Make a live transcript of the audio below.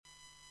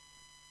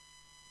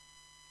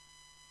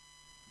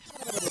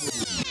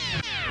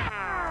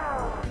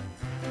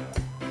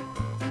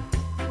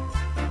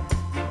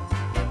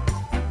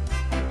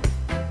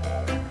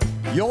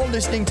You're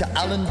listening to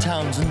Alan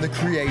Townsend, the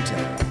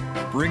creator,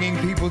 bringing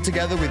people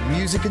together with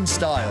music and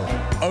style,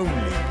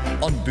 only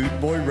on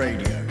Bootboy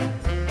Radio.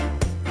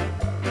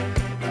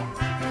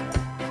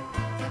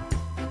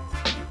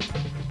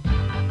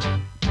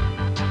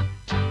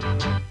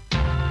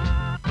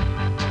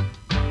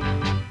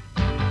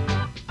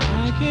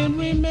 I can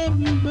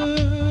remember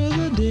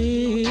the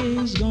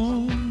days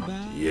gone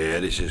by. Yeah,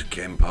 this is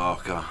Ken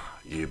Parker.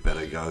 You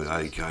better go,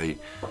 AK.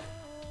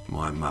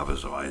 My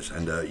mother's eyes.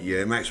 And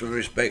yeah, maximum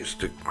respects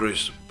to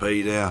Chris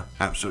P there.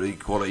 Absolutely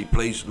quality.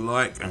 Please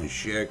like and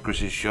share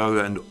Chris's show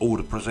and all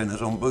the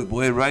presenters on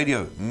Bootboy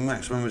Radio.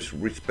 Maximum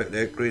respect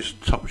there, Chris.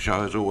 Top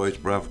show as always,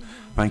 bruv.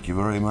 Thank you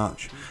very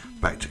much.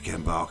 Back to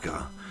Ken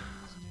Parker.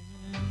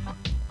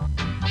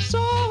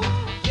 So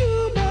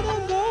you better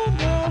go,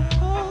 girl,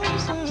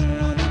 'cause I'd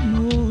rather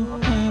know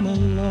I'm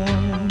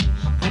alone.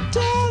 I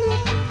tell you,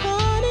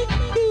 honey,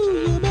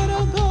 you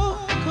better go,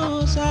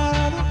 'cause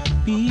I'd rather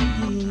be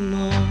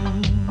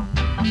alone.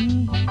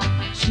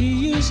 She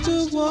used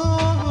to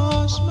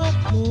wash my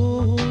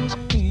clothes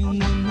in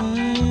the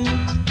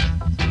night.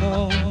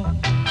 Oh,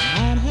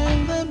 I'd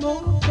hang them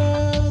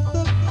over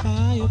the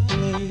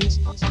fireplace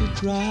to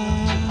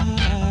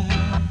dry.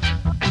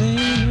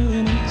 Then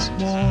the next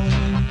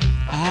morning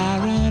I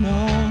ran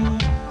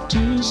off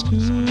to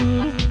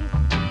school,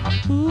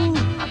 ooh,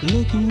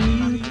 looking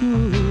real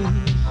good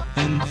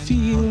and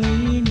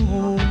feeling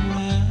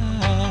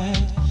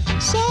alright.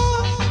 So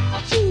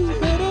you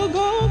better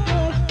go,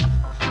 girl.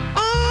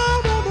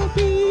 I'd rather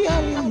be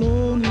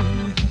alone.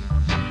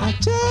 I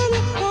tell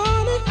you,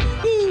 honey,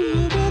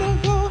 you better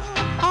go.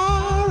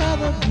 I'd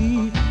rather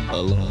be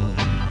alone.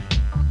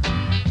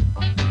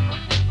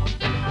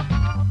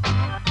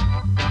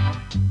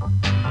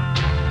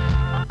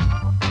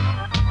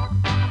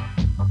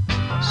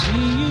 She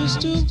used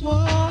to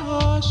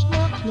wash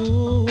my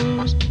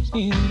clothes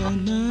in the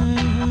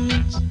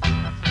night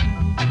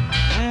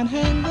and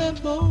hang them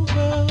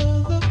over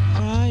the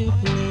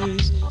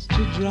fireplace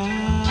to dry.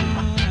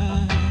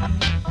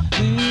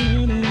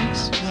 Then the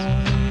next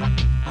morning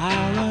I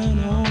ran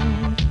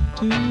on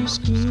to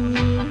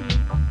school,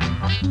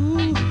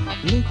 ooh,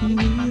 looking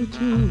real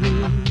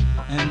cool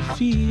and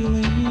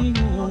feeling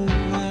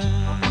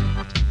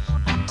alright.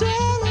 I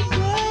tell her,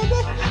 baby,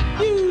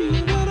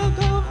 you better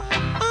go.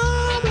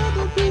 I'd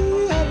rather be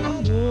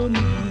alone.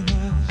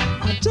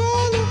 I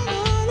tell you,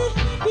 honey,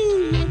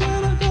 you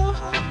better go.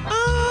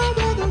 I'd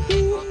rather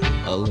be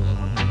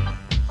alone.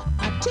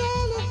 I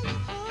tell you,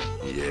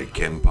 honey. Yeah,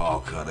 Ken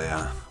Parker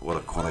there. What a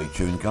quality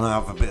tune. Gonna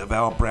have a bit of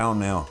Al Brown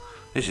now.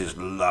 This is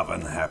Love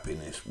and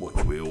Happiness,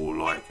 which we all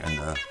like, and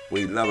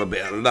we love a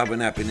bit of love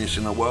and happiness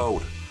in the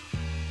world.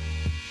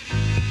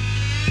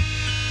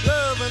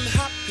 Love and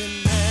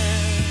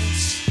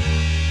happiness.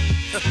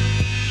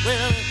 Wait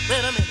a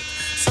minute.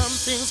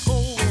 Something's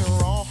going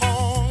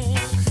wrong.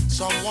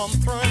 Someone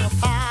throwing a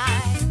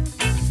pie.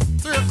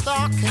 3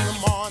 o'clock in the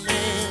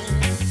morning.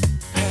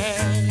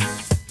 Hey.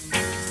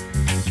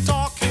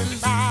 Talking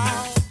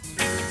about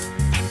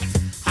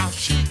how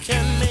she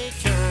can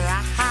make it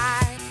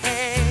right.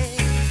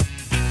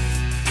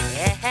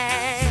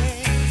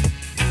 Hey.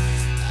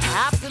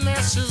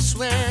 Happiness is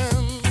when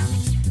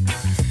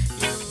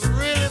you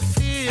really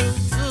feel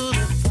good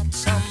about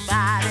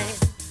somebody.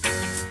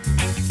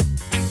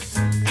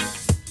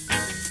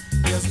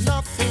 There's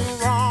nothing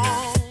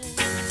wrong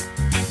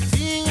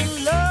being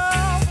in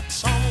love with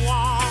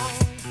someone.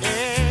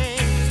 Hey,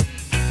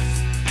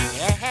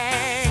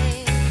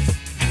 hey,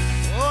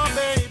 oh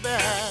baby,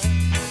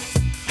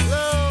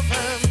 love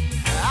and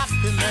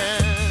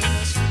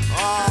happiness.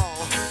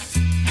 Oh,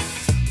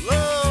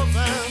 love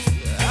and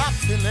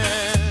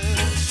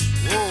happiness.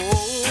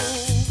 Oh.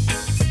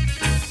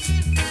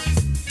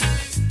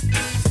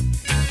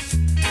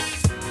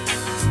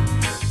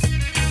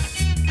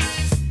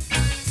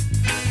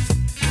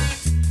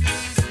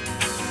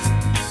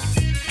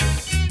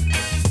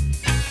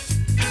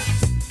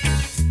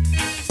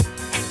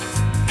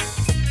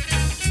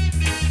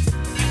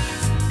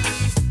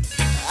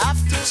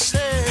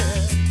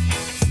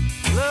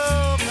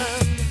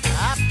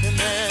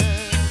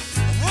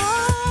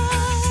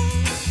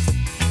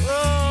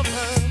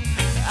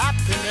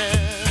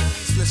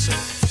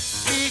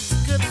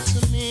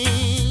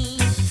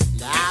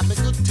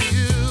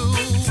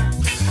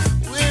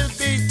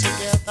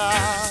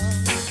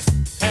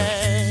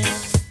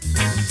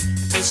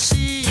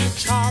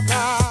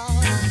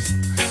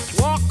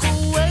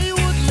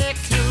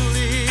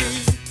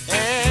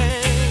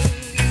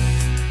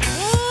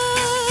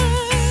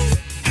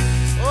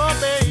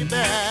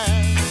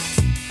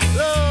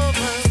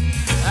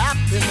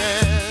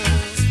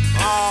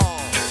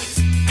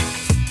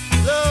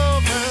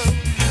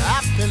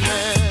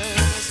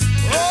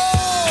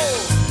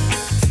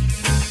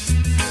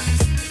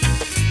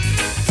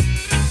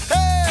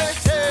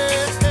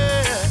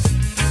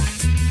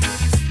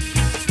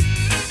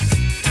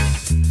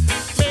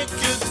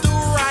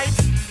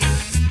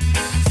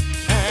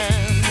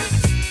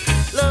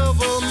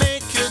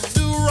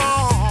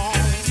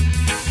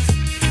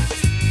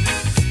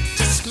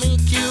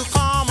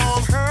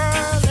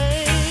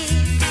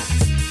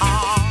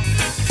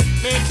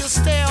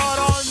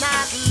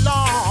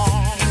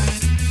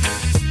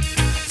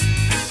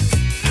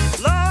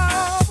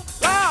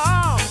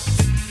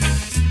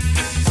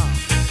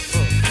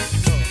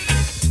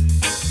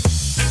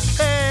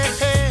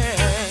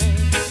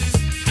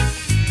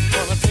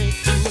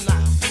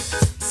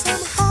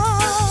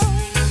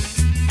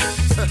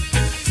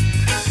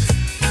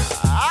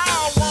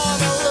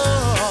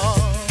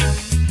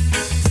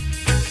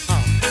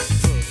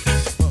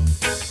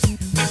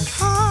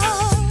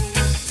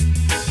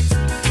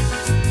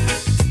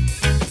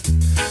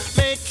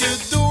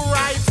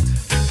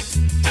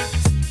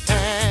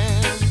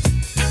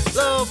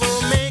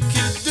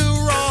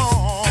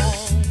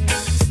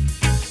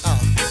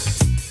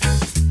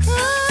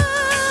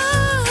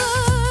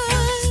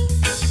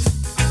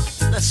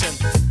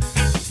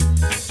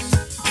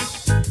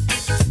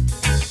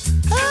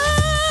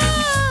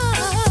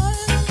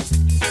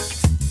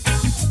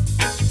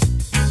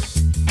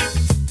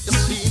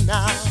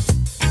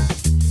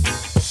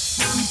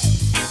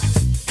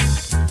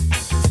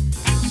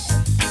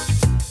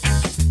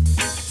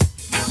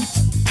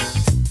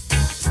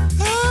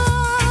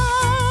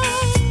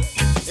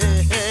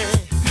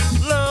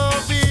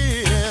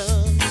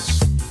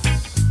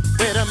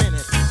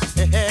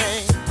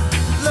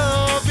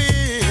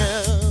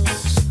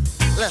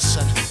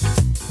 Listen.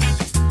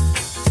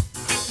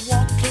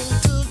 Walking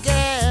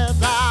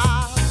together,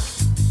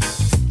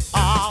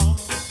 oh,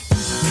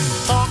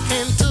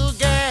 talking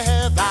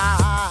together,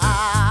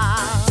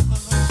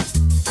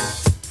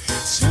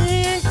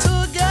 singing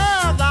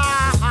together,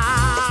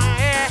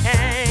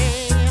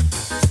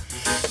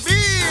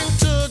 being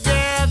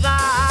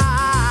together.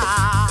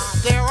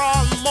 They're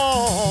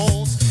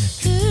almost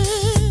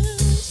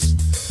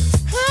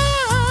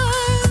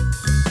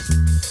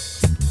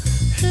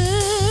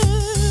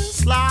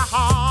his love.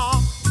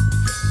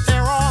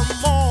 They're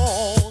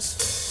almost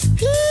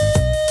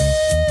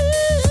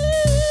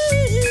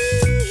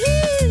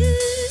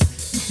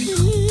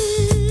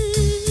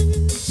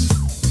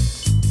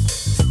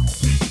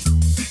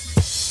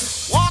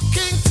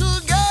walking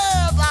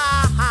together,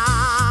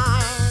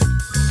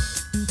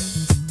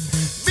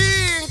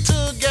 being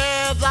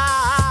together.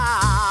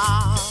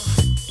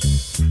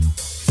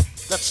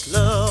 That's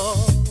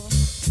love.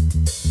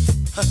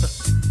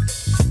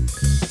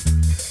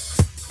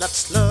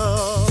 That's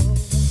love.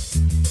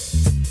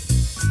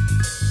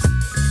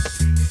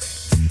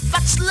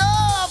 That's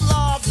love,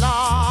 love,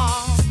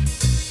 love.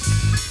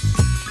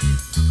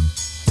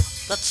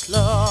 That's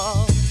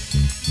love.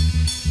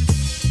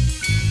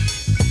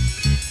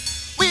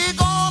 We're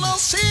gonna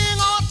sing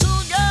all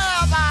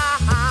together.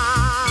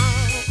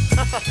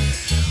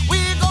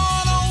 We're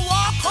gonna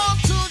walk on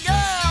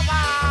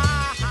together.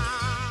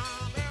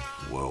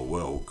 Well,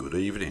 well, good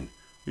evening.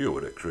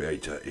 You're the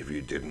creator if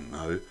you didn't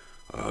know.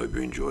 I hope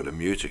you enjoy the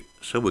music,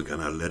 so we're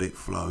going to let it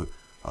flow.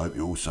 I hope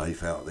you're all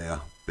safe out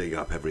there. Big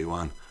up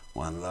everyone.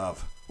 One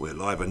love. We're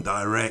live and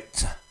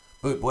direct.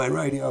 Bootboy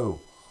Radio.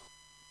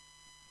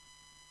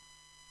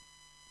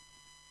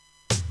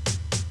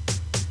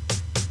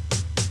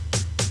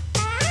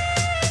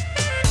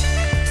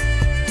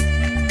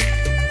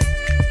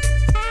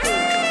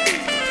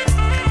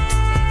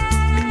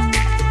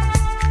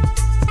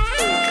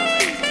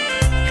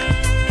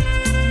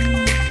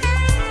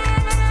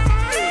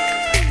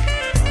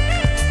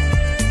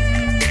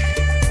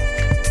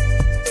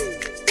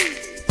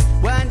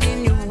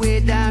 Winding your way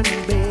down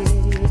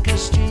Baker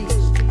Street,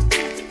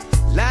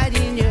 light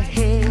in your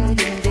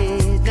head.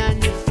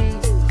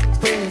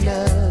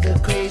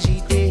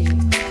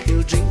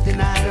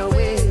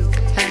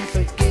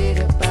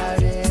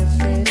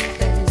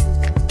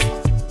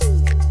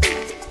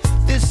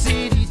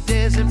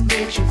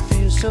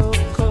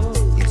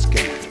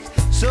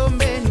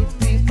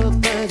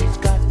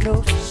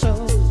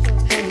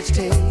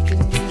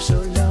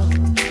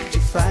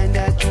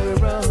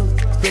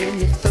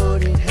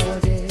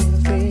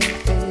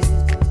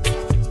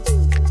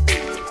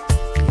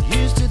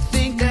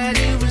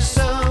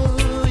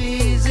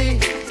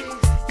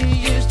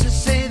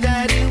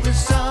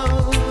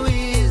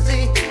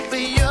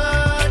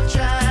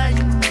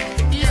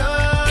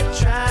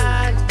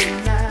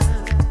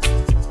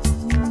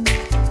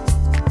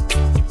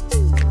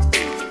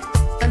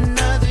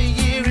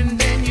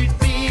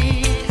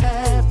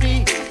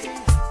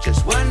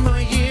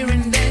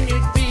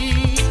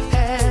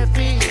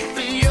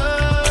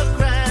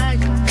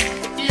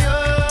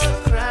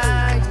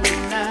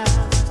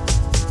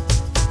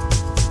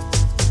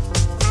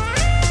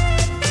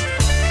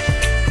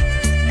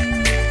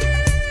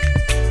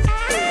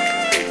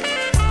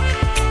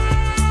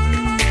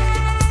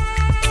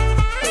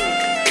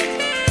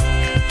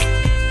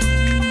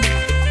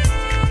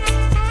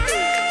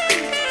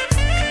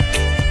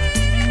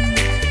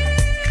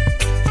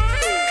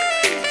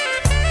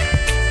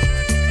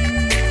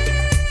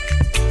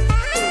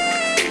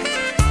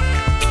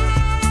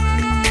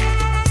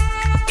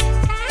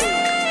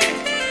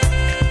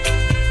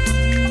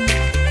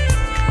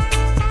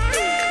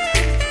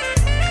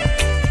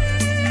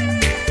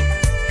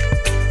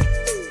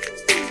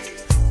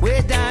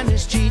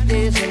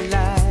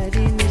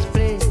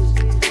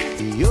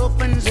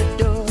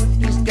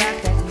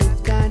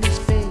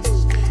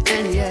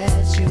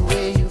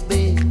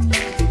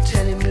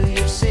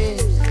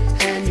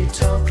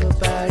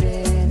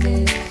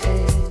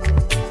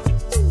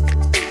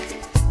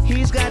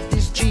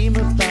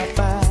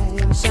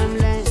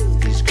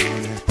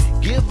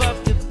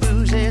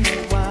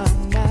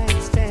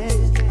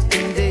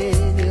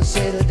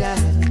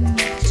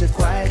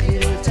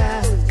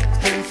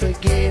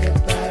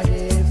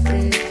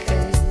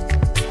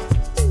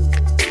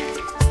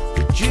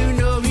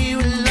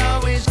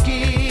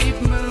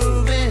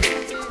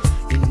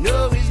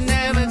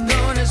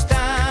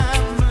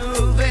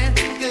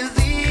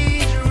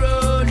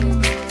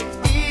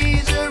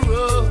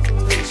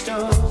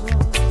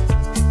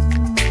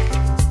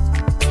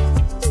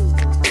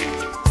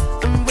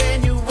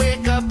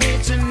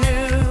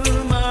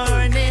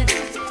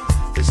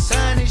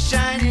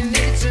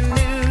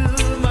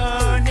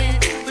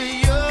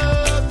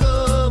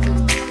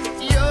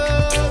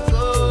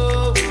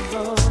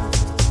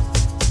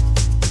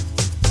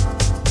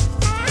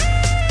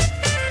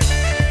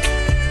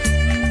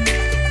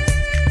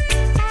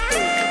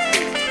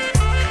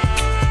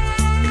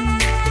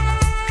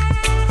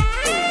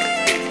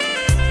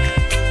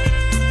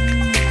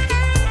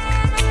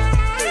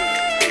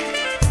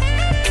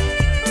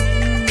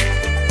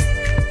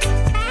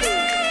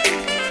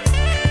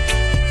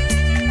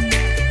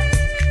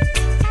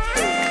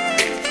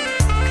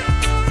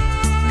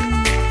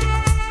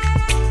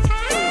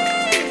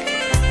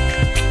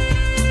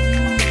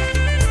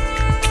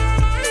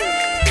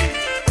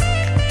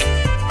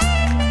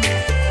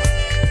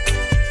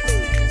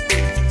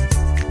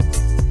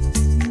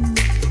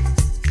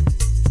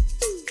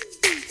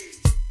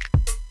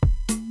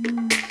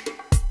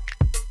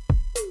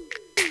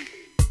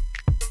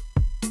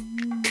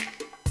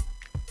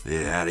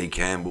 Yeah, Ali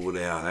Campbell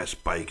there. That's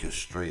Baker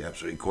Street.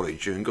 Absolutely quality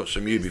tune. Got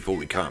some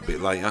UB40 a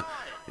bit later.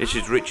 This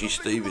is Richie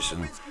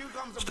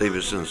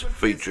Stevenson's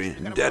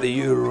featuring Daddy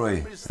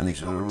Uroy, and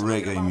it's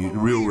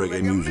real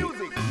reggae music.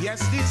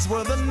 Yes, these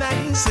were the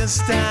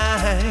nicest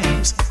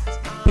times.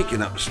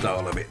 Picking up the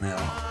style of it now.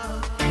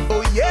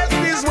 Oh yes,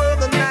 these were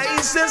the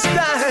nicest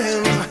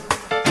times.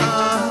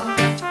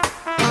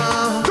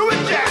 Do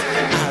it, Jack.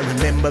 I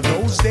remember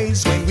those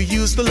days when we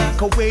used to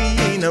lock away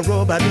in a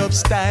rub-a-dub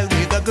style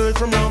with a girl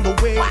from round the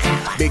way.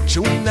 Big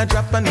tune a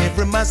drop and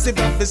every massive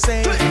up the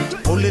same.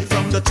 Pull it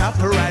from the top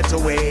right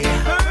away.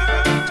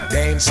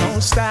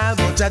 Dancehall style,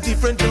 but a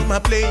different to my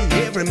play.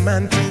 Every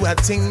man to a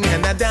ting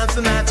and I dance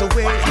the night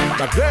away.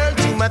 My girl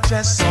to my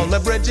chest, all my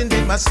brethren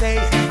did my say.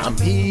 I'm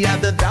here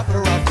at the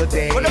dapper of the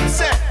day.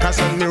 Cause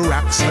when me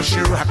rocks, so she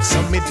rocks,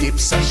 so me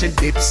dips, so she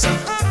dips.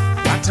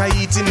 What I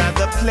eat in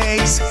other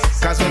place.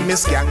 Cause when me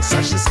skanks,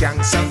 so she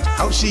skanks.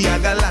 How she a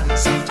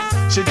galants.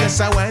 She just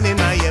a wine in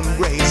my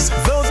embrace.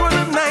 Those were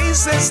the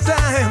nicest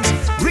times.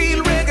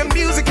 Real reggae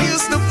music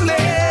used to play.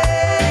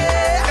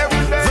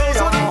 Those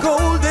were the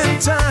golden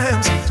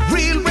times.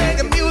 Real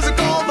reggae music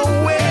all the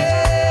way.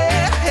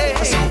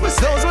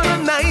 Those were the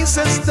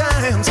nicest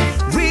times.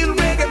 Real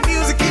reggae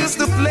music used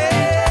to play.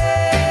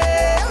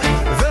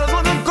 Those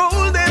were the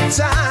golden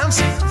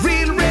times.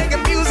 Real reggae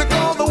music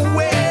all the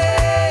way.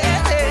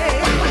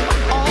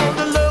 All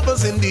the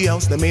lovers in the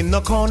house, them in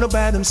the corner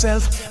by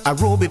themselves. I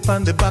robe it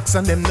on the box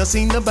and them not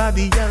see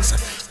nobody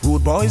else.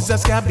 Rude boys are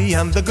scabby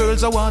and the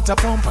girls are water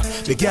pump.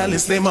 The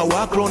girls them a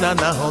walk round and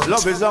a hunt.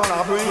 Love is all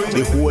I bring.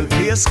 The whole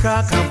place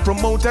cock and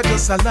promoter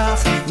just a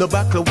laugh. No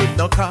buckle with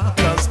no car,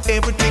 cause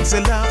everything's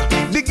a laugh.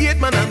 The gate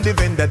man and the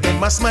vendor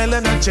them a smile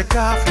and a check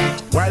off.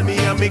 While me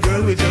and me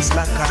girl we just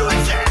lack off.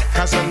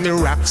 Cause when me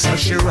rocks, so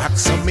she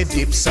rocks, so me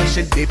dips, so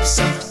she dips.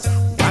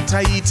 What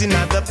I eat in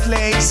other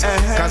place.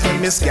 Cause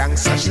when me skanks,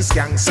 so she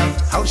skanks.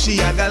 How she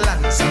a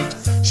galants.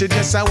 She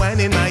just a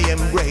wine in my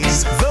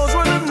embrace. Those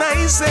were the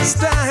nicest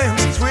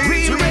times.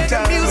 Real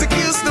reggae music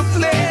used to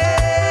play.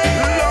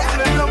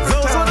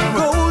 Those were the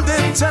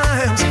golden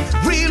times.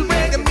 Real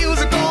reggae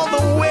music all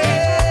the way.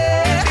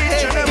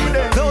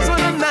 Those were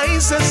the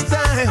nicest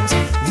times.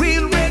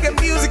 Real reggae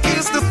music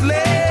used to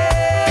play.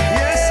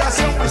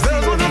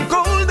 Those were the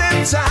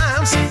golden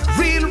times.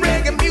 Real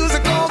reggae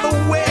music all the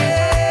way.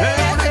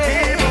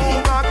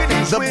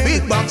 The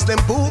big box them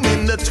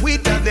booming, the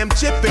tweeter them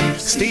chipping,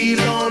 steel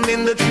on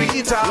in the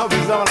treetop. Love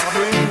is all I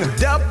bring.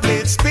 Dub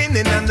plate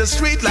spinning and the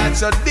street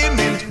lights are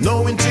dimming.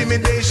 No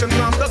intimidation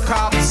from the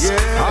cops.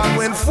 And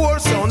when four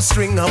sounds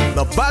string up,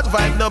 the bad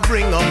vibe no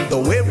bring up.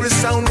 Though every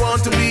sound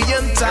want to be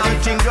in town.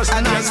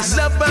 And just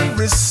love and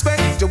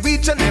respect to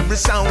each and every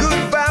sound.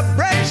 Good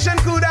vibration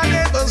could I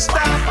never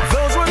stop.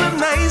 Those were the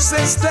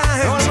nicest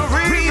times.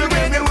 Real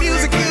reggae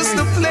music used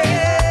to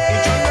play.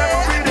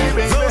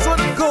 Those were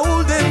the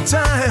golden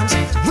times.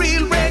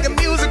 Real reggae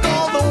music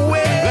all the way.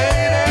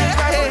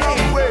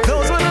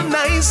 Those were the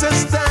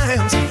nicest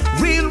times.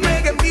 Real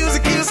reggae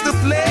music used to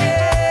play.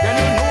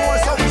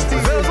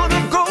 Those were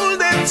the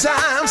golden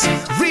times.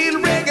 Real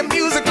reggae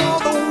music all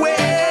the way.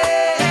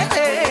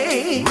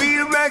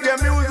 Real reggae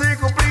music,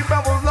 complete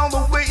bubbles on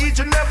the way. Each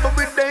and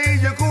every day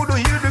you could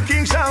hear the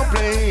king sound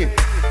play.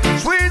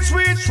 Sweet,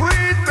 sweet,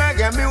 sweet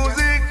reggae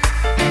music.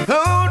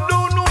 Oh,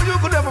 don't know you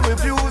could ever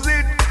refuse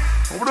it.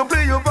 To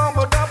play your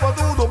bumper topper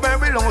through the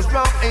very long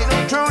drop. Ain't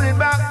no turning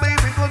back,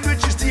 baby, cause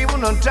Richie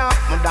Steven on top.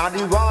 My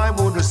daddy boy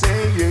would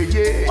say, yeah,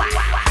 yeah.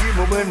 Give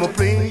me when we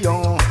play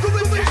on.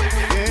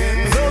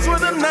 Yeah. Those were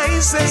the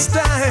nicest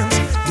times.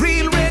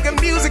 Real reggae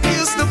music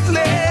used to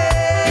play.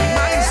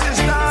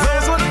 Nicest times.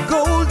 Those were the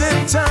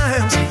golden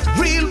times.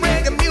 Real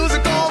reggae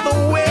music all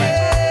the way.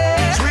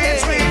 Sweet,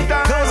 sweet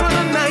times. Those were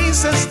the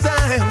nicest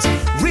times.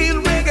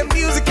 Real reggae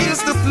music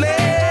used to play.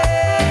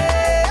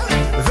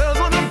 Those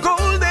were the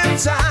golden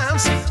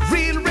times.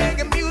 Real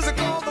reggae music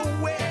all the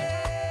way.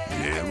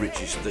 Yeah,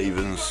 Richie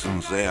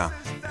Stevenson's there,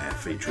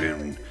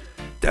 featuring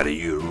Daddy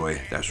Uroy.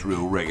 That's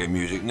real reggae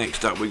music.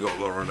 Next up we got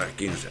Lauren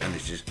Atkins, and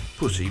this is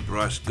Pussy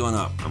Price Gone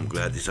Up. I'm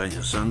glad this ain't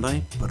a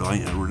Sunday, but I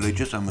ain't a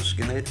religious, I'm a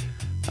skinhead.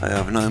 I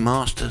have no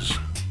masters.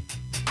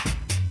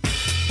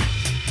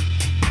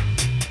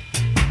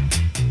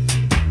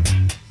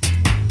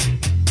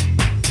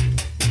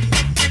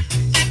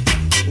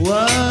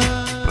 What?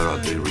 But I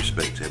do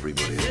respect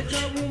everybody else. Take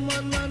a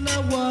woman, man, I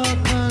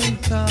walk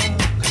and talk.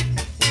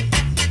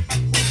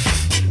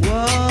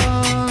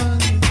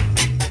 What?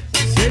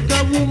 Take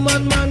a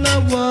woman, man, I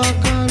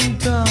walk and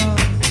talk.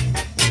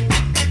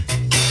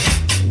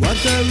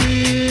 What a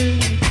real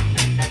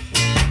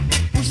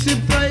pussy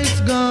price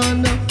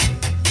gone up.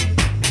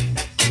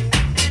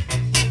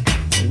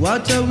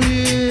 What a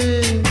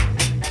real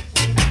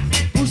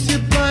pussy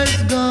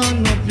price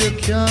gone up. You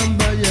can't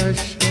buy a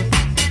shot.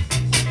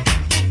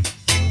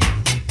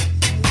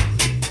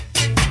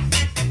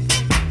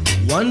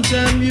 One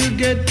time you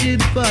get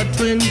it for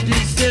 20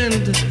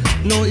 cents.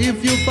 Now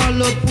if you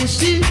follow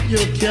pussy,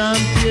 you can't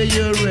pay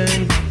your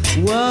rent.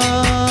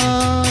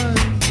 Why?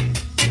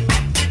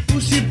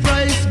 Pussy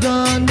price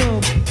gone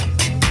up.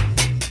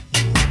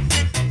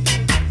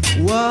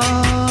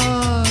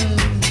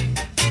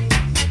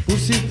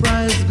 Pussy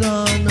price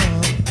gone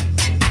up.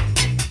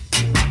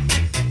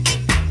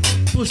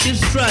 Pussy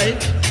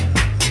strike.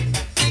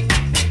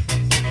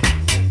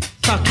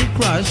 Cocky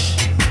crush.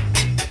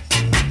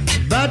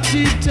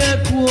 Batty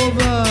take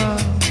over.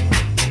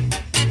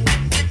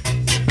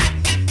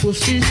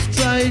 Pussy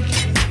strike.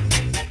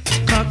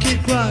 Cocky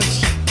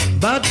crush.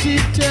 Batty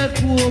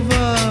take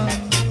over.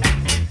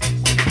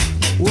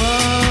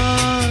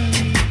 Why?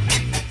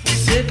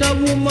 Take a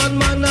woman,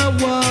 man, a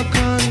walk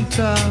on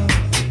top.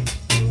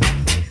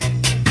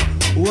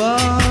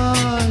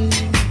 Why?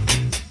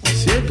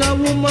 Take a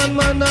woman,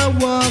 man, a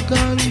walk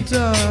on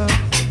top.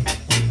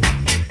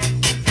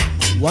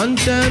 One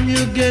time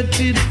you get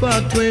it for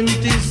 20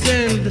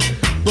 cents,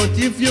 but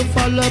if you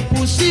follow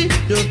pussy,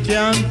 you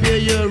can't pay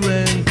your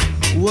rent.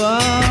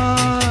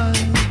 Why?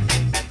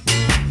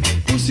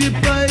 Pussy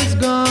price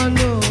gone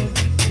up.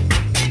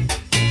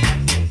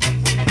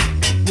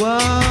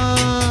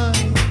 Why?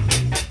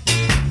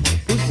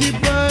 Pussy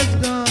price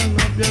gone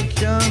up, you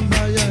can't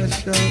buy a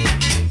shop.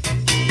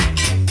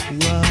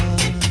 Why?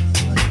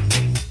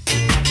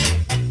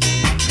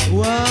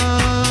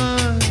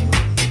 Why?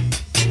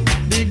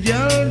 The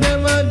girl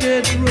never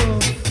get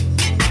rough.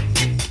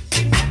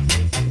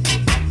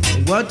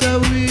 What a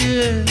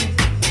way.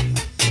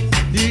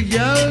 The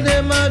girl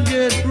never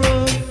get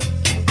rough.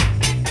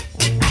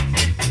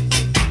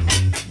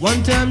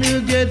 One time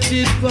you get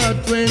it for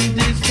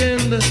 20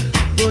 cents,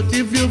 but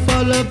if you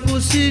follow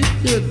pussy,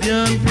 you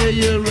can't pay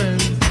your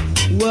rent.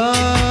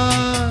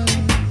 Why?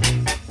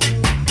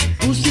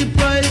 Pussy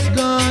price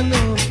gone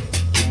up.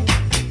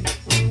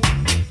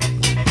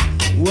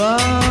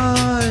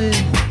 Why?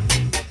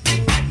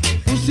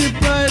 Pussy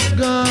price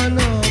gone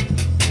up.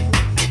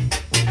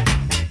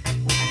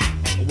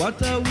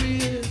 What are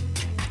we?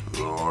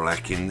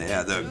 Lacking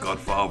there, the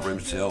Godfather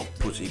himself,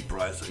 pussy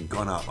price has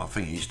gone up. I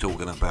think he's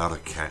talking about a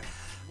cat.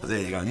 But there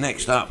you go.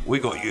 Next up, we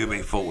got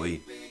UB40.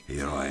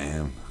 Here I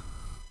am.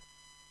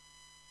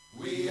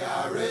 We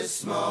are a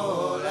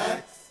small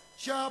act,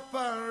 sharp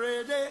and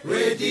ready,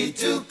 ready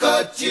to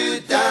cut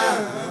you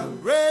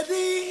down.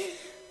 Ready,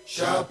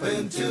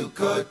 sharpen to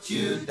cut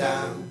you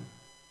down.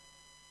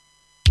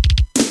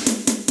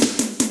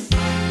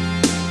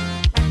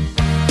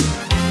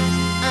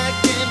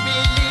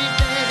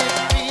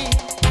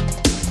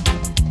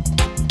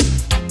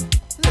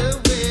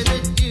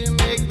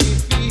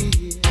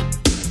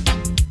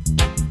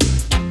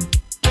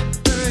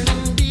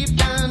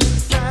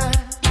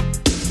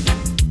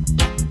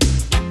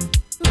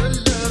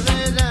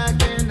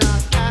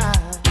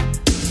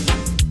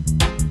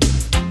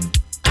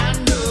 I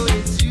know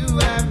it's you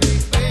and me,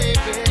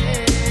 baby.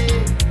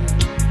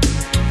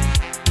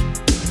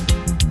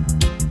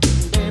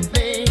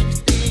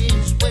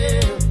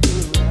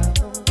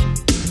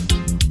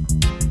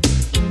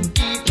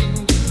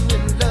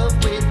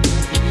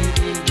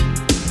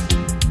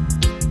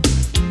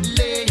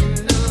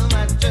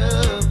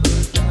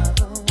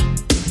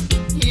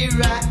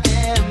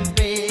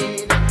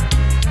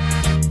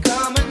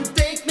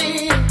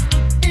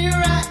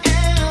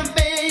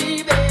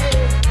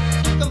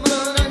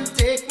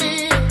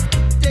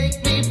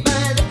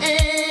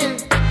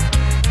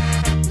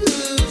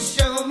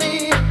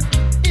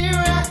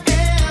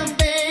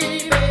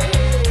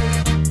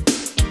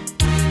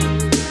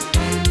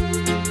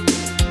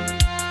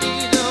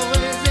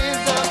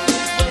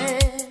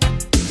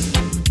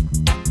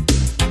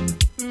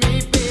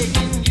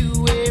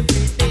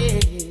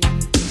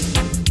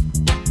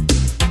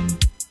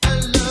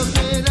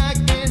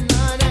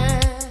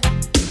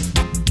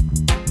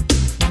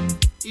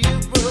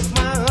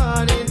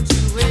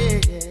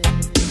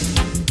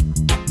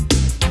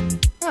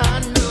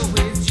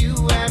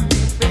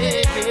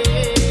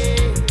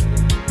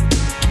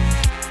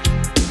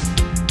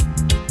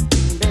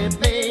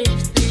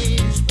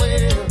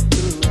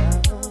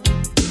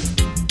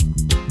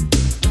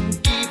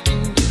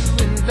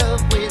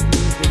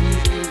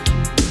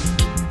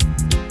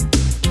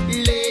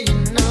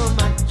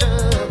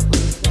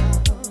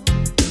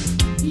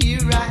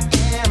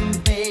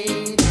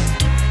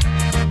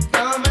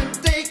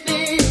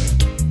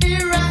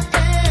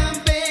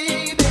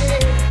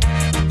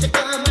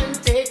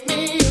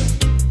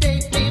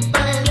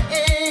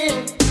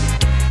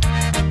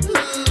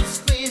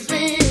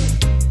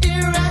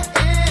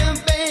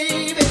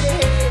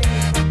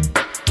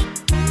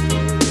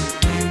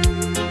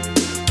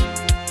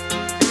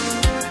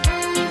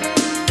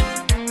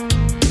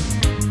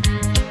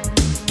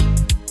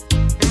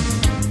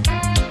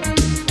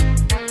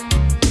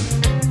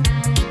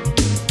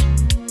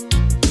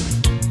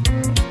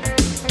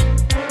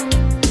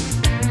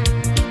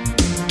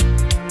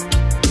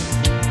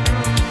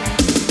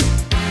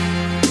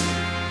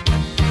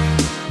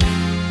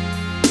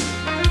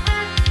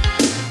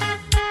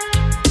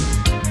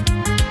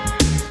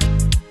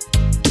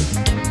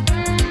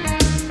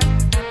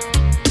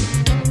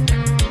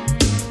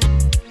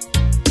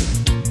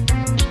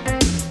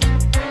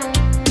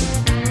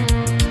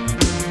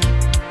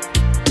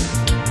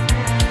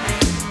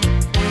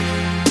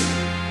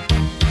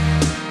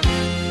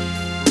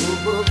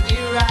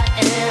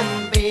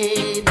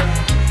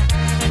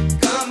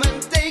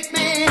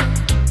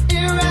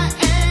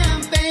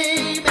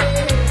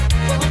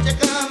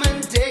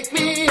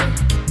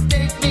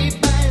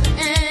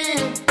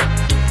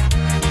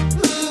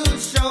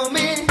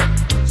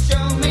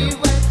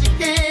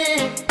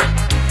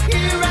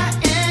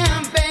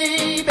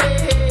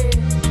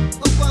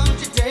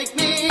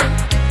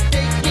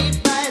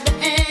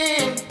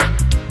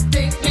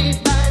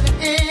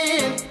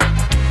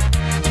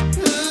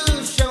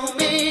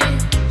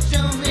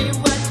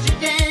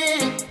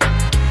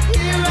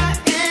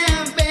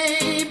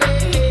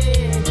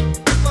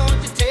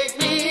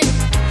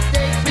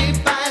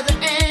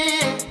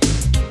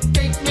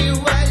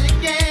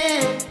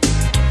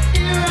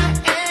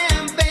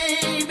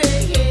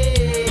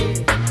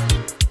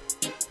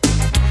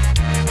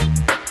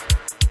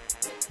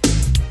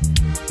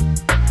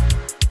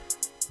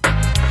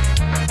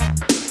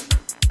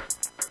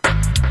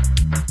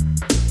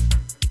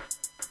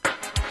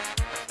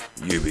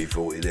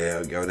 UB40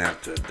 there, going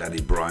out to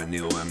Daddy Brian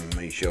Neal and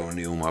Michelle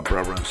Neal, my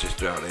brother and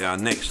sister out there.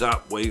 Next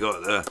up, we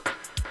got the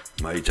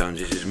Maytones.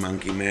 This is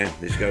Monkey Man.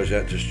 This goes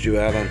out to Stu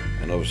Allen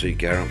and obviously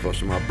Karen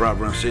Foster, my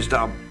brother and sister.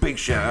 A big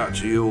shout out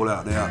to you all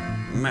out there.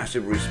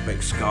 Massive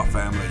respect, Scar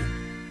family.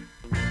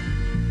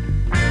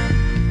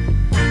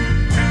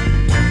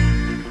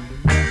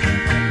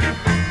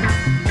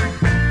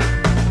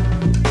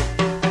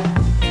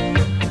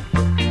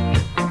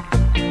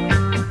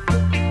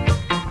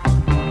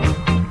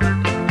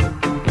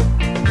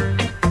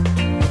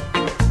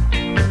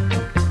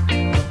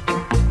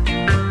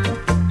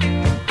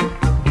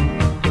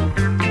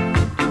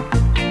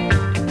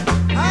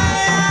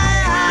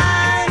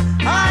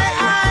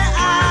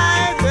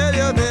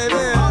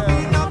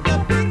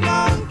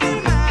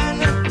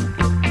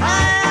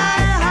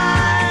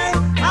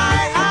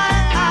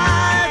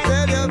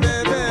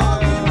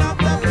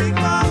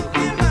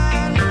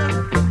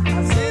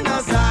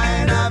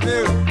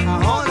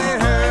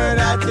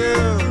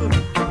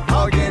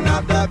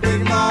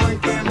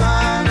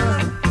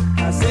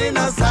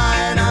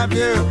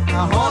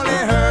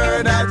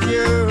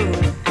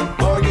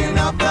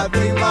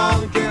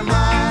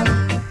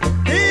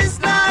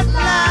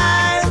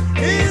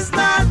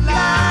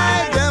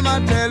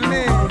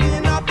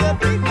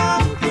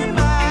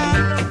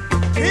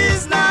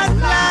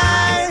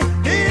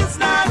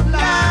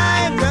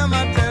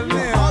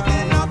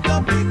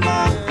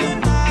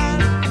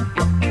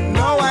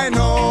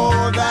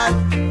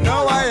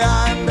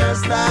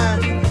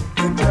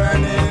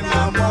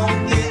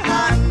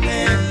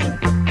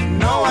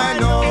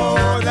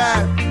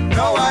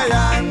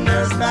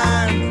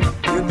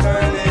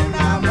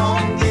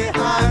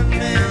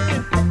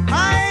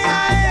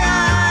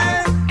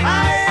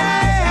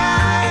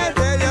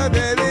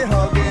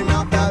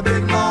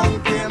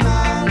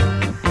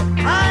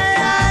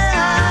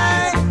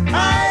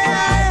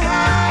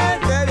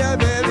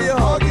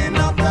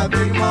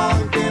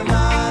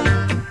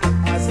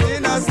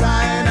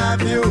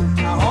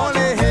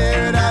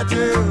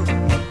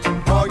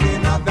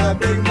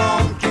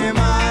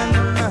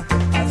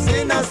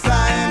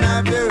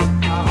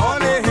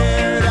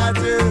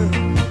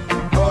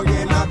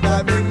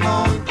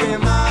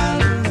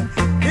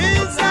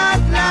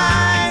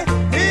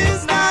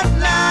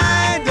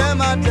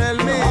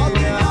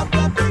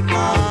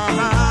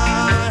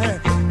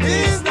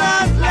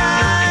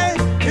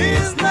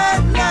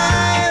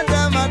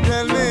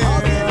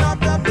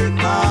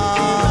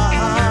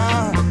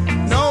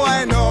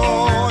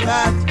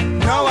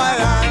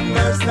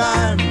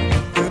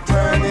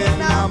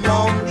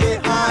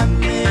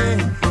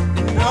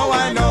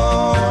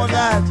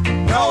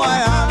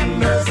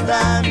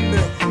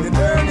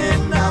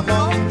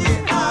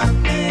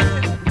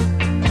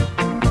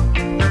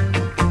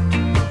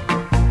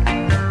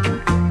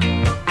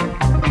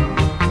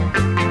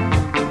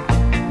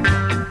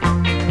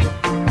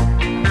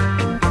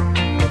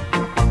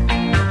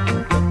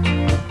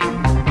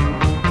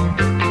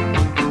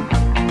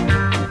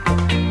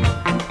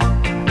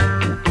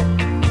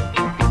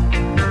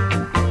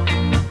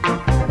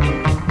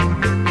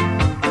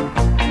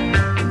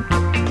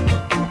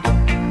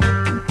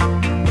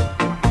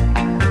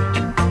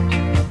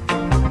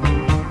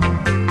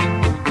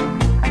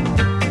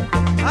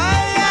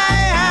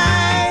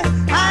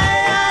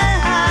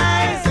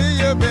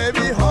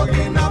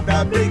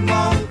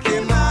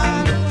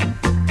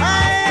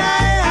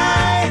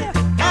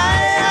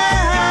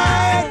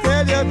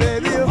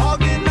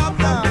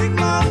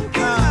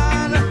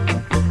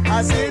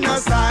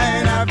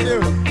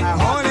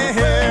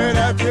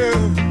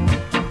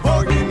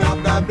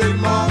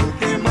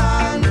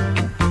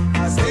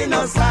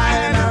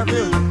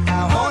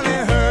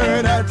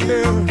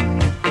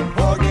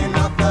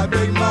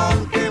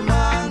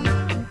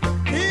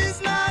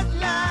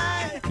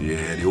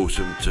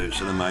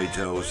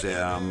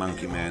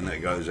 Monkey Man,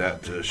 that goes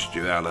out to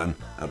Stu Allen,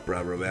 a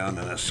brother of ours and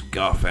a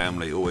Scar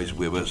family, always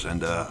with us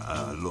and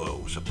a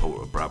loyal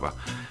supporter brother.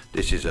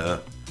 This is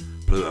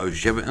Pluto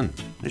Cheviton.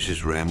 This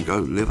is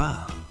Ramgo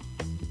Liver.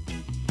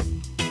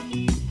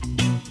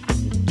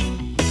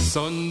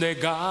 Sunday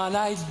gone,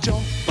 I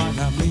jump on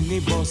a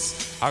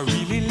minibus. I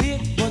really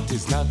late, but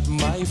it's not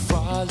my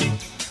fault.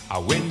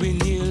 When we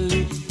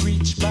nearly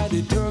reach by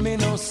the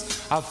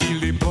terminus, I feel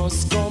the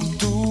bus come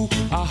to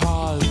a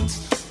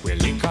halt. Well,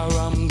 liquor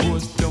ram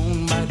goes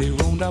down by the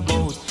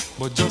roundabout,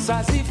 but just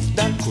as if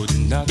that could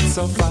not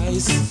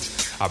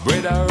suffice, I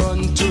better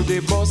run to the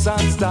bus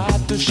and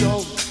start to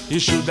shout. You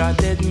should have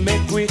dead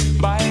make we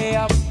buy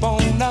a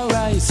pound of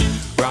rice.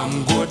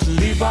 Ram good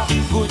liver,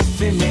 good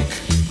fi make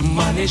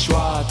manish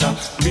water.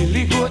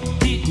 Billy good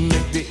teeth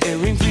make the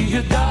earring for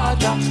your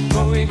daughter.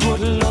 Very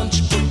good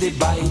lunch, put the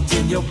bite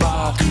in your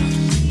back.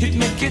 It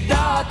make your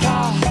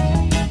daughter,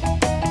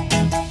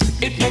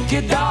 it make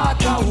your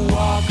daughter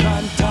walk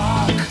and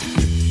talk.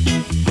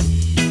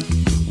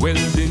 Well,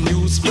 the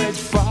news spread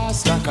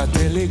fast like a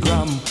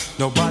telegram.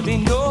 Nobody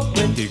know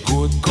where the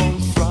good come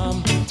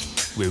from.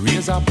 We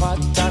raise a pot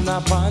and a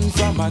pan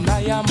from an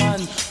Iron Man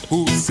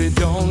who sit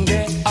down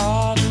there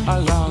all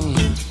along.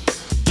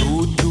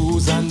 2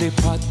 twos and the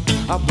pot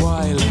a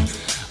boil.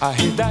 I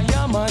hit a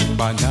yam and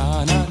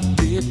banana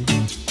dip.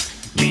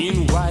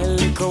 Meanwhile,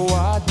 little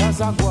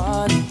waters a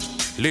gone.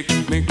 Lick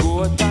me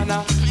goat and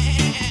a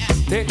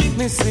take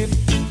me sip.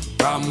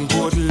 From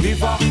good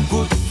liver,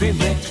 good fi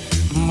make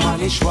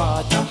manish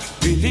water.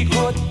 Really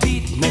good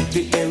teeth, make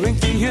the earring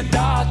for your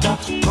daughter.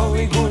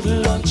 Curry good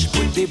lunch,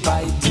 put the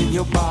bite in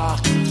your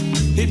back.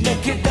 It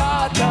make your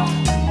daughter,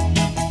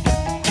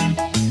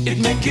 it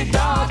make your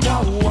daughter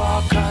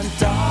walk and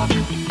talk.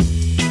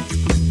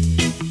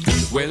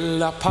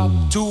 Well, I pop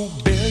 2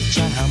 belch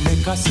and I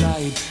make a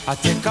slide. I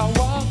take a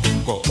walk,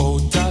 go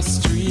out the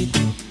street.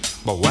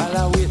 But while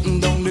I waiting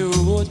down the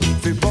road,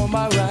 for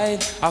my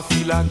ride, I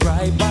feel a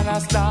gripe and I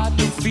start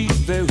to feel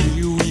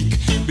very weak.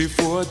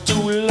 Before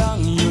too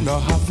long, you know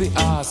have to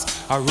ask.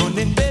 I run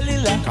in belly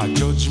like a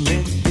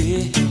judgment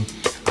day.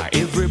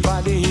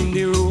 Everybody in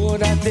the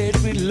road I dead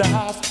with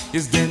laugh.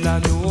 Is then I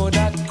know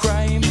that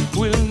crime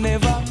will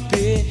never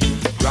pay.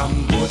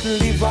 Ram good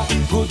liver,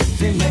 good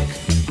to make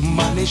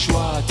manish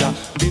water.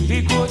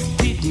 Billy good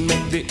teeth,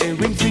 make the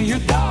earring for your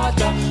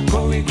daughter.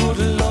 Curry good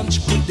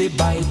lunch, put the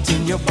bite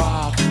in your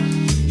back.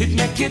 It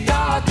make your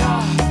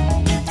daughter,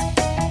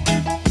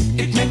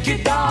 it make your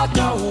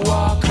daughter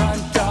walk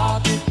and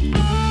talk.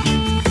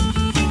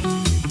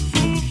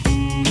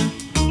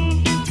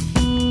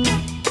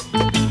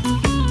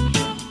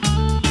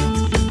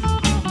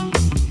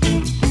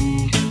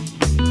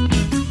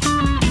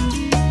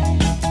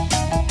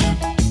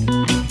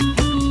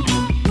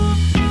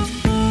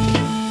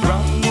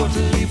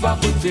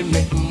 They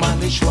make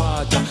manish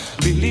water.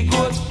 Billy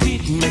good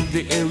teeth, make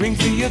the earring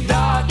for your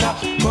daughter.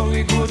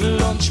 Curry good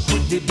lunch,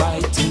 put the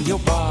bite in your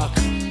back.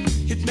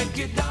 It make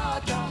your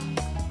daughter.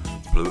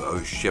 Pluto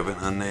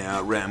Shevington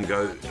there,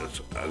 Ramgo,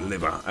 a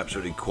liver,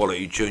 absolutely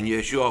quality tune.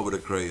 Yes, you are with a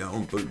crew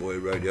on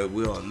Bootboy Radio.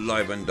 We are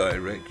live and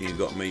direct. You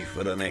got me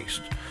for the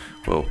next,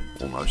 well,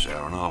 almost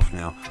hour and a half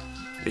now.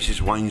 This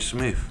is Wayne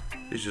Smith.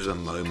 This is A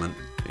Moment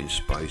in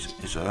Space.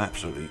 It's an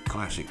absolutely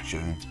classic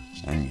tune.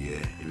 And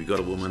yeah, if you got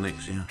a woman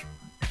next to you,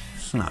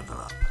 snuggle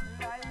up.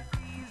 Life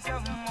is a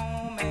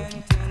moment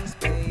in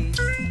space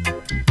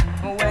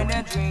when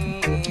a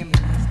dream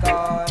is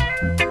gone.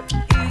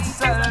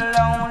 It's a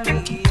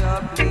lonely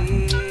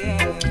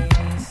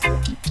place.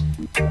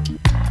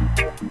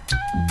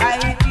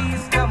 I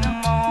kiss the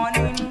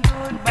morning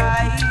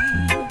goodbye,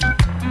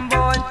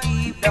 but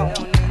deep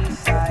down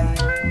inside,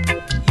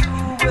 you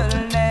will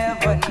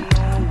never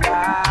know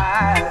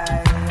why.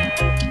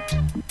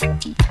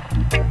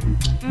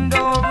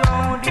 The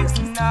road is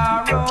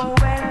narrow.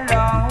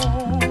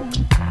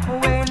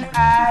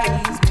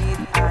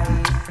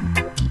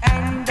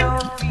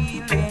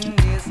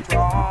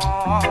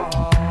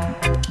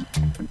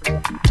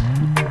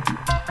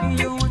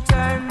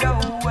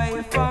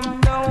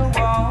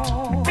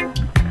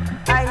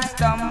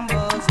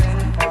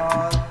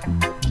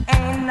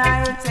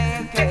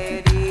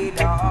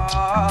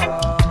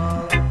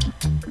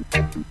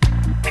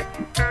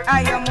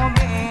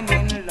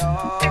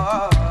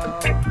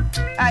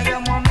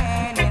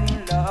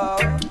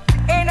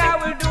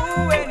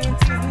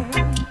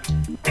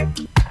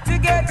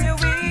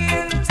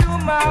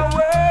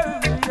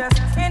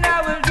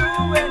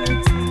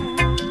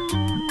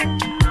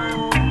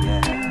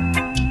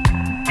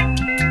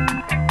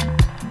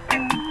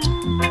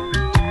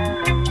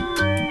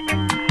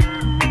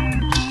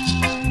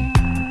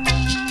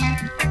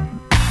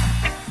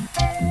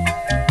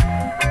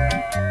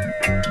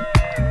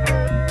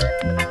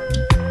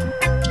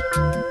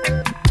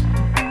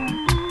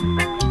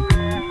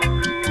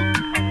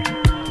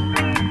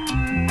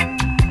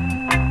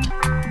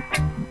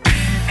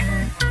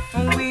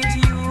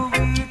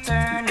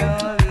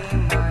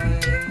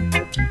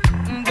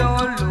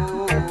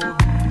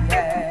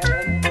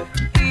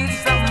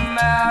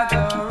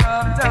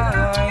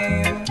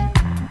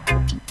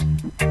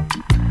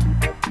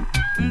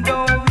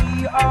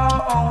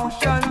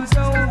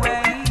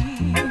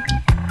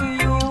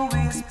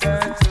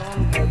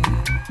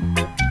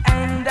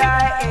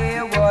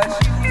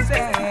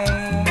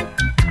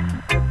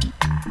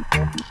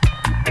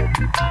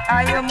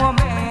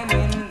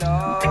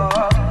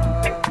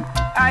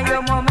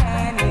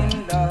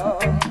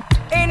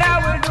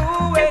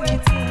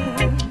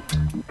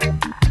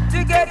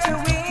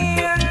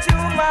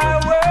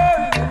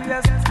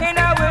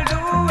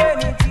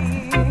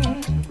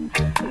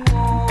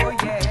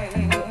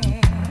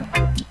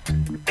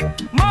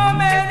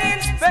 Moment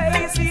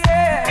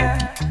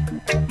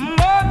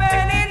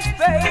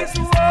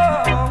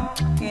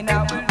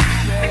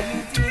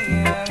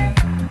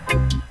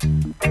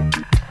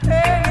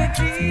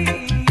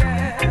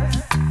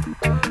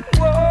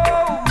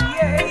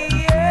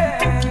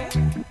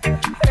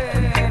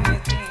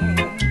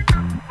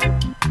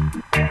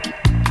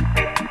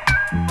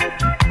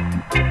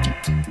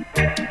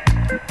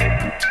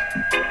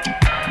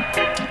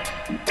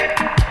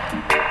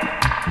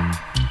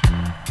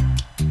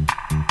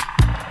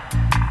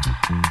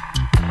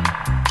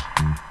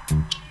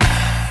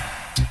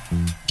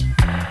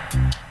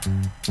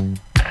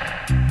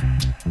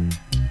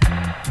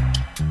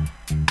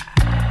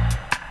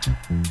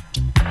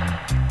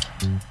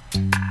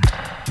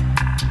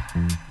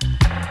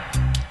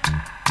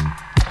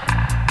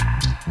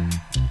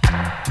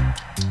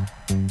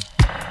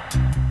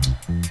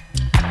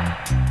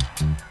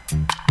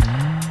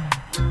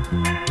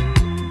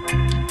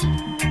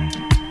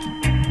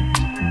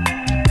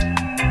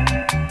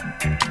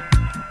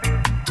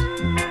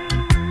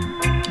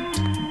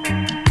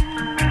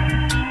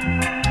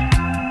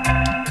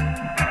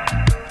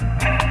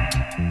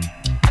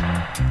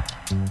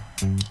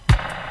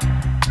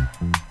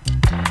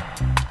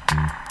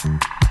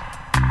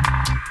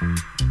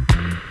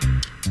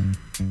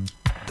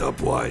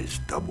Dubwise,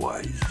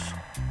 Dubwise.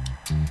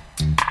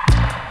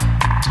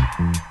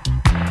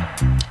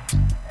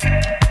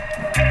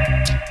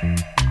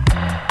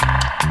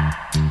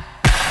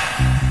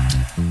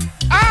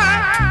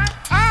 I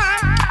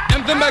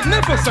am the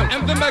magnificent,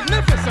 am the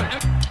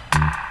magnificent.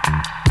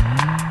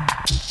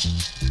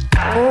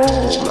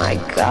 Oh my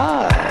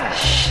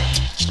gosh,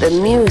 the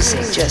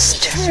music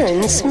just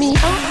turns me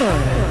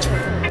on.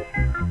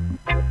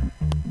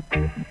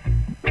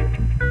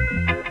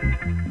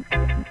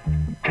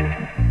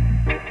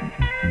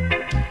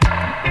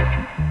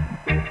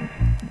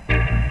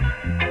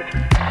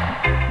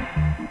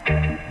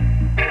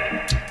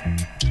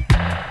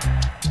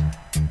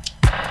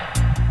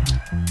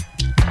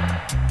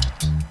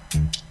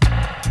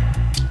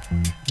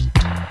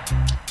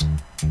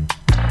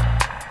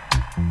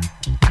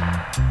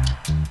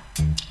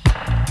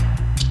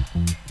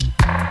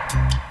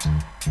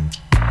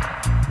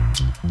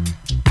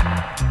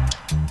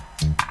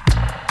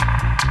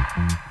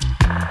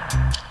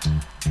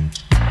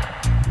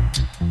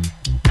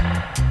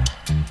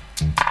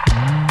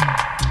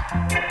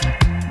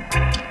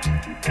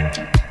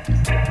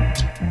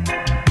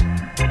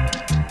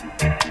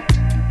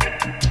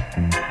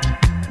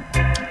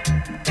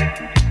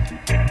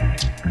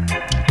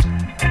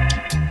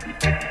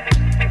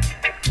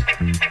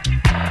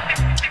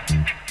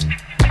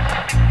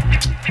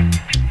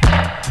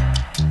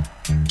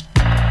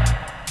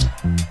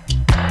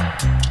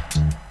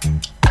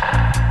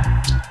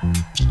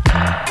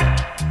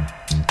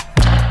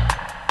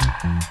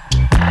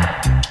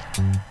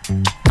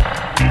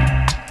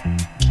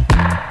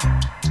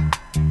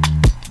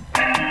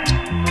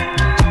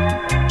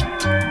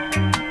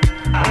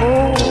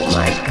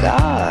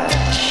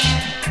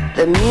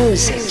 The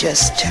music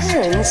just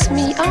turns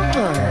me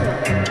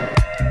on.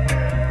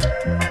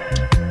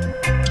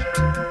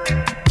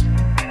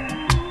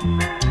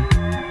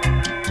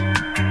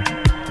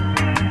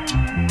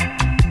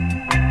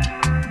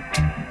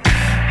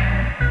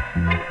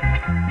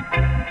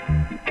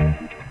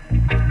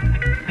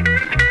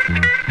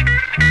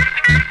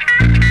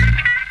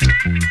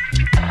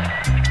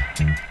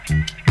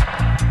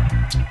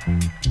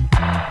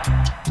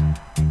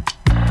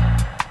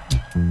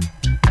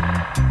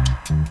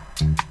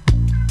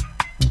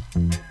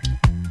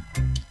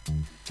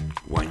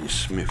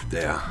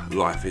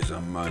 Life is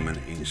a moment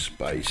in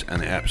space,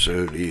 and it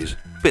absolutely is.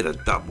 Bit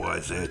of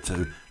Dubwise there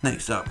too.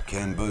 Next up,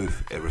 Ken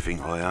Booth, Everything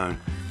I Own.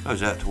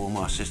 Goes out to all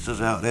my sisters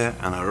out there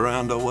and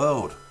around the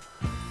world.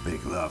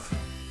 Big love.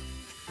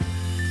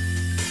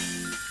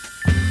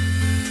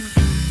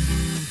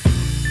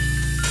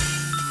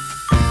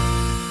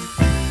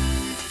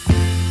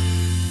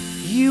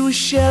 You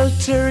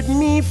sheltered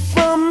me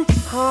from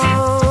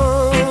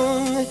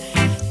harm,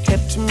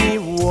 kept me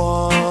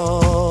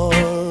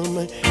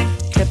warm,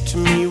 kept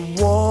me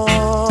warm.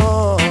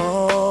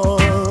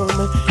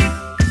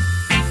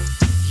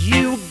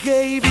 You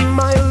gave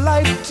my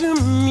life to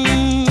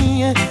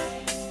me,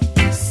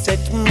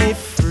 set me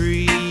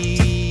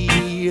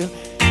free,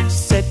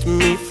 set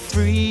me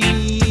free.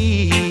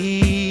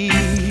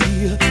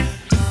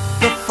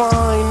 The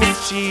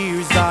finest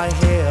years I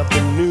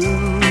ever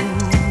knew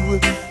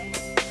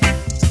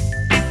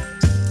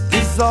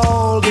is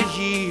all the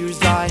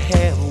years I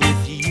have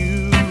with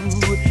you,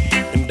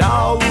 and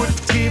I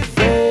would give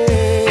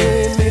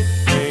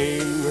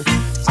anything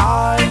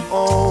I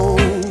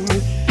own,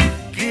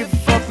 give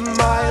up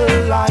my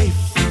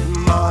life,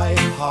 my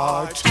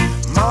heart,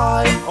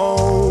 my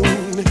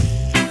own,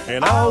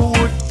 and I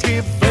would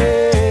give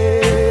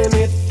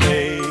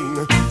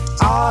anything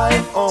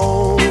I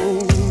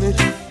own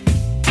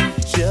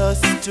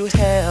just to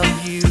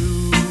have you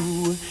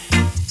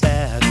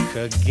back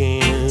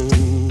again.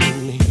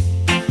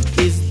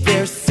 Is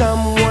there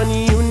someone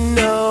you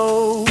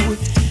know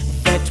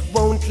that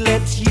won't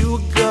let you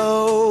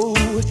go,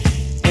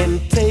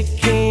 and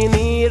taking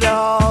it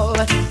all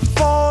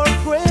for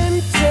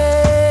granted?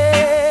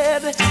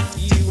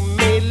 You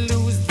may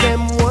lose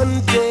them one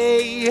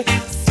day,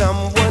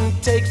 someone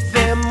takes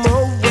them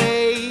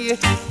away,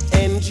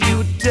 and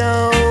you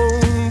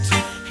don't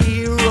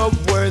hear a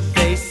word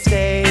they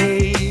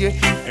say.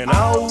 And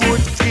I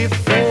would give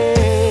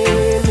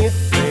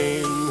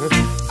anything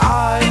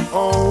I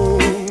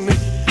own,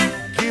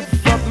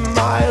 give up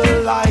my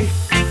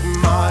life,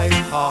 my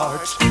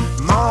heart,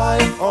 my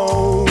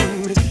own,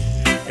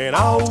 and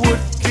I would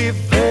give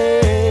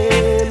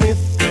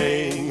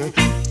anything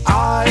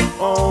I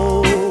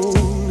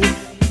own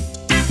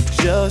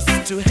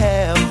just to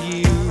have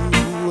you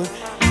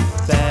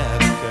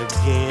back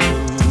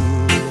again,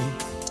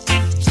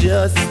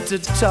 just to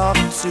talk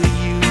to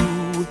you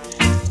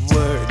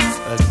words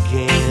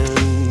again.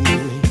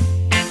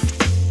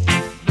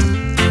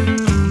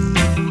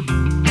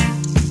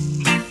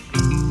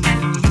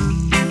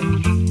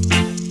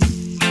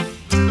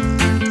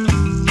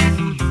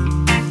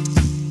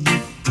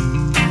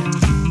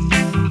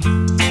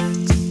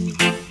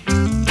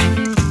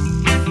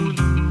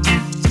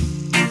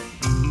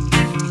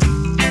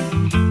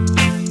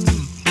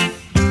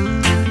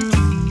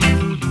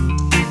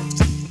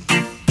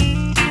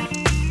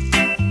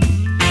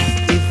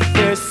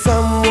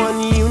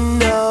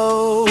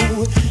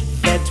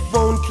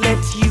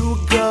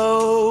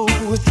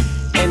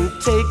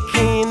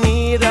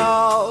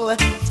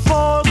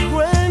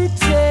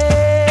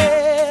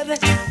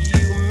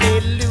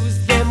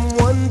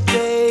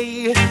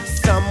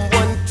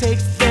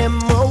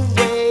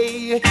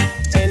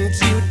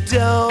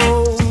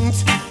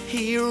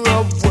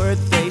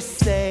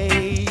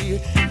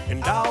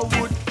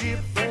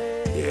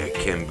 Yeah,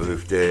 Ken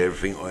Booth there,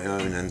 everything I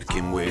own, and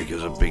Kim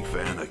Wigger's a big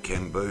fan of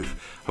Ken Booth.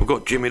 I've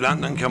got Jimmy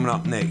London coming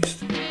up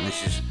next, and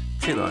this is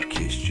Till I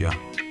Kissed Ya.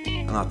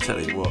 And I'll tell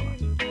you what,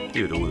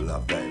 you'd all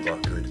love that if I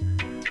could.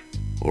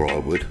 Or I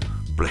would.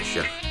 Bless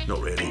you.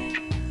 Not really.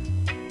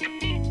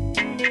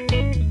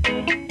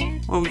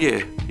 Well,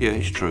 yeah,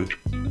 it's true.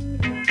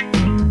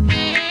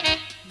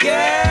 Girl,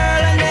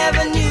 I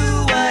never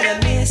knew what I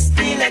missed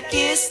till I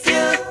kissed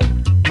you.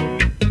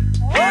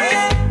 Oh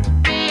yeah.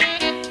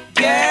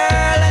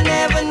 Girl, I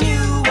never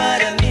knew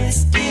what I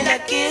missed till I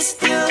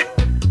kissed you.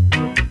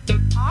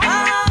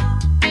 Ah.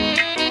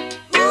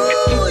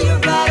 Ooh, you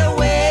got a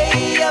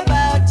way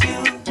about you.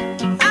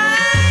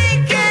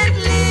 I can't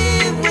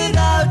live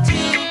without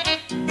you.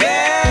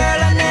 Girl,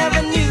 I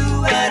never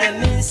knew what I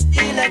missed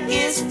till I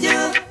kissed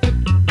you.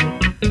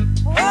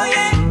 Oh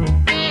yeah.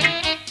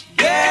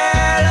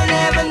 Girl, I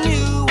never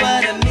knew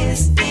what I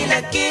missed till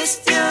I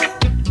kissed you.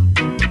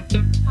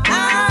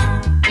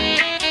 Ah.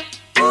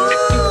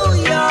 Ooh,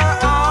 your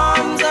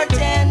arms are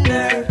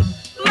tender.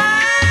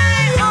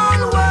 My own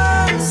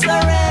world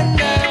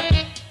surrender.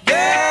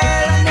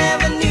 Girl, I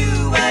never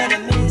knew what I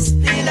missed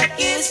till I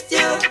kissed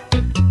you.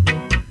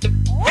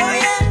 Oh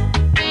yeah.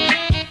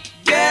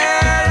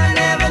 Girl, I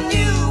never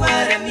knew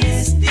what I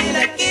missed till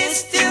I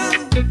kissed you.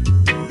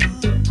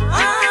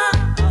 Ah.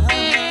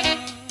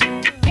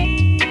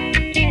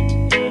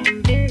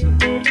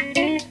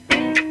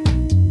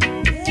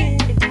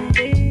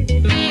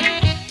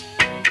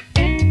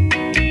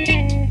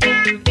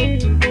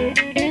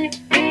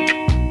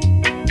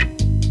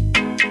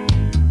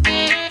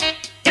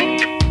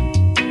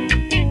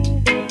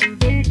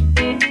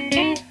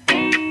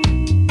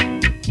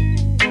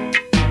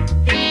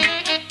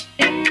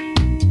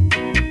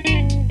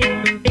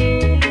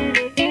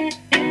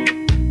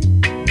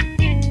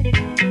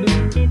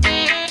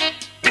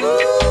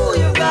 Ooh,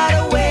 you got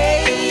a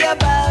way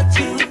about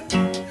you.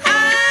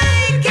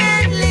 I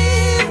can't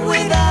live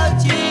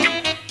without you.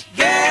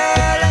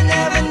 Girl, I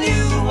never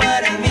knew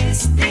what I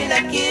missed till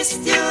I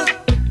kissed you.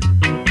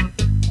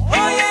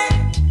 Oh yeah.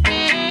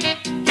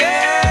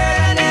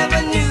 Girl, I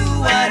never knew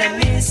what I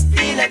missed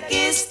till I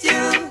kissed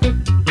you.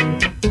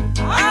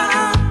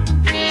 Ah,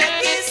 till I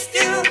kissed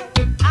you.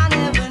 I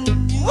never knew.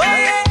 Oh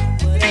yeah.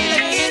 Till I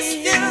kissed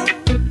you.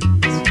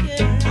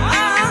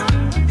 Ah,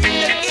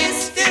 till I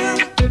kissed you.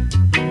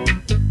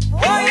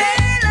 Oh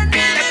yeah, I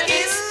never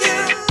kissed you.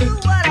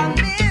 What I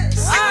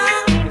missed.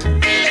 Ah,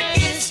 till I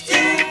kissed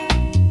you,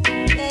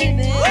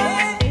 baby. Oh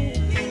yeah,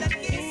 till I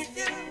kissed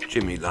you.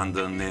 Jimmy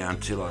London there,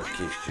 Until I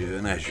Kissed You.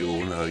 And as you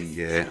all know,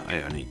 yeah,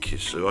 I only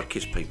kiss Sue. I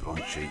kiss people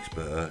on cheeks,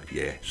 but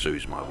yeah,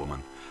 Sue's my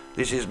woman.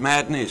 This is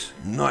Madness,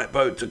 Night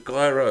Boat to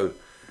Cairo.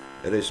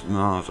 It is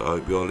Mars. I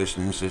hope you're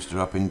listening, sister,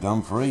 up in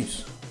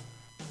Dumfries.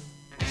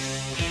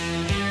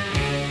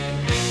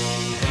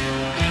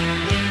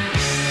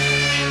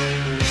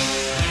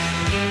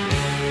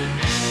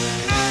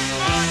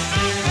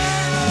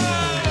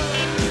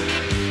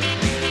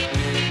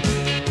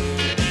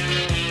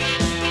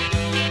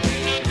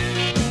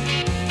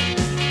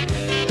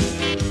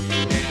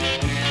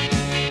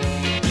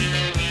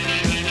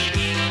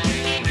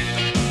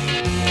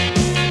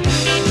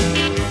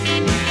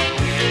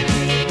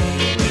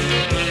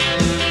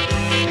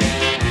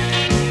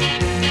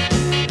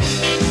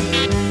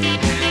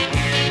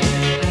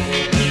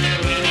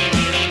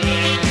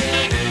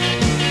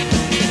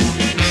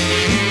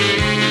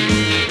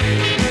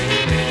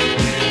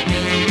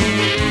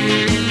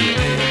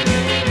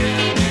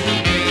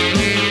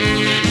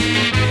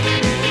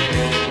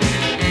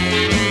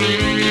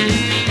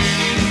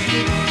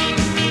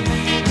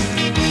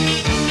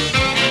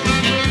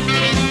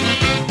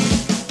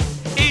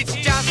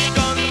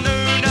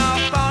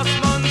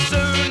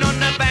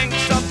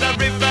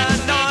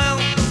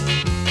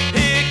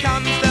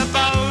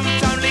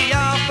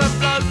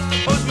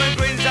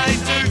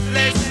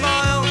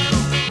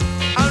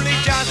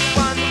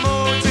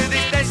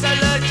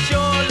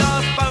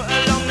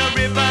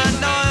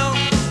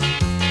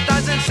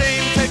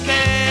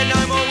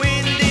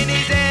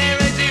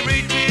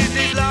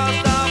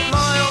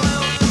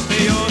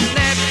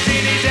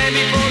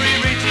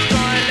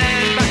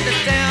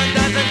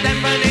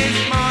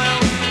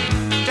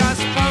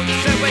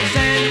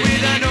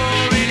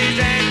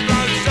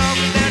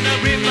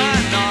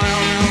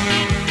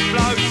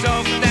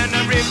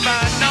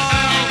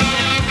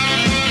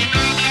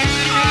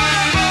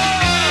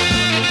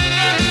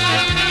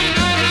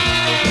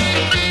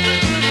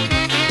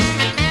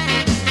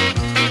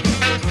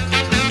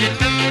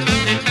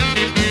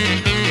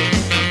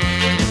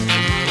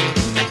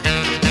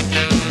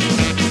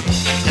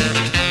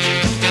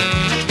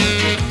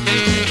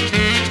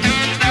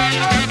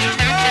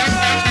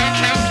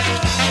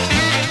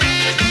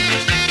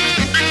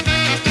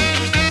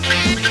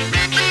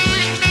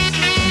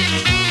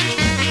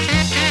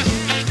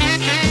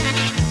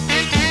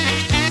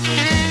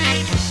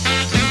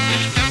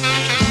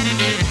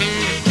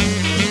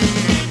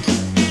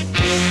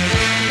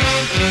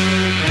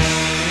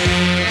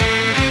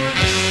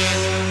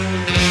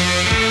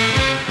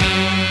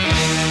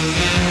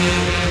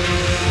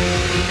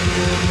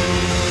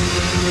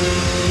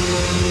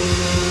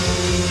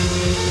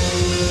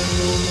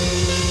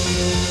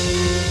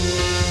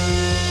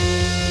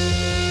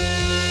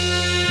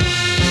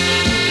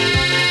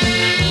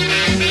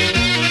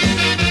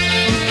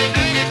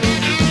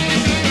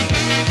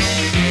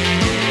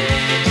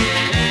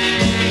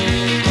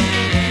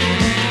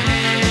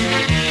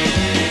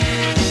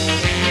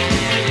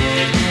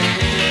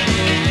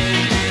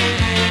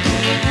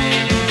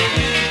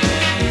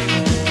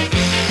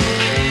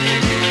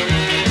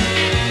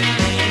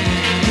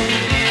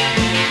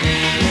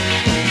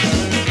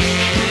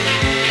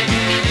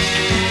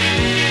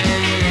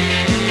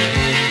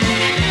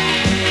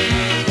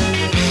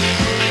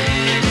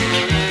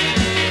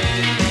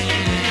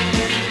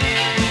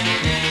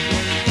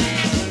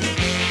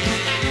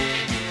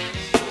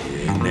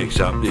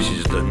 Next up, this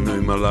is the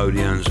New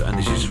Melodians, and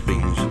this is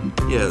Things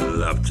You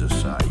Love to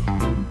Say.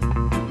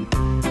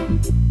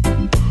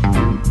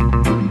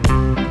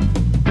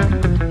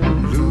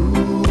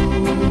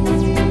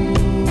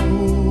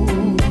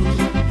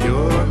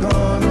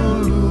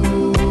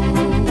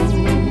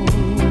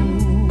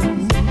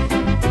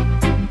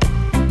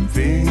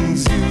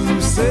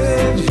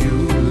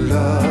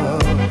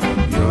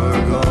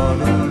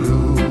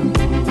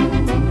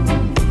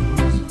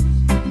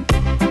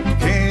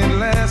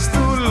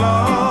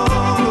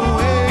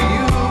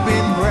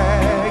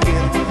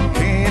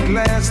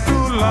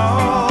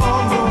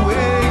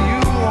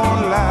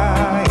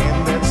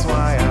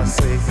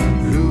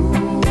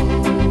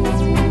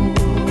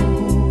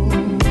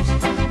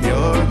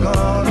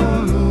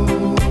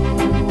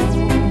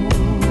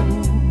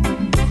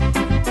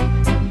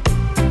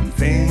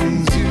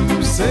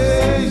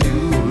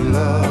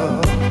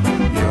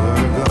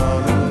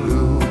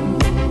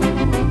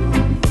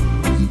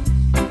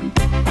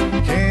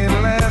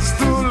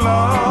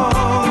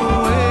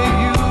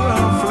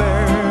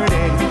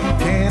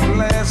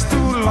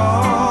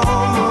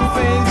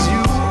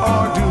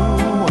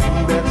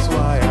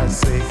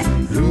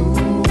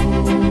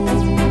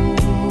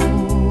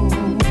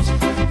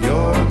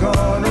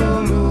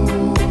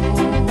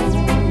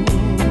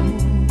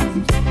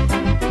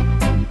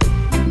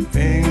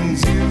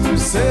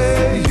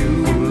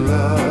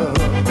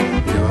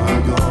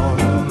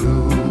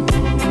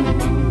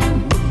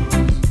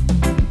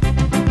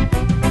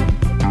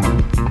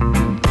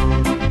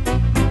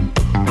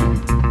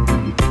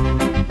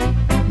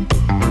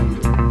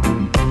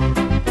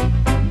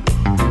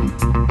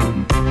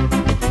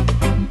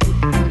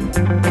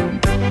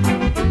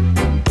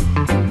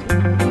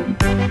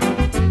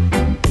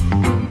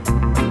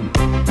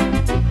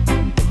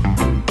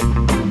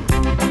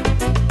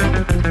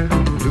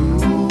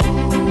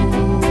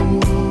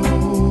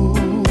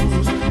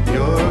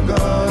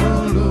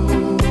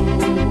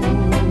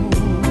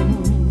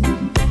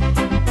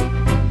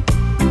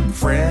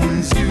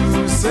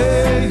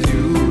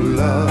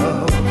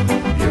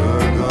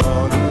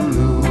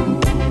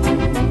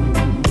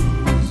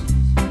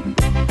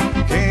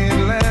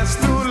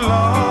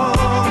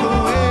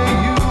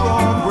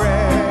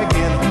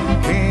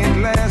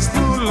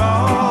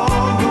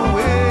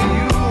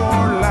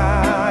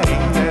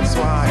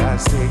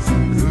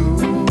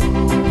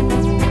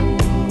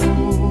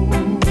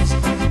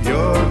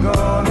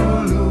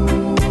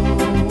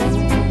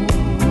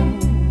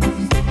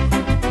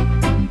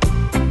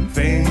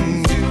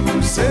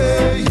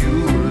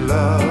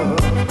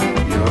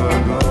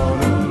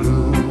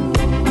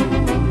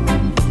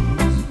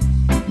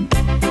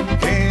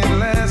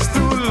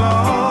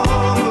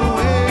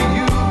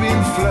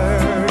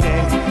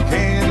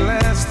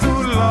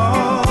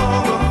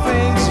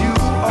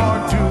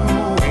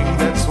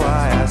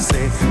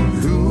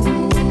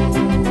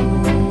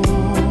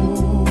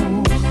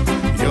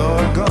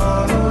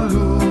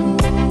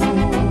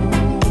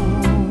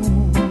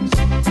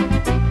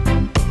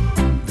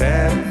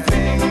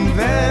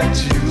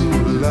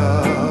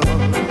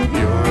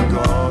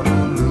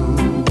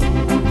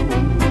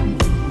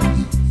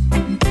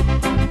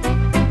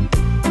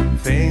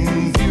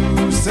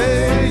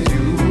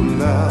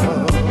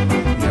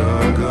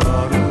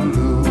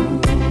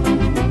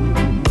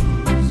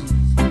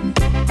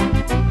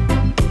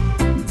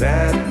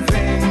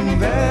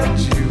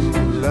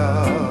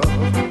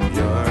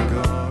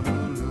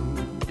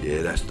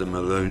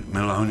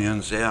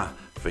 There,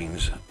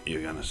 Things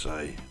You're Gonna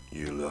Say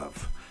You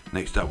Love.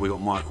 Next up we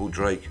got Michael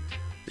Drake.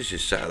 This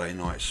is Saturday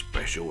Night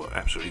Special,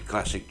 absolutely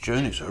classic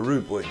tune. It's a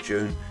rude boy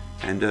tune,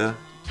 and I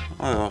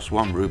asked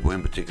one rude boy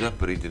in particular,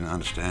 but he didn't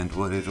understand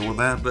what it's all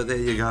about. But there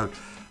you go,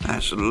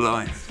 that's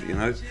life, you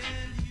know.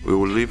 We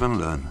will live and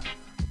learn.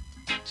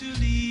 To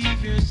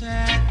leave your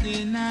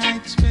Saturday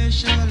night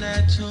special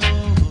at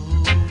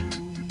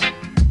home.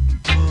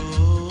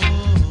 Oh,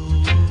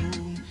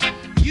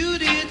 you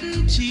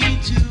didn't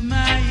heed to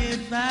my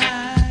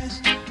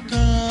advice,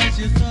 'cause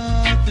you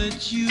thought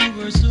that you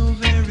were so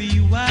very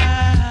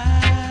wise.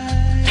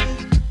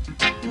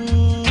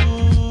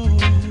 Oh,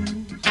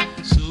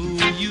 so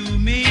you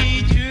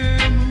made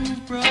your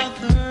move,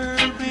 brother,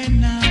 and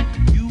now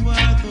you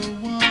are the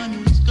one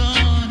who's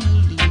gonna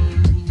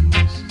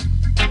lose.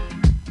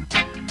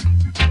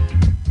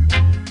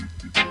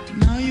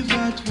 Now you've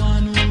got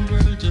one whole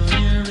world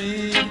on your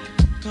head,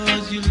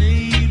 'cause you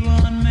laid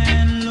one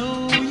man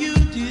low. You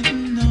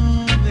didn't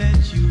know that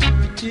you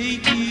were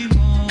taking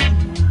on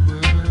the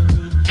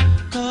world,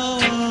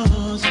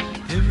 'cause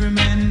every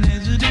man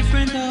has a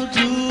different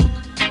outlook,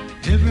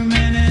 every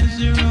man has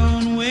their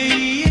own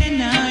way, and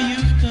now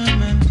you've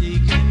come and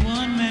taken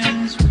one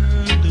man's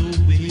world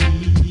away.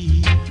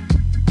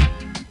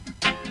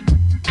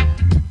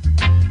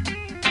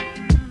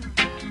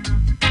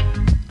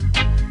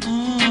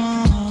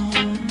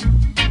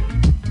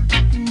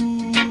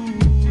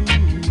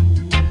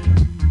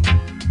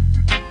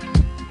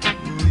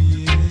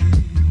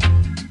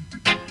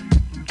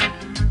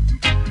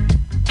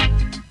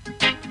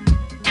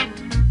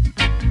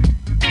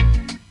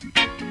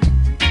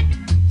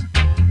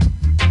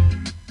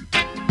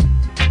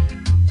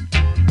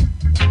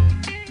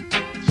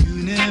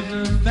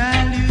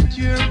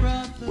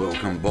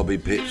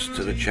 Bobby Pitts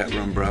to the chat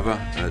room,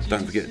 brother.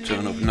 Don't forget to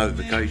turn off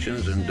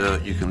notifications, and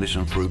you can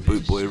listen through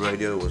Bootboy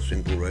Radio or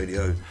Simple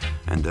Radio,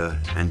 and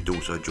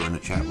also join the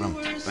chat room.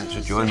 Thanks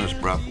for joining us,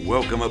 bruv.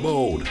 Welcome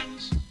aboard.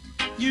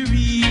 You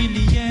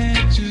really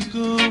had to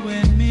go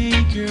and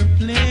make your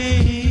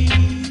play.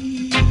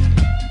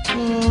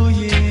 Oh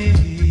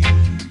yeah,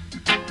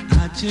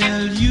 I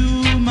tell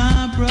you,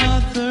 my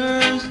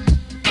brothers,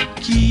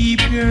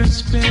 keep your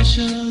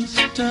special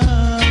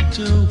stuff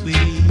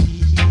away.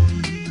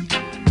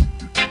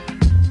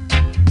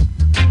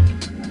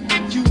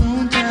 You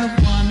won't have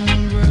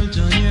one word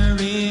on your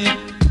head,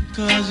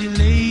 'cause you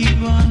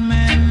laid one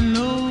man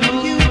low.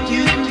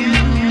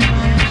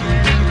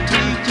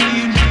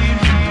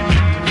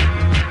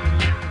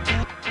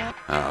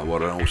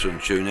 What an awesome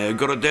tune there.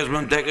 Got a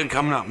Desmond Decker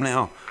coming up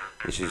now.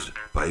 This is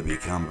Baby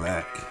Come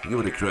Back.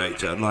 You're the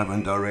creator, live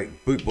and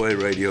direct,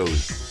 Bootboy Radio.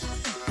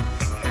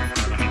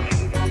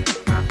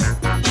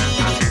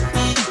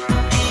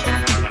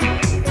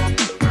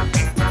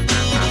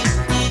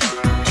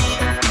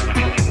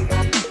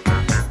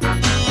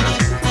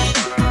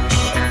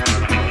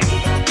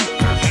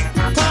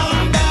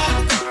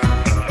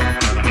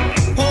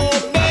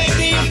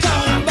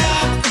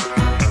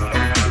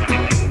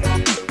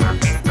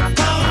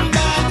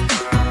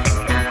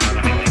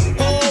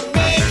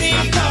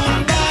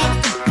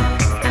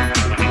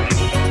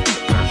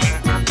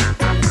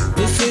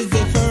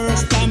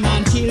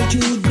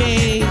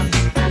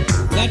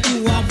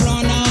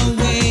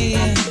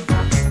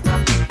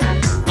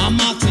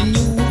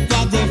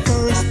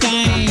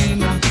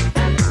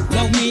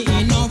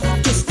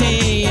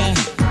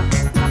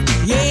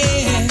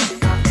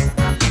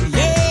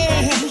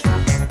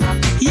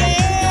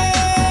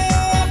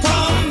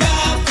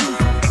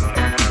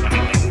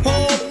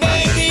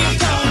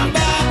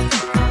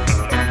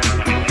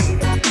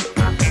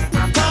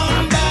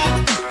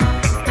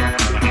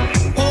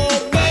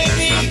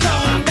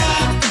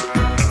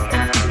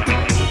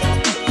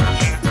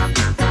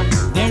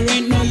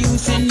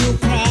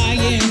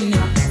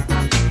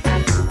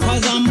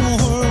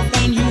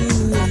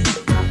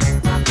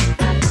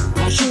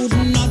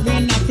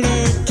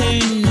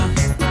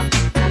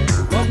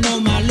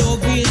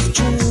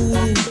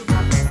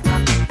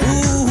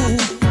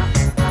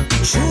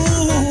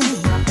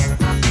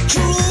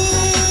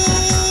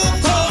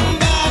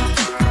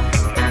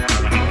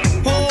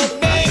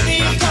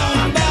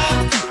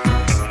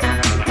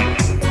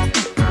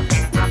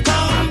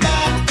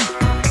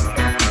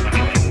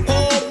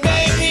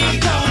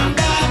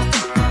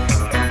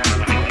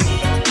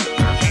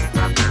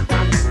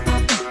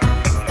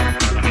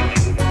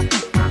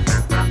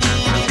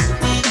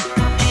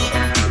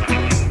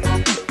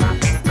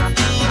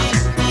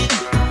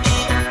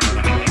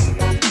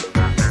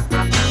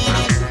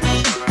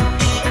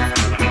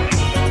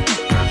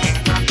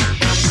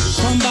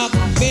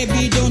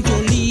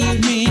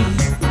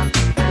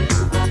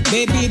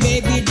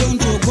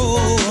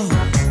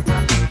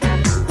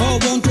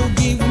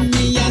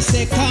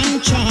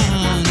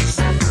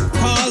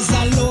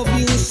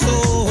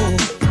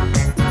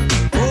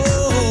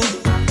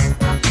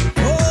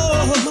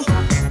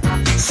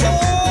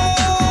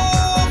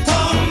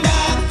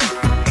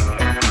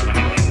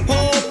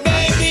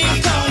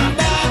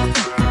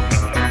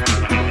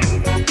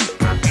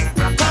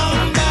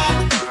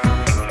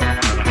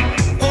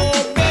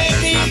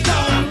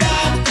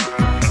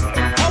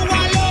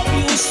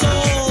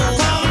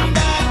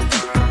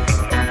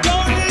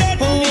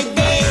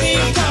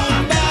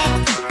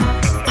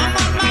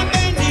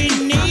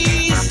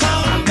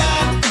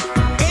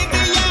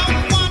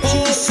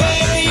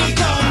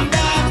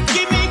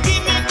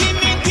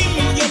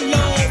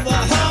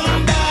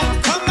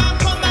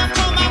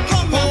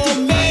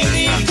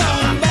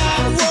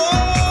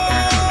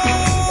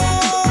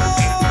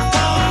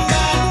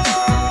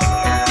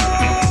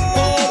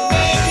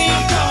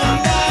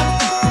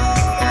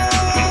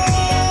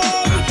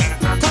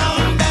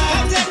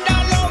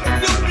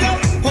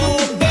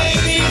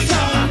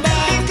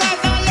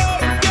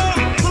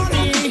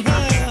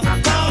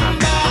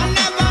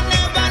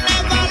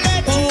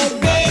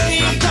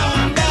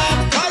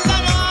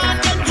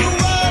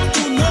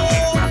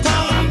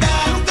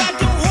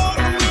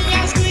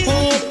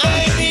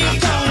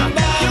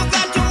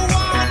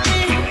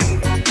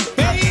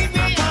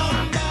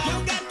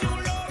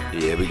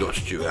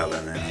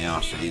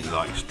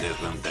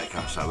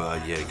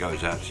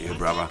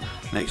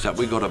 Next up,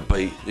 we got a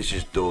beat. This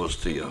is Doors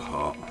to Your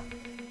Heart.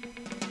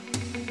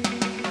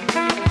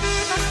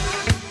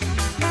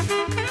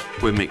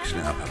 We're mixing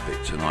it up a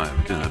bit tonight.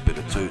 We're doing a bit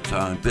of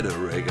two-tone, bit of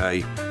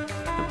reggae,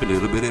 a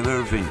little bit of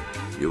everything.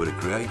 You're the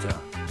creator.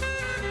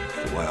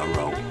 It's the way I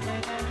roll.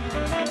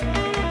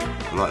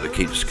 I like to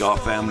keep the Scar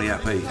family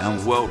happy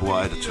and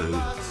worldwide too.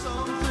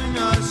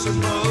 I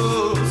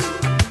suppose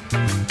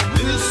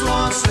this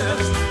one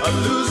says I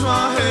lose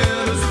my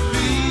head as the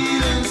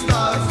feeling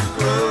starts to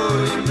grow.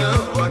 You know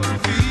I can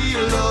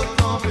feel love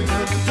thumping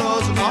at the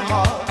doors of my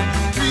heart.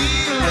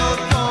 Feel love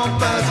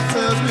thump as it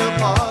tears me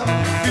apart.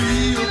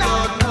 Feel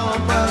love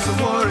thump as the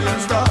warrior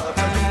starts.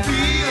 I can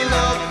feel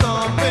love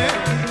thumping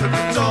at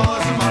the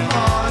doors of my heart.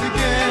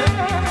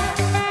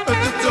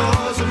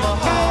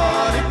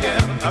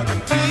 I can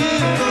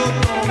feel the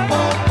bum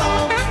bum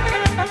bum.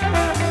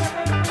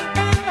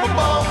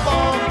 Bum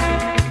bum.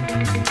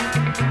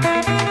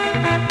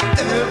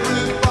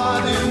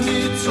 Everybody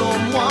needs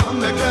someone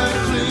they can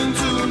cling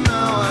to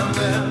now and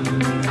then.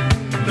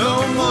 No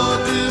more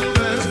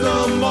defense, no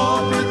more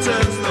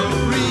pretense, no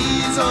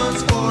reasons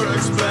for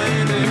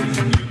explaining.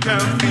 You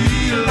can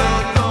feel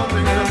love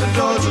thumping at the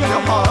doors of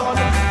your heart.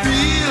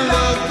 Feel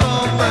love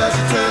thump as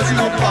it tears you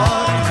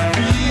apart.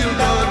 Feel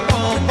love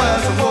thump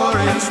as the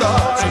warring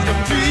starts. You can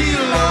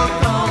feel love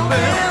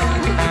thumping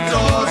at the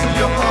doors of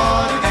your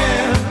heart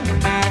again.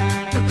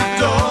 At the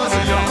doors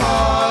of your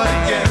heart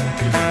again.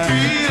 You can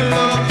feel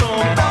love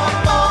thump, bum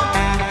bum,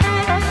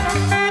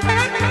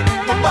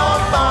 bum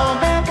bum,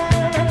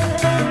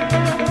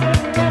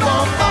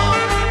 bum bum,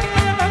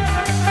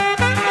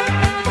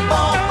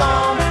 bum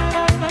bum.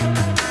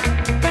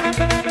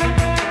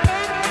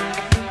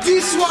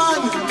 This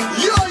one,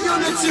 your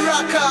unity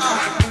rocker,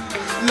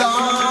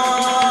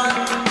 Lord.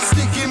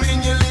 Stick him in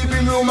your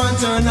living room and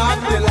turn off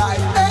the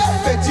light.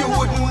 Bet you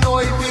wouldn't know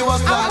if he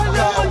was black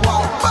or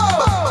white.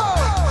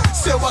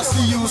 Say what's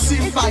the use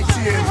in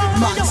fighting?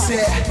 Man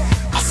say,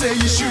 I say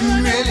you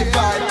shouldn't really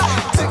fight.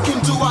 Take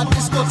him to a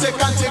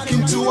discotheque and take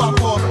him to a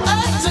pub.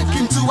 Take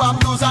him to a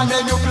blues and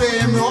then you play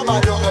him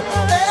rub-a-dub.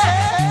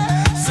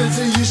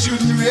 Say you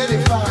shouldn't really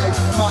fight.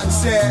 Man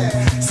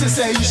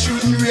say you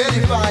shouldn't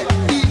really fight.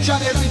 Each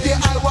and every day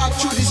I walk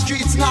through the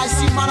streets and I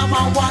see man and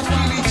man want to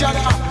kill each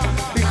other.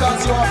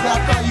 Because you are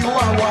black and you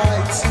are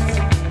white.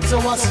 So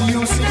what's the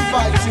use in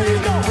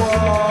fighting?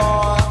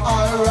 War,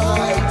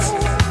 alright.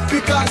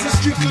 Because it's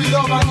strictly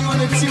love and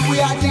unity we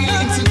are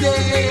dealing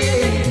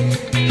today.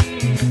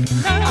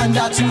 And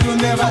that we will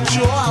never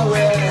throw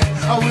away.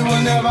 And we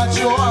will never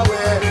throw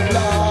away.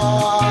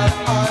 Lord,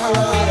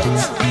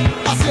 alright.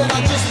 I say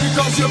that just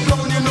because you're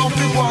brown you know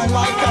be one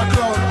like a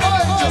clown.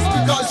 Just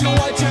because you're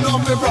white you know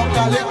be broke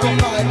a little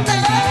man.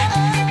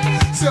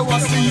 Say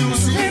what's the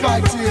use in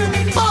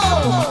fighting?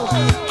 Oh,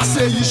 I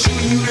say you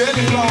shouldn't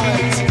really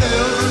fight.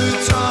 Every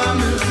time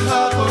it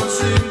happens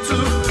seem to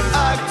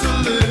act a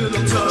little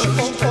tough.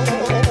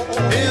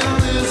 In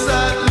this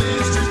at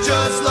least you're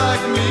just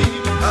like me.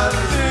 I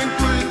think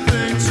we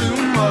think too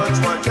much.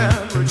 Why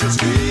can't we just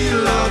feel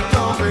love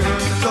thumping at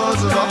the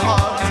doors of the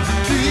heart?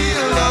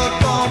 Feel love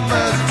thump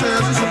as it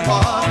tears us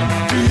apart.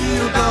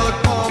 Feel love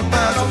thump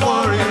as the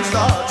warring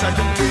starts. I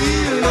can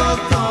feel love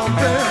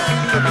thumping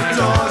at the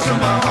doors of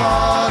my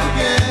heart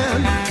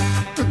again.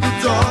 At the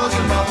doors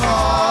of my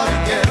heart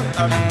again.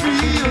 I can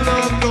feel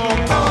love thump,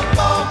 bum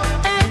bum,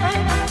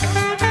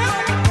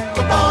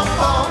 bum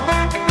bum.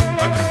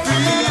 I can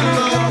feel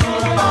love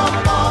thump, bum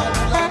bum,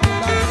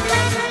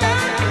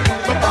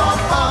 bum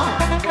bum.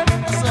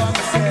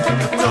 At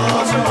the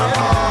doors of my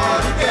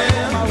heart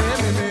again.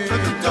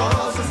 At the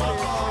doors of my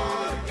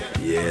heart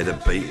again. Yeah, the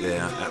beat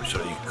there,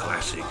 absolutely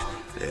classic.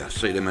 Yeah,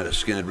 see them at a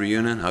Skinner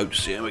reunion. Hope to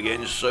see them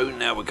again soon.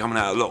 Now we're coming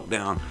out of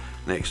lockdown.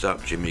 Next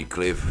up, Jimmy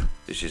Cliff.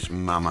 This is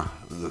Mama,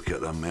 Look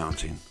at the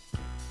Mountain.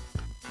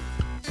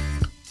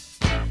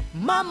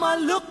 Mama,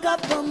 look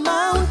at the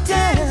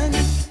mountain.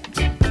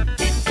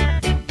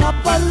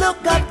 Papa,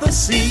 look at the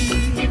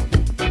sea.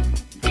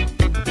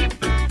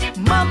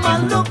 Mama,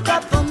 look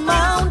at the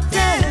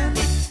mountain.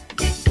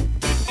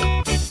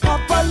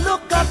 Papa,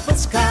 look at the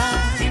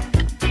sky.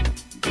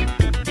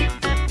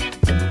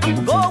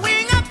 I'm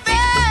going up there.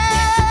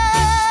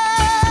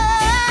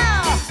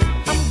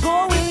 I'm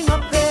going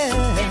up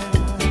there.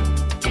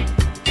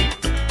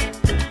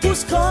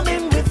 Who's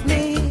coming with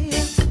me?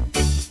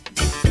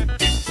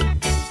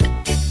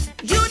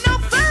 You know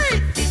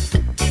faith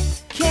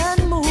can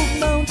move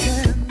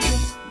mountains.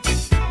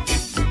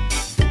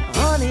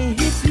 Honey,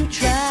 if you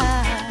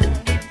try.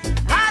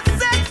 I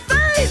said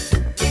faith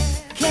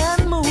can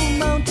move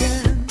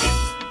mountains.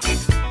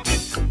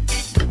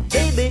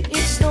 Baby,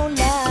 it's no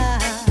lie.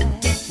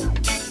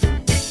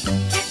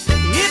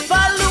 If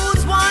I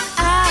lose one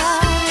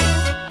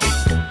eye,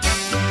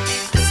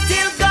 I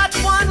still got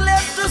one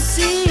left to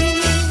see.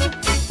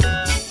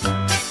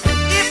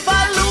 If I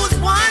lose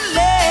one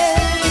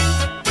leg,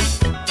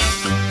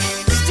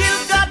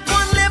 still got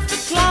one left to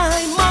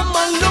climb.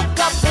 Mama, look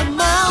up the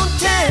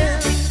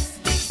mountains.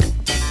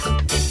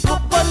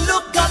 Papa,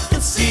 look at the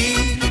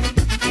sea.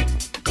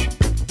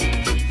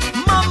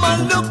 Mama,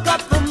 look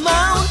at the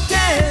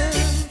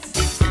mountains.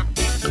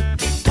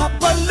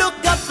 Papa,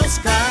 look at the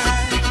sky.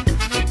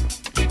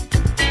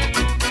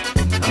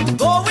 I'm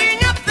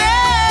going up there.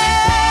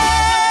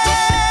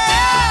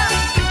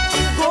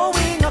 I'm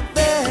going up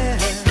there.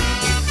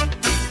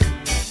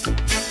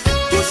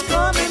 Who's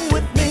coming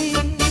with me?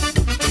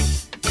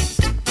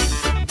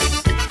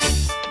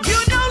 You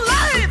know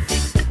life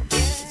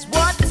is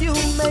what you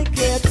make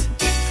it.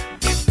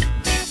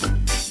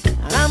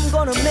 And I'm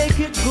gonna make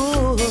it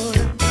good.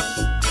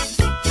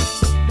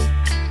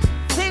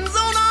 Things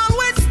don't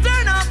always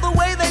turn out the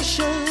way they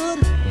should.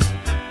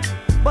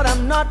 But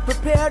I'm not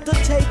prepared to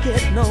take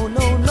it. No,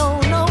 no, no,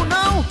 no,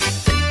 no.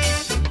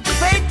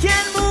 Faith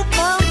can move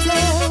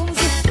mountains.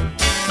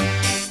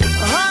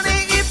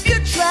 Honey, if you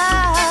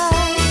try.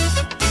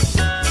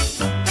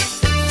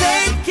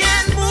 Faith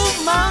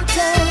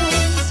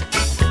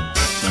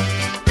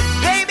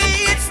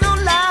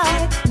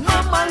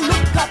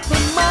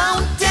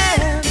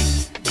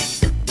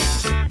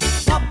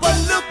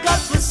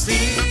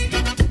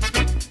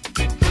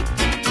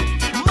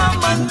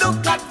Mama,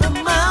 look at the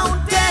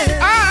mountain.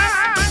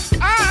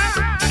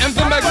 And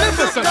the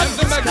magnificent, and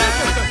the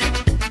magnificent.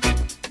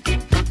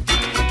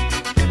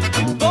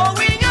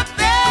 Going up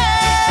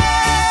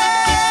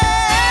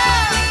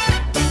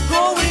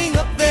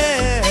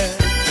there.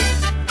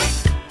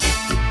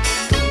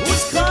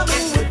 Who's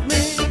coming with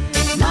me?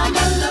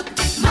 Mama, look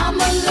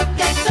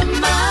at the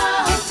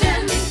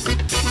mountain.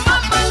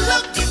 Mama,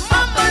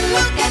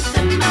 look at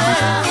the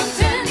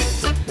mountain.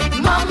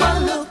 Mama,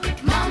 look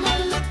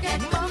at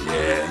the mountain.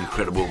 Yeah,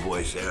 incredible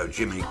voice there,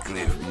 Jimmy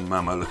Cliff.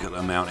 Mama, look at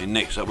the mountain.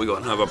 Next up, we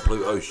got another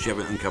Pluto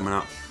Shevington coming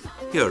up.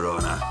 Your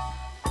Honour.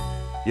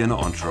 You're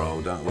not on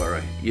trial, don't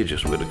worry. You're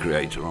just with the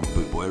creator on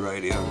Bootboy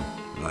Radio,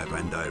 live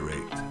and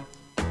direct.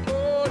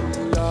 Oh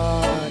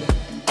Lord,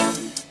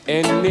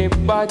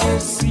 anybody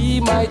see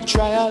my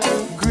trial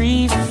and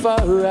grief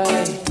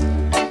alright?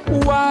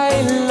 Why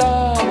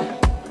Lord,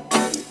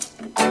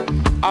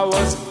 I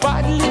was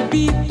badly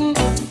beaten,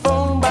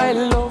 found by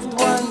loved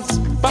ones,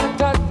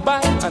 battered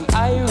by an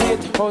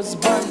irate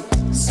husband,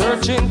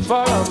 searching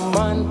for a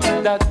man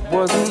that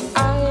wasn't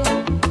I.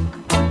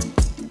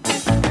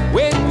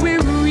 When we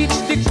reach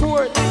the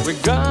court,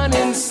 we're gone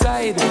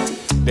inside.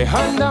 The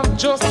hand of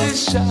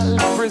justice shall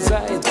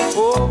preside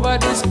over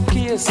this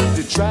case.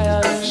 The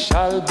trial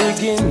shall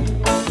begin.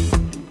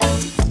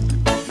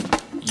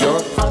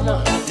 Your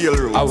Honor,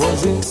 I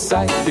was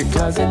inside the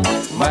closet,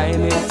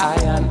 minding I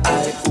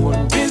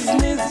own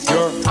business.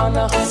 Your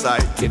Honor,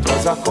 it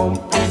was a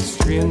complete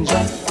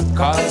stranger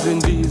causing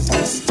these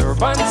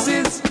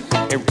disturbances.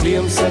 Him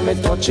claims that me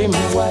touch him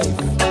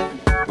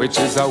wife, which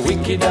is a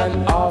wicked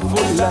and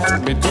awful lie.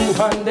 Me two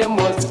hand them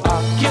was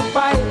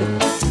occupied.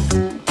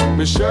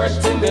 Me shirt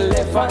in the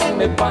left and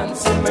me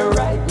pants in me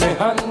right. Me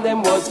hand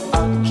them was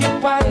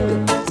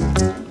occupied.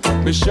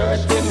 Me shirt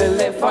in the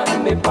left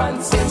and me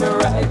pants in me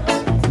right.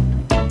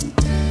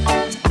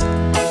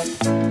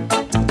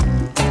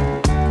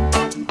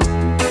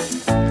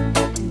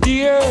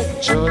 Dear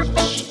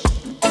Judge,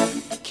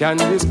 can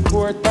this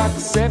court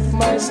accept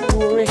my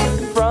story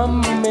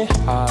from me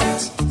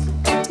heart?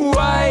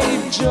 Why,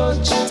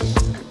 Judge,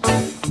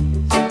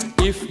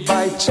 if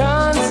by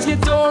chance you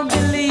don't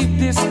believe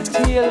this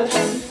tale,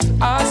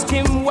 ask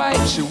him why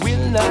she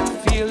will not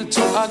fail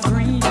to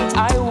agree.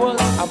 I was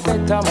a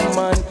better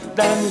man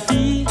than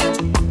he.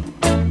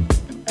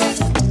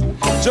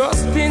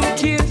 Just in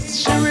case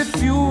she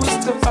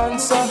refused to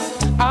answer,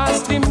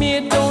 ask the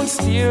maid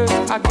downstairs,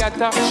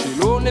 Agatha,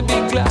 she'll only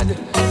be glad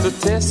to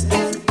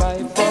testify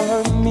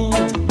for me.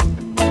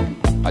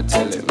 I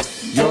tell him,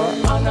 Your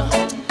Honor,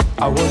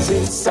 I was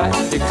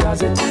inside the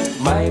closet,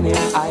 minding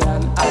I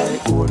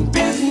own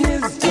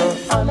business. Your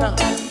Honor,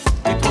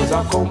 it was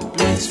a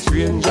complete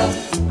stranger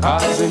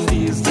causing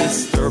these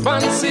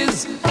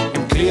disturbances.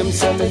 Him claims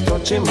that me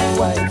touch him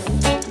wife,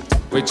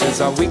 which is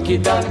a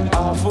wicked and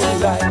awful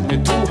lie. Me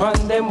two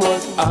hand them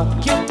was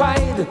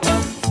occupied.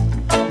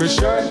 Me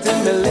shirt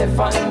in me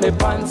left and me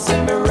pants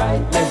in me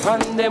right. Me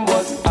hand them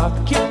was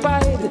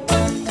occupied.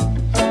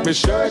 Me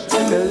shirt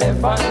in me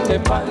left and me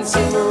pants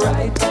in me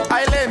right.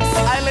 Islands.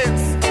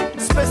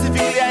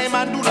 Specifically, I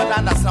man do not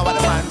understand what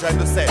the man trying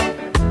to say.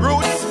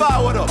 Roots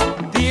forward up.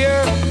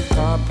 Dear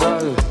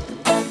Corporal,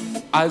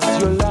 as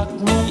you lock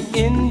me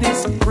in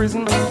this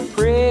prison,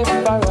 pray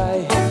for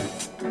I.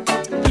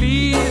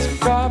 Please,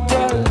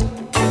 Corporal,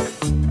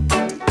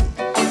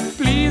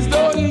 please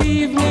don't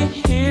leave me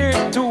here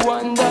to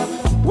wonder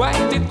why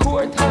the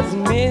court has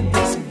made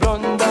this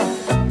blunder.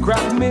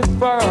 Grab me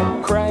for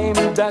a crime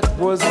that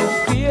wasn't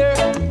fair.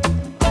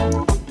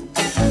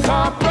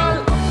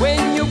 Corporal,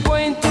 when you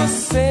going to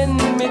send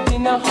me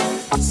dinner,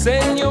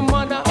 send your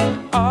mother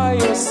or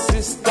your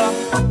sister.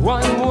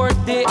 One more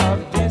day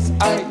of this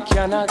I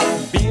cannot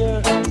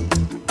bear.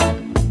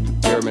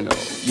 Hear me now.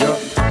 Your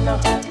Honor,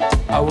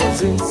 I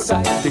was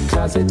inside the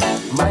closet,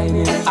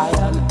 minding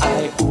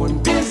I own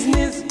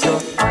business. Your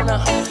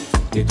Honor,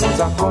 it was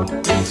a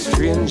complete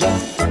stranger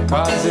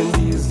causing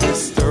these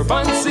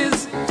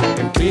disturbances.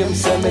 And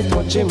claims that me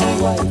touch him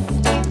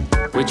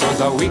wife, which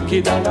was a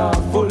wicked and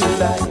awful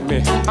lie. Me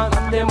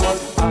hand them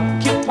was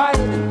occupied.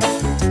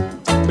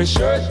 Me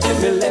shirt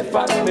in me left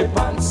and me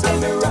pants in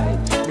me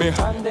right. Me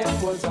hand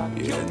them was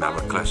occupied. Yeah,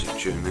 another classic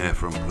tune there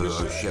from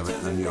Pluto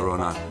Shevington, Your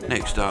Honour.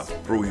 Next up,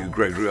 for all you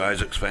Gregory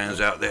Isaacs fans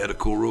out there, the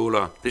cool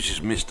ruler, this is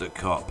Mr.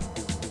 Cop.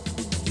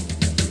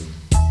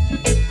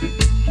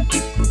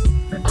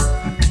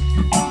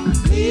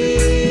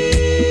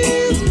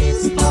 Please,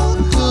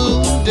 Mr.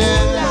 Cool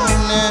down,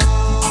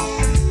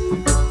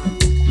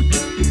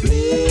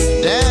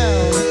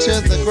 down to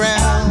the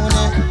ground,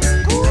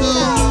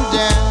 cool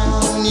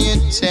down your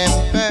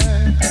temper,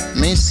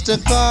 Mr.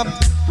 Cop,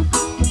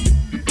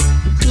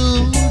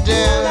 cool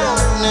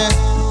down.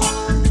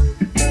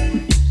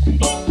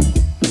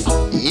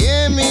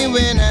 Hear me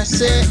when I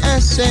say,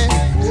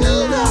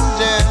 cool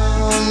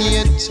down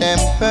your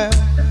temper,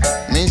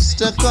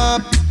 Mr.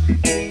 Cop,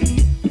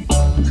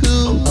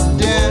 cool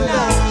down.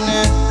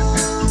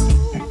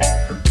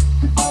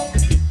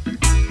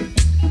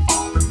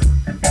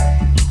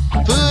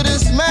 Put a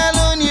smile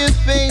on your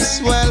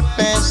face while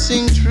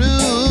passing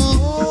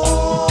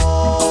through.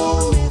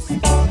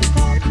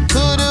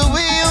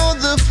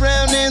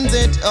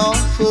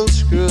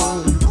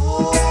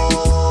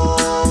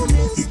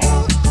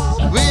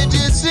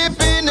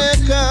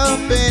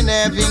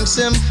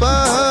 some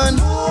fun.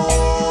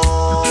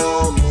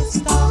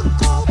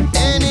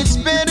 And it's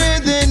better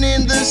than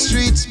in the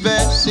streets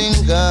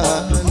bashing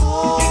gun.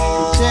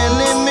 Tell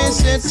him,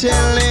 Mr.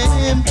 Tell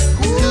him,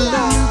 cool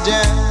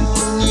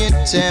down your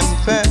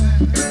temper,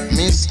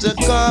 Mr.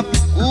 Cop,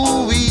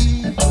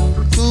 ooh-wee,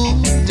 cool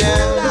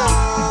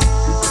down.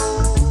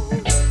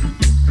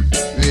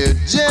 We're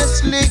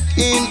just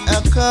licking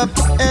a cup,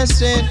 I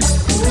said,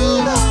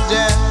 cool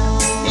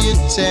down your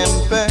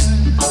temper,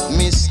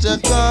 Mr.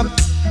 Cop,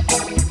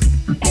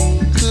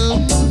 cool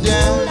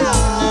down.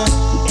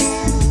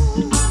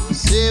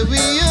 Say we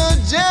are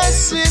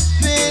just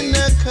sipping a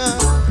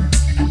cup.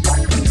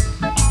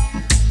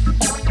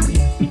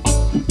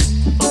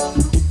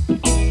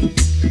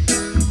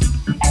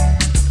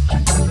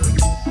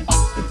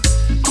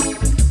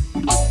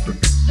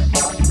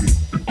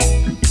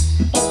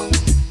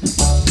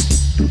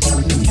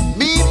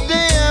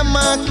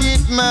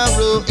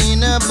 Marrow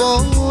in a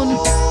bone.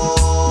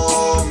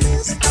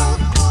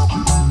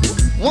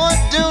 What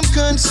don't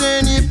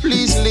concern you,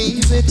 please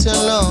leave it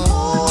alone.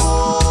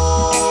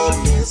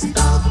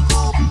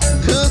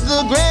 Cause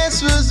the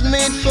grass was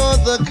made for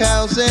the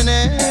cows and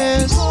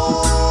ass.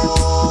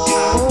 Oh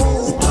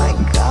my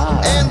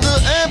God. And the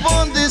herb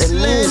on this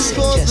land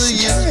for the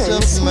use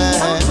of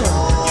man.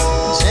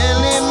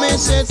 Tell him,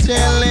 Mr.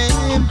 Tell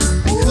him,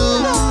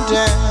 cool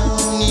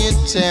down your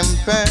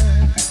temper,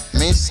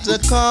 Mr.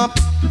 Cop.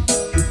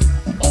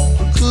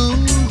 Cool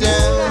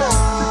down.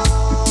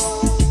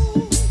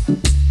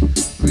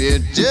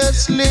 We're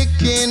just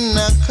licking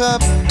a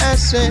cup. I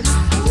said,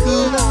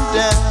 cool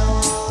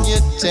down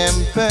your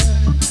temper,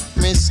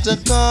 Mr.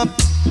 Cop.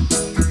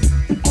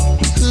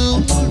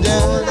 Cool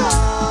down.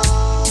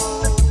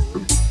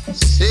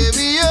 Say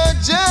we are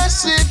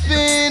just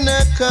sipping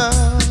a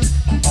cup.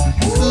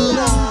 Cool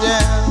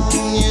down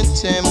your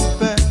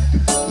temper,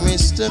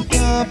 Mr.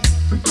 Cop.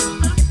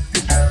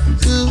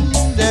 Cool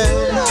down.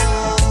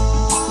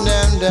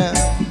 Down, down,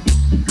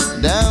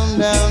 down,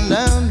 down,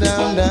 down,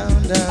 down, down,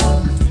 down.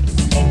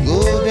 Go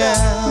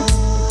down,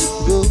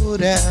 go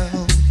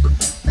down,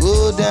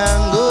 go down,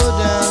 go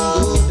down,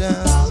 go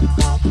down.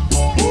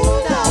 Go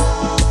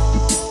down.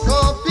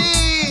 Copy,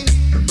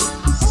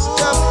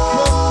 stop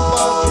from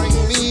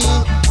bothering me.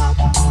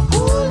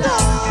 Go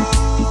down,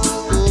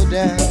 go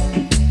down,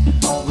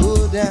 go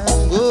down,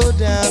 go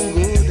down,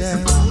 go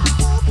down.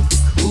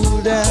 Cool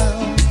down,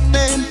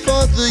 and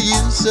for the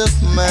use of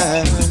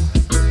man.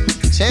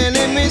 Tell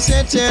him,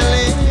 Mr. Tell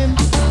him,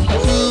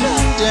 cool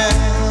down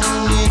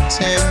your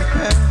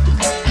temper,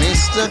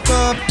 Mr.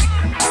 Cop,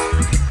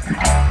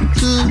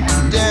 cool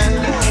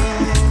down.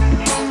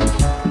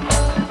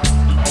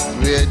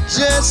 We're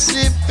just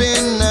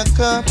sipping a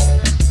cup,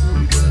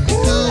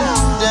 cool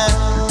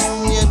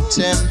down your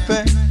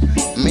temper,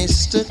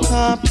 Mr.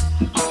 Cop.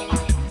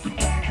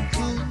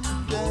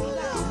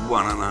 The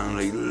one and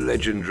only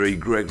legendary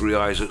Gregory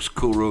Isaacs,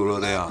 cool ruler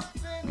there.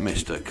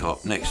 Mr.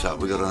 Cop. Next up,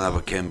 we've got another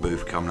Ken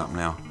Booth coming up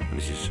now.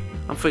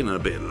 I'm feeling a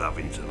bit of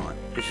loving tonight.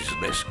 This is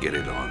Let's Get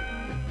It On.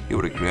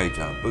 You're the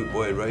creator of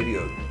Bootboy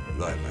Radio,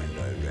 live and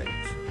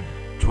direct,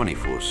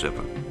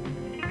 24/7.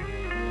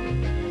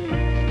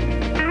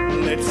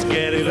 Let's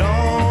get it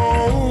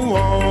on,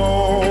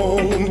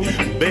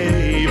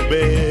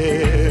 baby.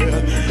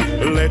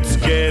 Let's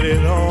get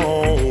it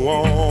on.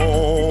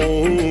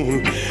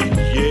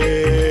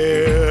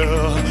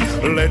 Yeah,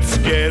 let's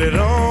get it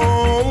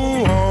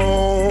on,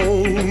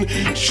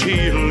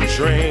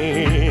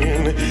 children.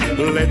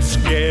 Let's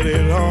get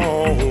it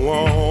on.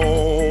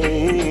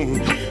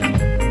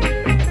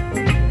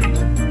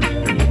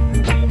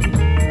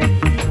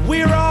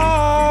 We're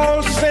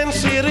all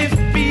sensitive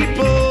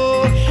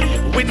people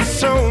with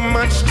so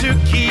much to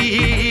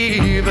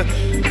give.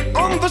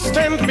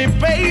 Understand me,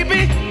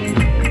 baby,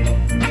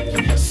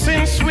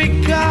 since we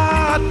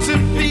got to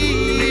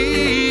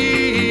feel.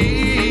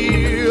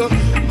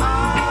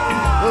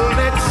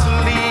 Let's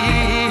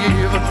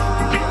live.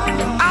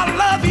 I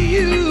love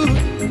you.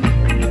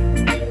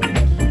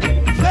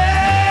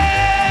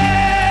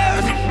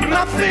 There's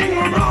nothing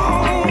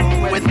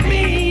wrong with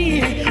me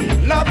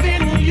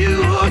loving you.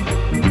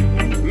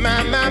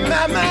 My.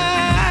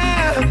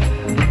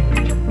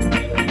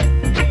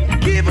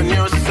 Giving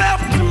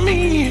yourself to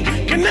me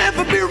can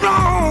never be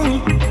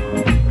wrong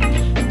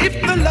if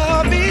the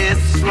love is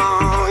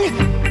strong.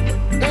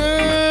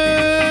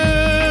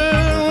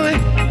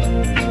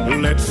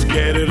 Let's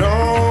get it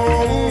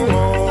on,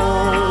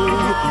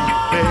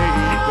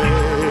 baby.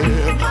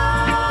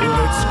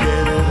 Let's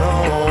get it on.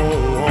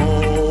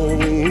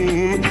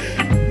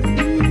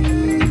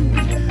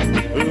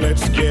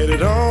 Let's get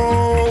it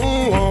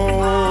on,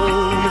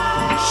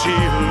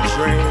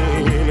 children.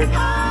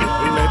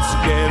 Let's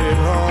get it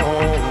on.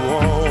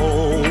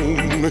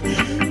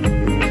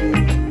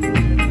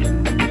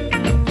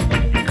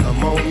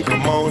 Come on,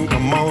 come on,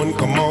 come on,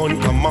 come on,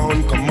 come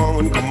on, come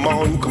on, come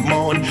on, come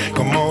on,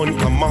 come on,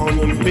 come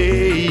on,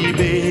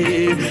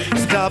 baby.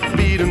 Stop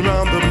beating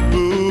around the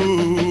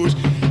bush.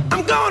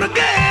 I'm gonna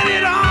get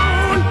it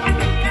on.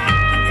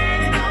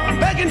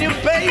 Begging you,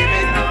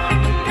 baby.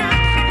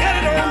 Get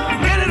it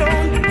on, get it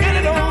on, get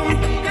it on.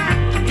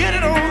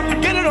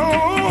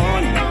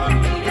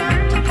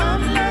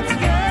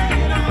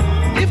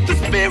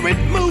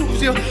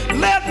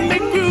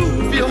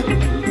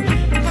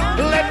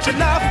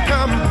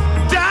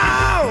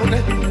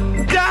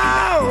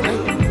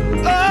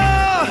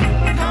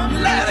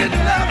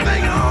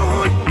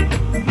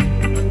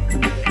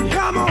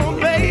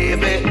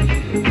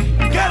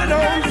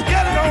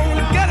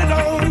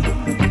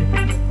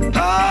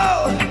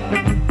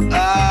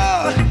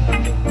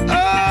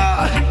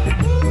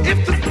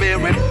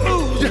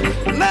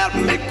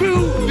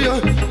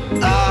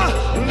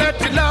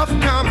 love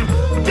come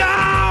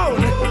down,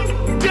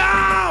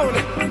 down.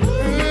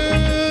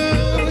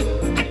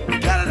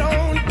 Got it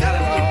on, got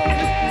it on,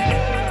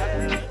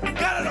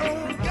 got it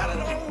on, got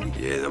it on.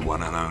 Yeah, the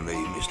one and only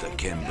Mr.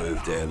 Ken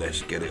Booth there.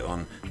 Let's get it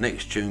on.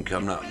 Next tune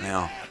coming up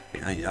now.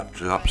 It ain't up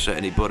to upset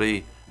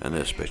anybody, and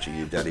especially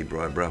your daddy,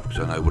 Brian Bruff, because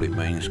I know what it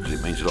means, because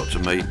it means a lot to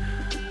me.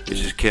 This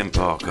is Ken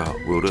Parker,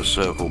 Will the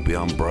Circle Be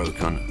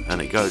Unbroken?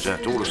 And it goes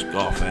out to all the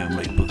Scar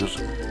family, because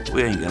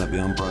we ain't going to be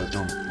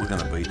unbroken, we're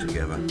going to be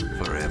together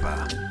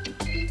forever.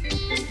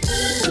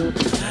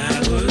 I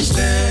was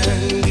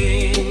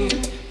standing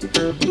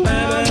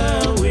by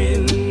my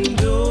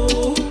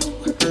window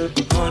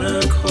on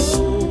a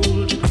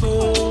cold,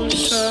 cold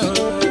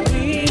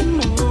sunny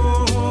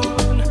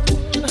morn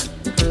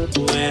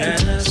when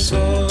I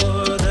saw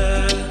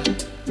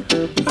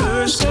the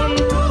person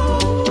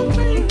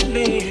rolling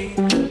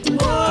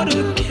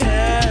water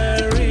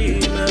carry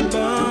my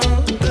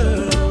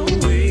mother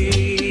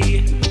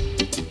away.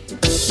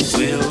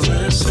 Will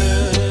the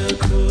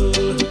circle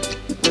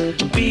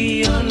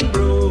be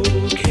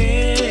unbroken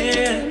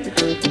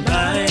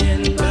by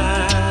and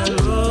by,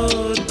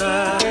 Lord,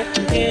 by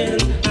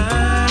and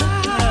by?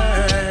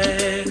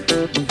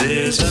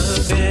 There's a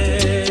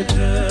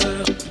better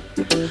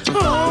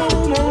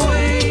home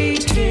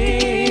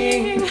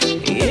waiting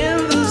in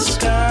the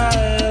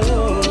sky,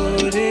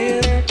 Lord,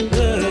 in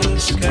the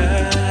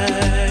sky.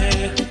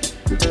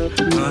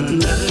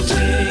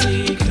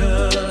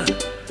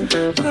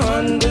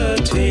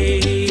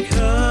 Undertaker,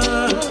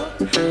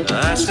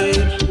 I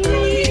said,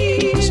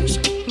 please,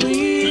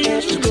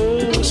 please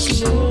go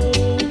slow,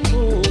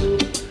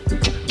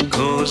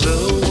 'cause a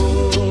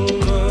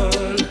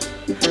woman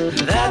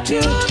that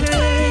you're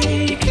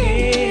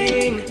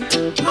taking,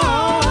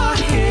 oh, I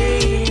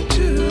hate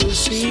to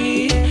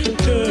see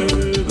her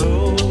go.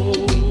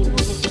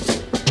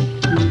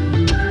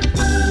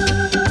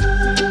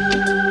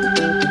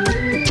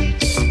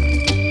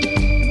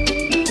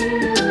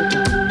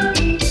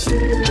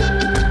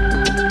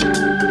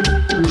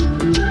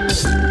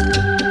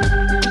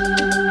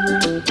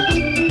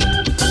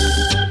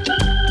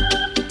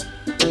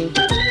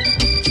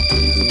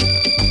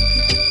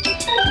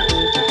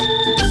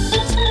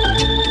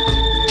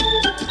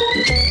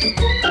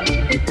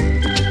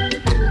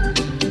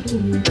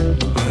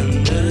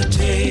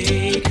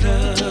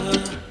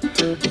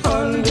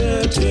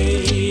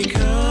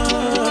 Undertaker,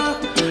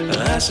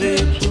 I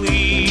said,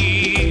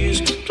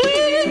 please,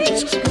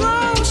 please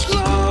go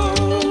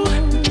slow,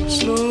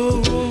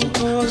 slow,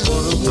 'cause the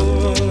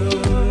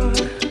woman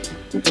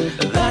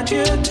that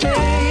you're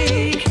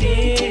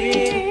taking,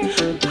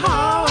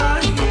 how I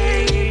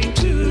hate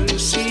to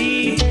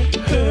see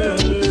her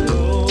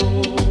go.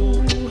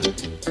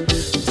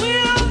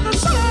 Will the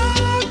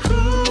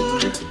circle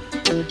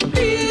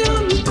be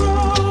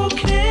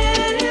unbroken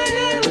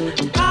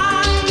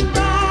by and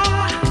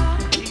by?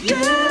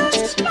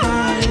 Yes,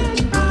 by and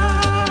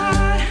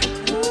by.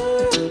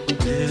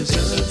 There's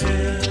a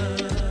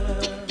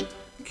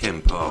Ken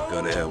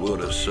Parker there, will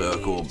the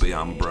circle be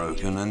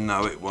unbroken? And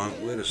no, it won't.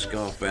 We're the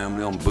Scar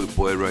family on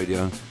Bootboy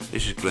Radio.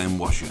 This is Glenn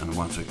Washington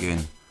once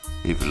again.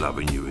 If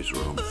loving you is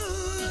wrong.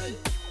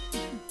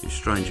 It's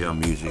strange how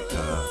music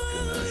can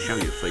show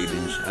your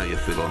feelings, how you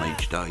feel on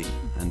each day.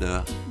 And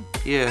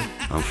yeah,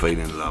 I'm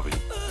feeling loving.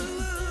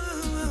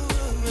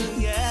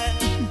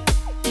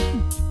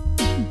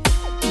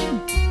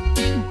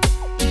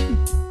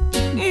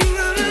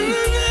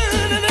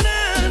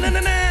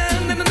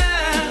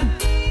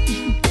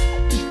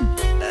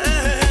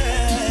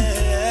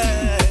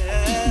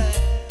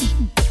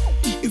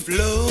 If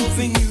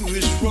loving you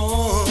is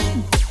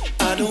wrong,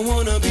 I don't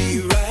wanna be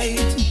right.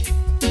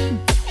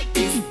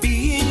 If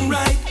being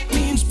right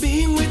means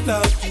being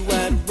without you,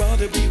 I'd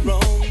rather be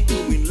wrong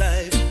doing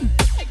life.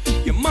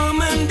 Your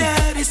mom and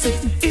daddy say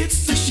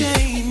it's a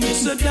shame,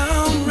 it's a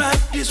downright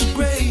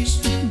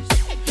disgrace.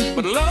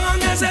 But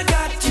long as I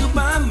got you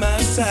by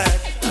my side,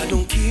 I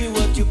don't care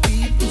what your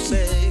people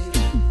say.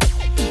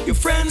 Your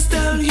friends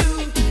tell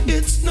you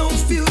it's no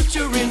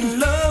future in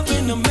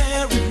loving a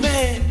married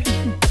man.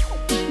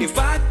 If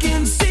I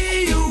can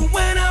see you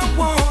when I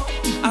want,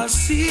 I'll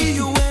see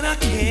you when I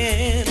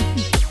can.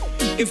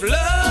 If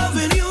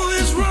loving you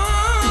is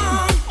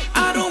wrong,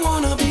 I don't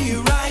wanna be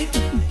right.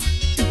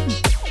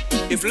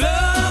 If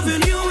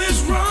loving you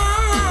is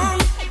wrong,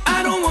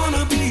 I don't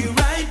wanna be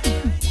right.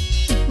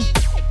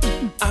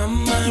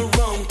 Am I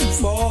wrong to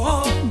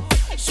fall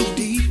so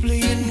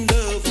deeply in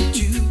love with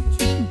you,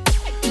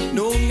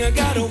 knowing I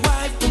got a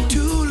wife and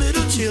 2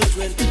 little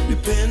children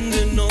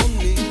depending on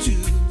me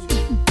too?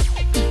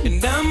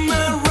 And am I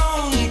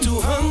wrong to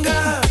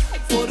hunger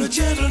for the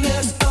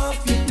gentleness of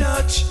your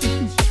touch,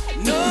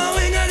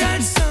 knowing I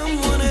got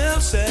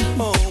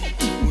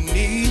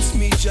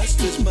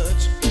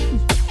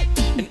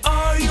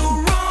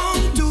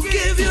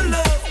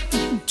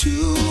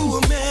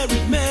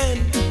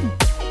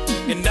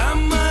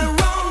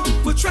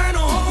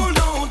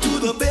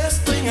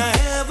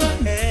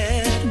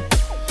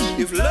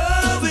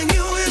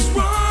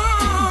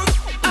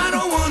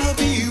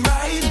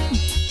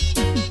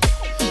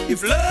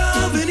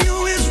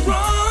you is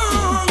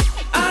wrong.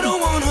 I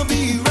don't wanna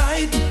be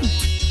right.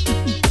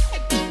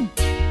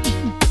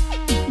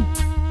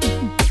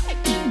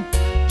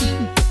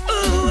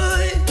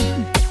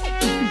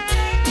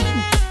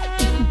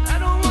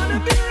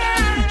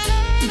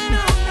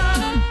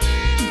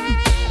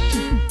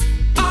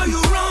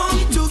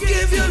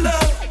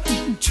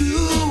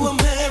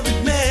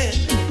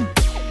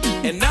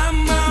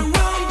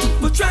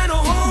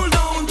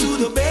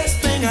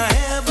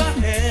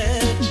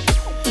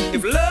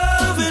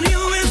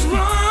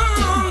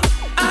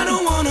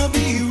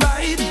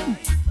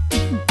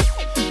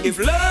 If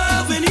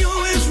loving you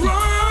is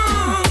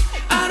wrong,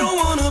 I don't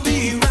wanna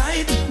be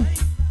right.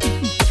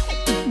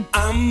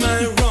 Am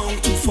I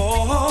wrong to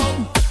fall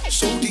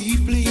so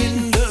deeply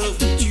in love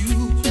with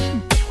you?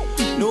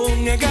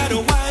 Knowing I got a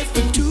wife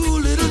and 2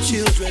 little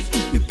children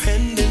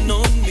depending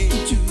on me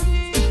too.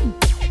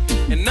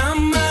 And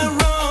am I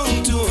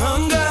wrong to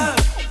hunger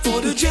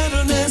for the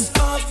gentleness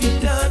of your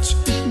touch?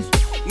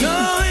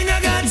 Knowing I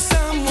got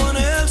someone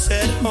else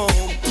at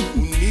home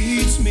who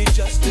needs me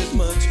just as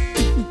much.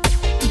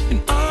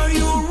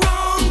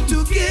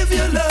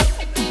 Your love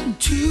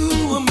to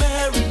a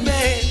married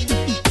man.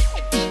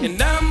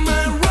 And am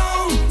I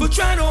wrong for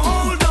trying to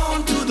hold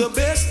on to the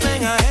best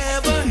thing I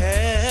ever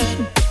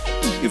had?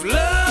 If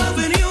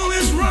loving you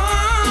is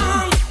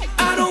wrong,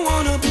 I don't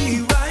wanna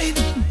be right.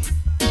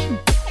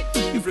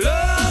 If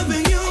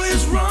loving you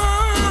is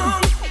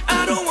wrong,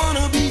 I don't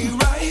wanna be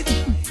right.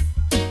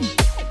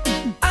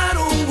 I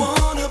don't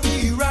wanna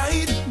be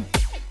right.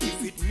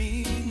 If it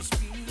means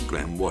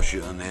Glenn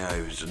Washington there,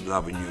 who's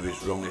loving you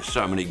is wrong. There's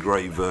so many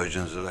great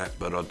versions of that,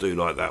 but I do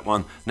like that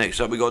one. Next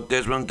up we got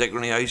Desmond Dekker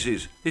and the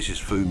Aces. This is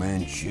Fu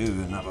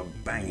Manchu, another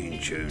banging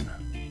tune.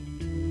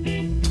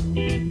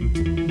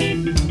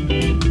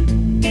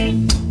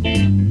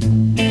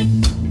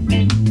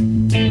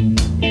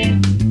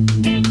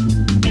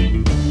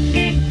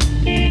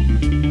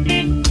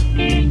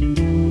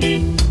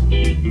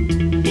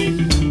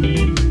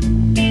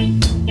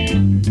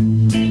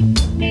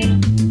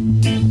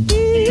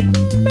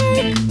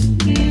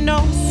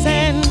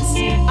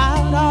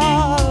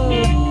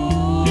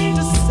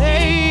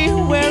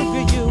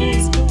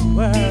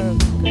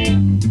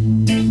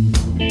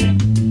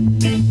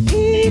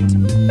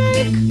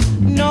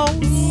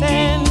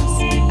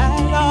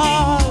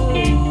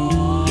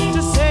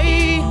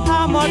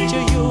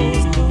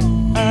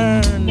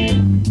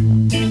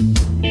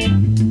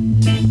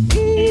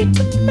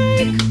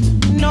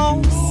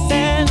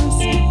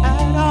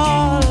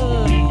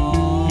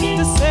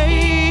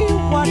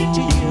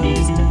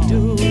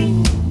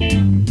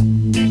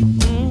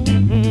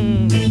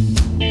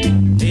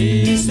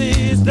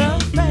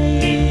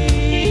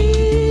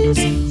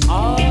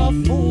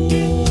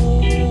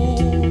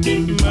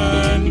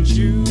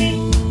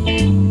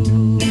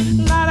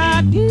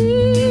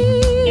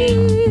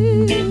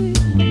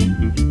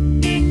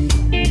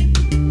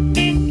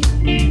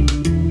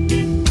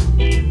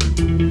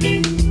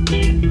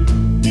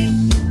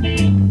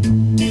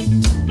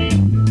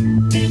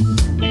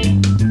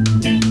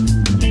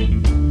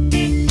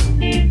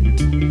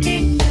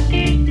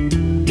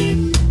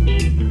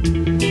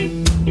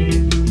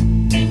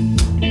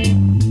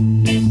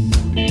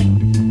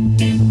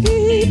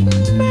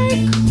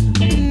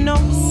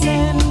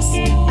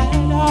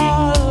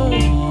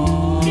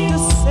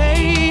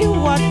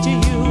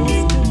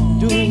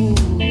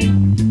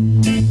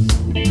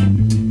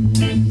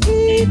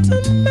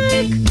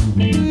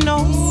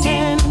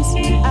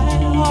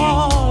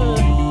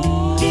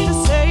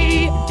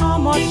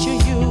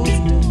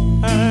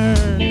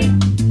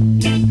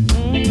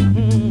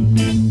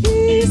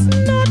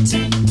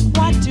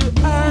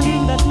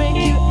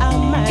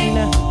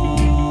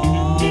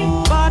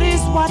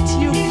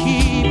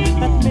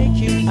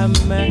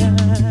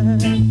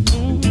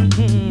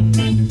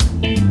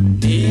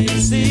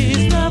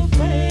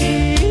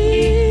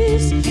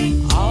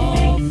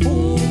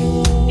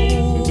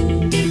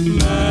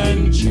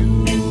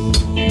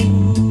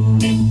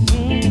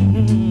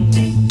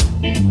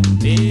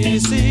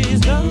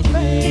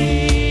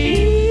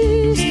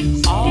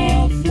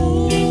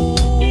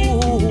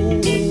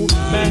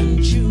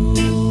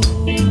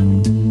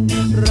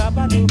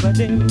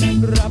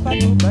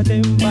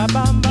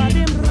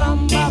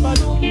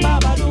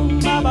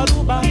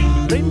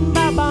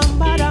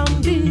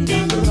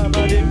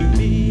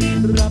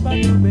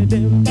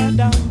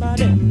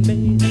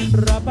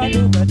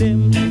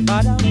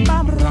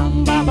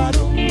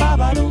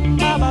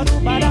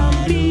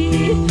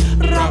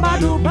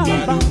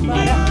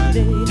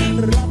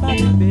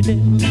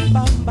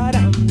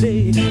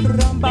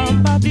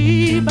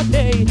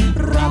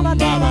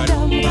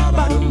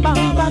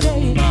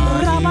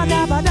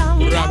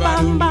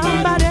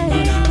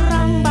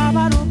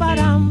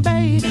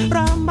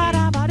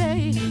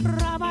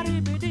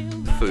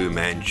 Fu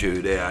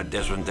Manchu there,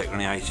 Desmond Dekker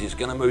and the Aces.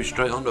 Gonna move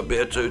straight on to a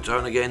bit of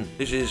two-tone again.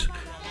 This is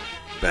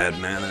Bad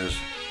Manners,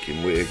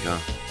 Kim Whitaker,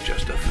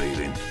 Just a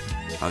Feeling.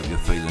 Hope you're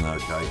feeling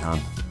okay,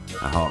 hun.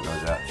 My heart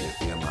goes out to you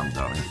for your mum,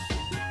 darling.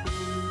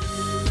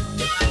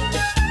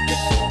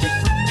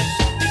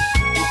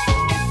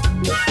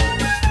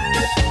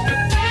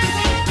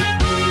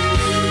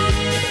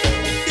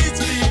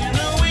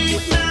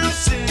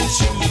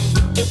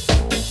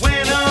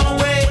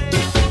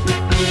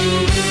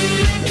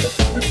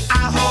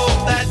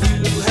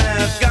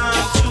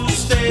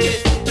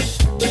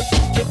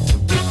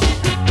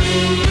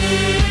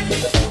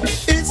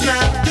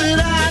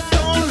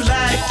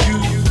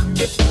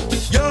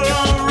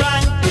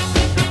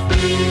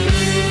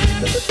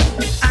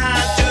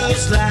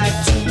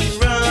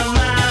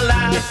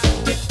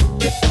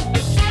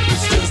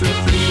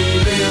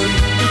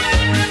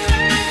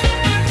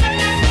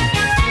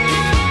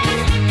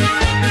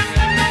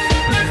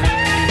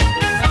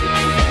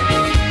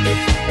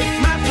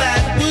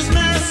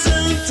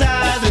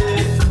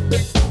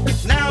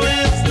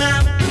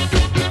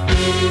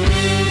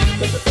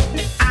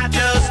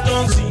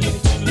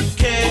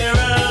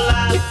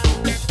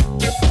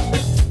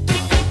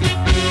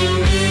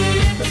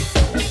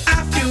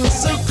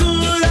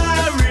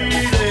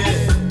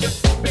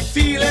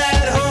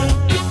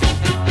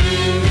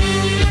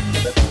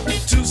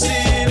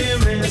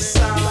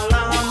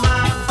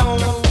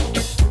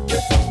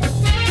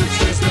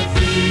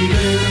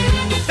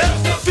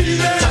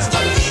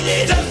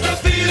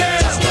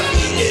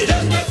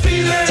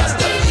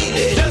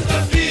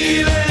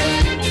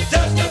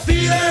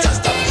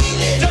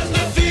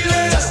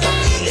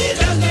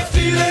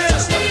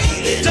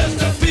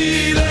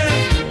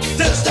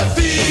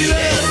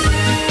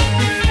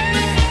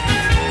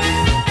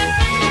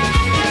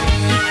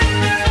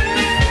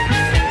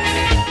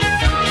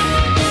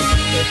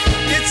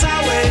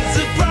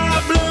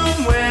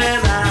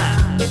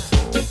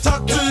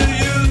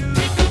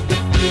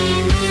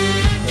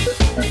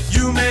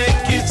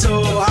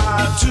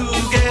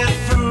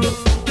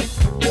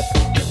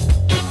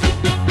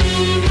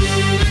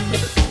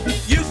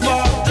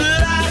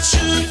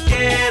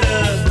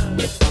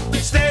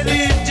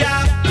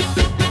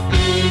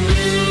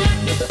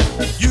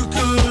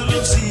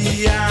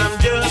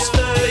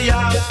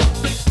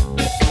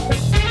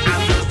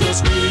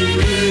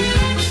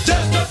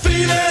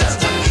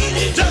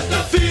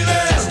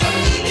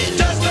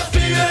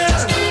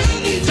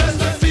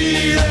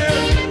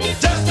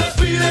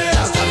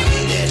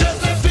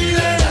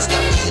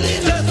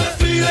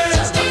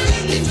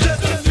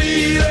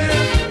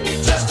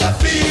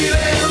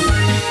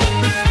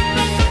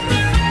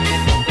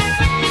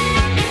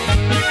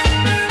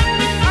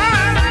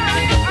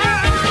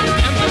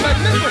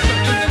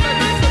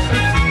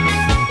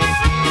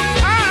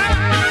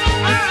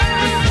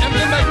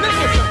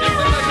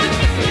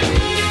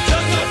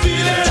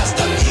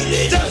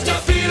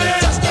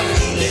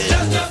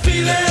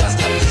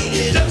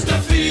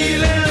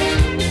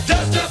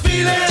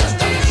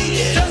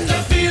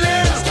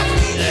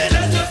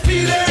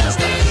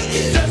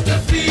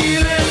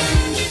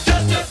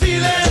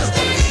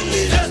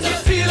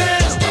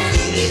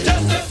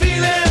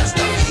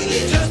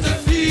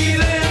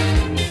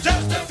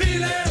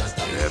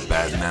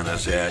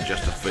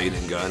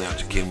 evening going out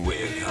to Kim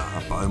Whittaker,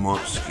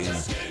 Beaumont Skin,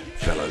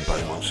 fellow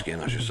Beaumont Skin,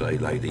 I should say,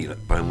 lady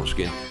Beaumont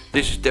Skin.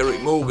 This is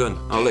Derek Morgan.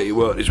 I'll let you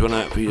work this one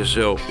out for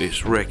yourself.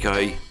 It's Rec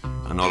A,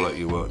 and I'll let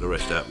you work the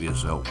rest out for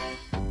yourself.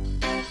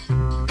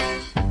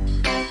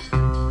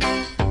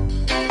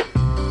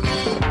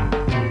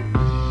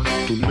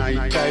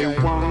 Tonight I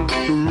want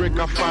to wreck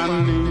a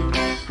funny,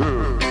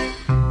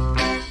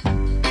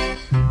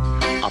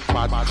 a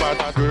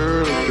fat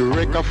girl to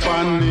wreck a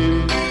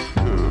funny.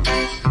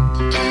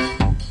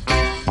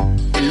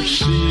 If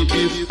she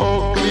is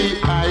ugly,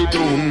 I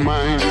don't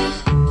mind.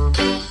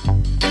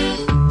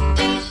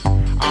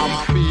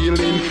 I'm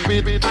feeling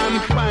fit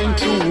and fine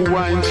to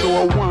wine, so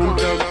I want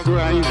to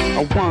grind,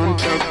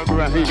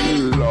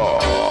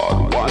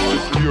 Lord, want to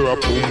cure a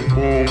boom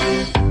boom.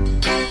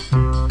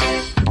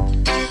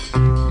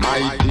 My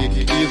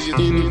dick is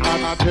in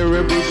a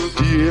terrible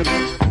state.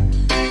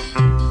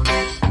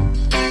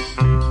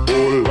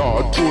 Oh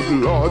Lord, good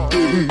Lord,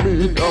 give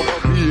me the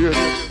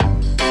faith.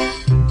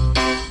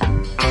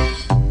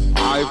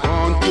 I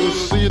want to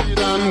sit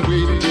and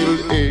wait till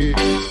 8.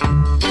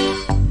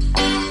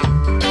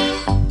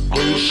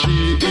 When she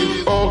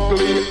is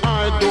ugly, I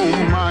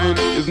don't mind.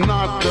 It's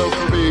not the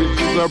face,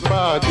 it's her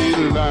body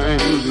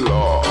line.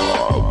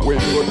 Lord, when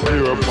you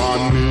tear upon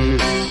me.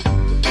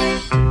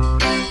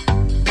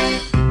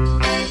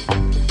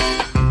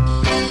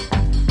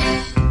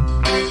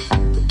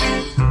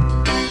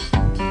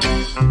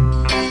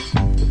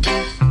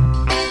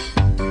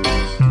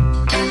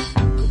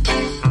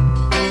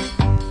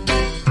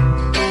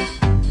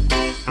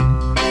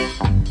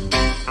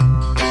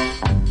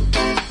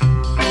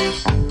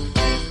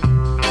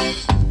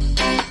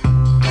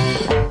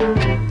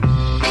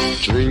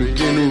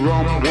 Drinking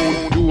rum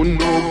won't do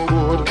no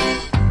good.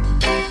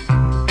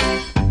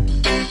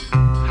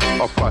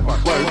 A fat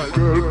white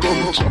girl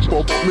come chop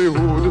up me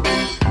hood.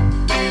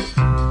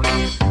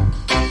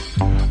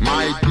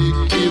 My dick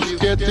is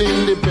getting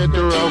the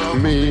better of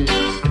me.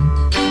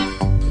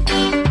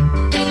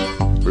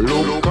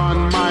 Look on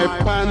my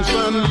pants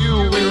and you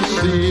will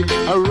see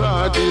a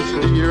rod is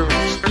here,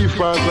 stiff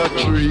as a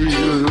tree.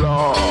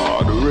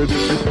 Lord, ready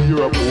to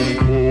hear a boom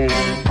boom.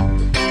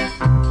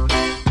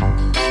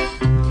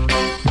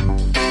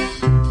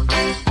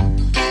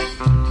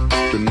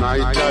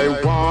 Tonight I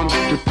want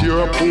to tear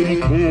a boom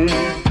boom.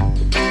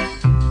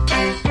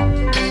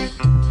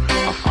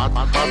 A fat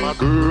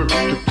girl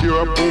to tear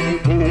a boom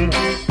boom.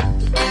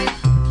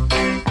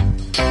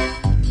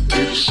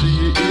 If she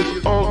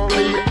is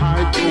ugly, I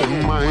don't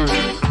mind.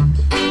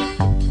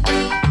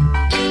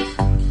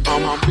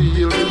 I'm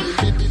feeling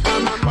fit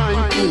and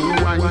fine to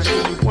wine, so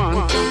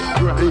want to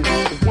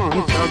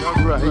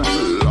grind,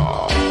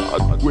 Lord,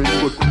 when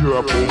you tear a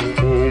boom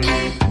boom.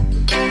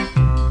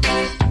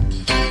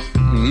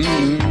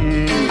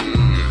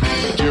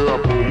 Tear a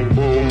boom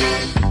boom,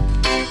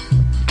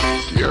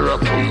 tear a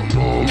boom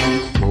boom,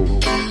 boom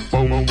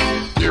boom,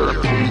 tear a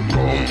boom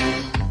boom.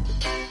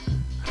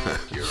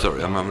 Sorry,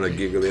 I'm having a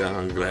giggle here.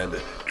 I'm glad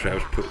that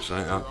Travis put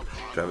something up.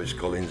 Travis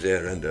Collins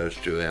there and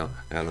Stu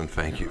Alan,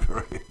 thank you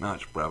very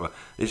much, brother.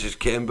 This is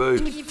Ken Boo.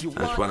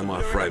 That's one of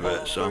my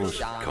favourite songs,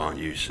 Can't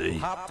You See?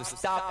 Have to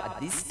stop at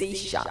this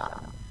station.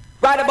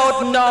 Right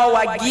about now,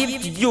 I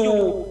give to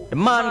you the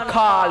man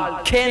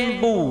called Ken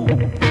Boo.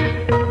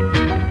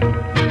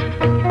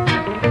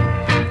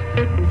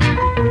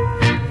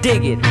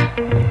 Dig it.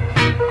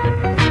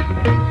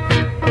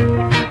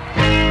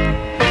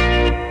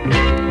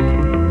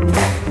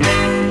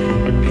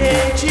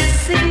 Can't you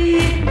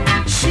see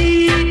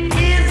she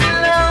is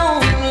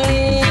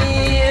lonely?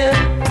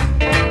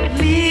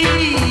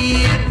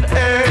 Leave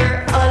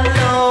her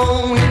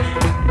alone.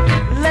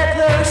 Let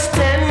her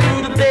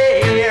stand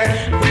there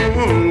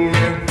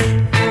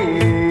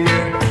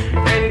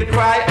and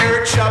cry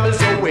her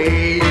troubles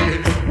away.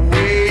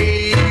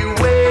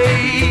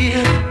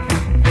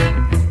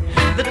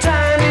 The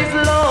time is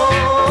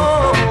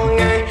long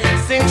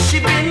since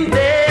she's been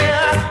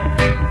there,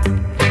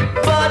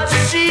 but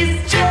she's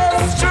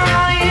just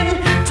trying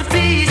to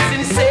be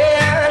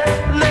sincere.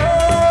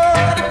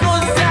 Lord,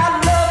 'cause I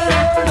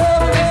love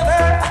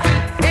her,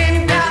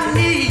 and I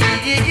need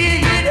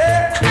her.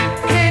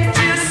 Can't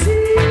you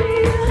see?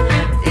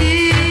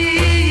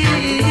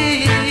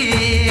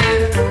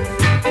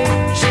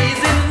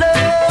 She's in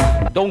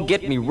love. Don't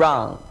get me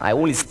wrong, I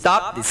only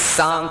stopped this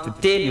song to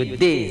tell you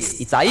this.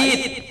 It's a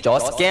hit,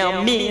 just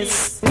can't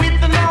miss.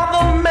 With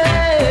another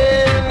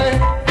man,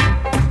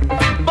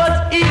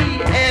 but he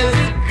has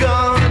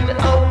gone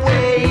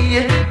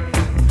away,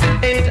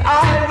 and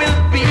I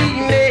will be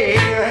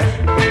near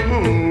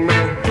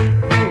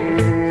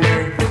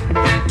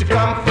to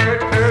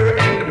comfort her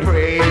and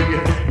pray,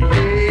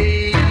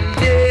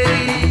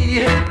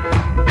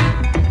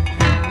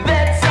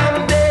 that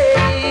someday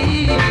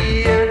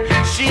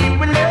she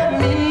will love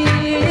me,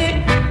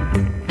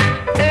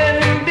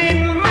 and in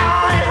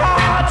my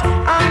heart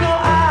I know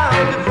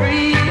I'll be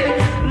free.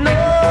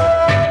 Lord,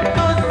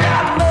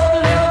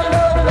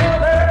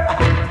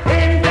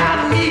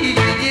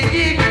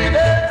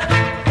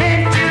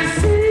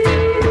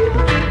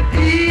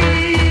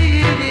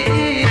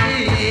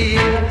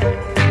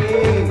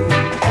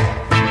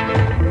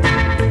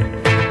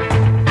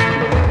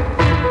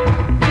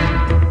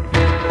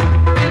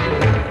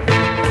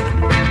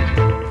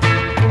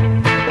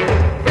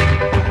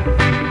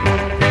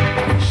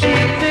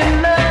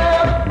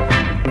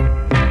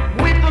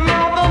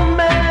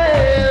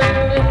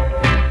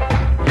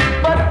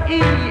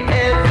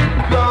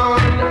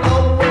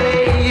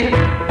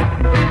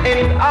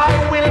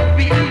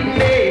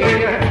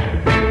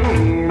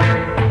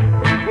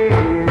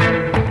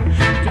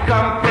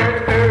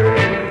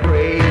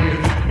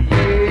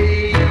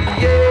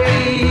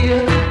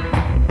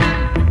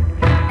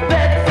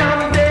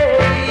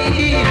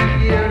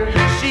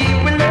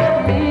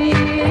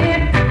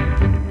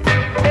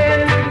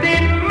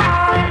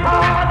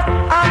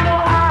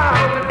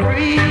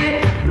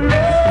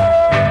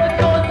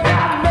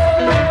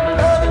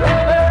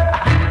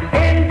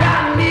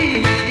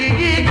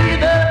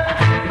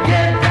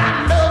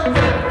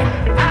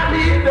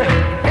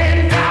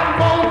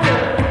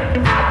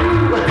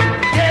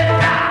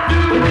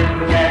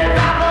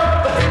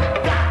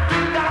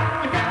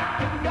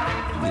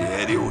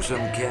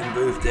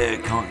 there,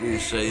 can't you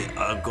see?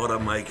 I've got to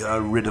make a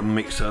rhythm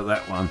mix of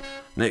that one.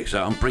 Next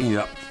up, I'm bringing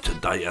you up to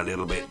date a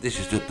little bit. This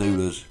is the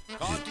Doulas.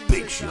 This is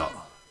Big Shot.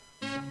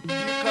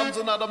 Here comes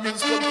another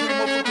musical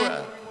cream of the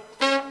crowd.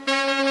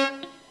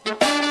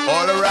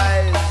 All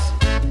rise.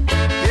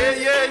 Yeah,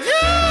 yeah,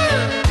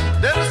 yeah.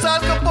 There's Al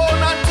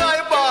Capone and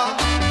Tyba.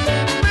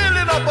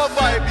 Building up a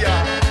vibe,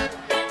 yeah.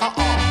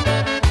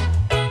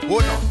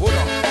 Hold on.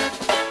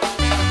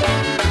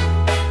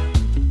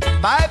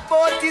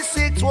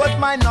 546 was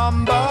my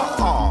number,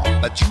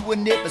 but you would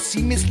never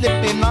see me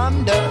slipping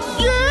under.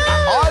 Yeah.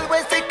 I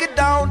always take it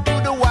down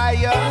to the wire.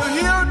 You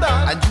hear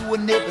that? And you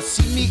would never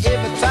see me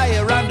ever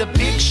tire. I'm the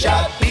big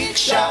shot, big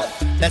shot.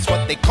 That's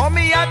what they call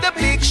me, I'm the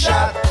big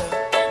shot.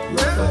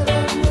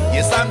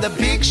 Yes, I'm the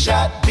big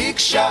shot, big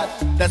shot.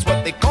 That's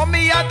what they call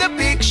me, I'm the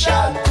big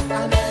shot.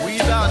 We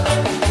done.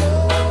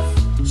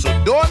 So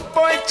don't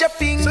point your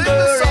finger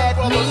at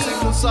me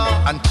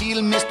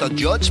until Mr.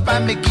 Judge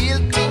find me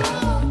guilty.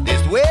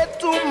 There's way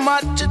too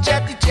much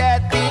chatty.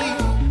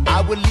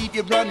 I will leave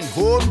you running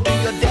home to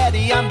your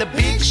daddy. I'm the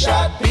big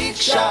shot, big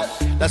shot.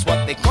 That's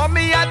what they call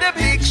me, I'm the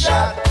big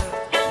shot.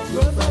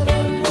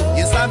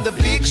 Yes, I'm the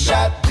big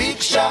shot,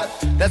 big shot.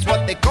 That's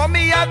what they call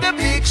me, I'm the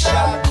big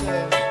shot.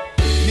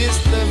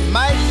 Mr.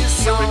 Mighty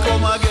Son. Here we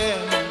come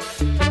again.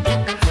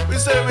 We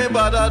say we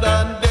better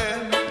than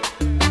them.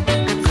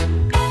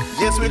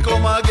 Yes, we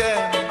come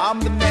again. I'm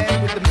the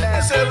man with the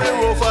mask. We say we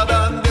rougher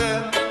than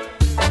them.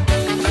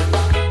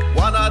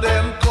 One of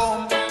them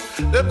come.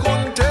 They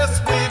couldn't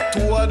test me.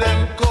 Two of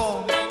them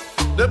come.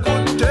 They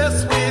couldn't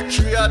test me.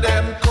 Three of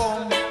them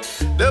come.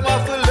 Them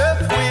have to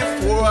left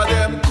me. Four of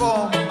them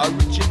come.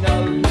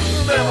 Original.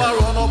 Them a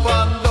run up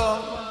and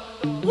down.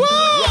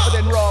 Rougher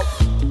than rough,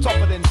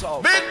 tougher than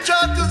tough. Big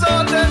chat is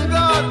all them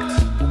got.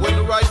 When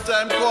the right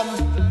time come,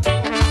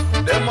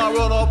 them a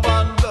run up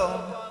and down.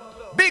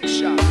 Big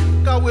shot.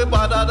 Cause we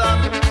better than,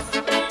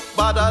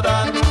 rougher than, better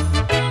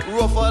than,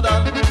 rougher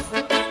than.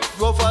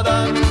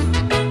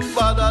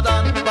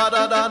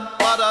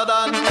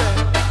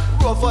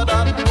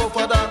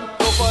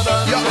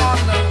 Your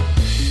Honor,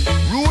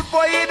 rude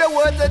boy, hear the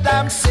words that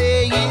I'm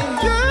saying.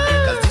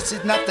 Cause this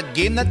is not the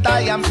game that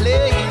I am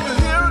playing.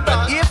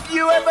 But if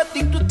you ever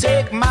think to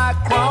take my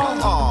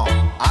crown,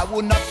 I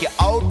will knock you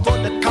out for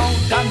the count.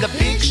 I'm the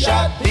big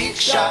shot, big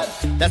shot.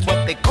 That's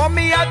what they call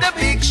me, I'm the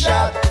big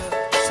shot.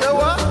 Say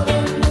what?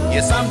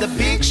 Yes, I'm the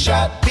big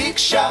shot, big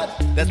shot.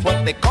 That's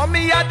what they call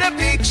me, I'm the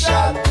big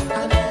shot.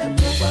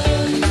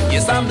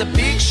 Yes, I'm the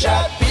big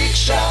shot, big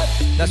shot.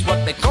 That's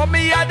what they call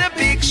me, I'm the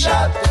big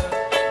shot.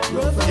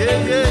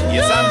 Yeah.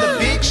 Yes, I'm the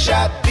big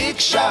shot, big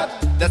shot.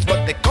 That's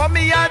what they call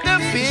me, I'm the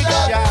big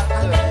shot.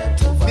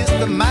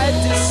 Mr.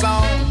 Mighty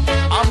Song,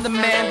 I'm the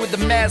man with the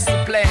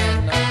master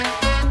plan.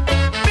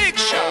 Big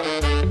shot.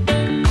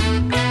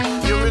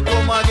 Here we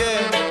come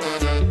again.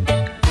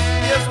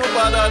 Yes, we're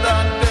better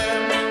than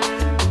them.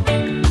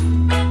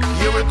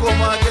 Here we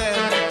come again.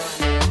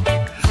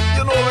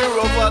 You know we're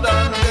rougher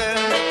than them.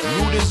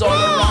 Rude is all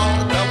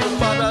around. That we're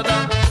better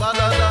than.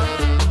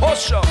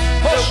 Hush up.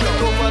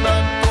 Tougher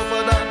than.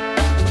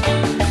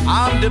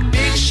 I'm the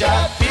big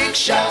shot, big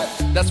shot.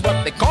 That's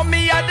what they call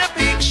me, I'm the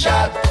big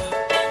shot.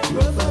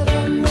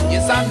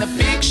 Yes, I'm the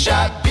big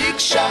shot, big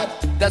shot.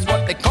 That's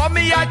what they call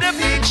me, I'm the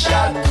big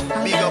shot.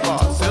 Bigger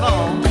boss, you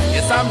know.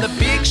 Yes, I'm the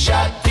big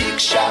shot, big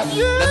shot.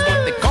 That's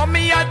what they call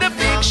me, I'm the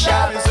big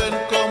shot.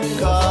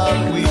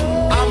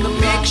 I'm the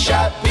big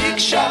shot, big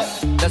shot.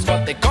 That's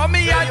what they call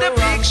me, I'm the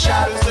big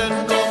shot.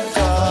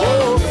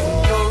 Whoa.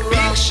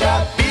 Big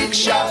shot, big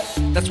shot.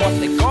 That's what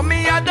they call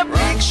me, I'm the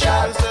big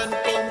shot.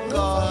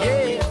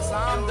 Yes,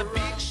 I'm the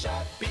big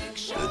shot, big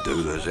shot. The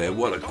Doulas there,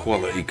 what a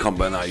quality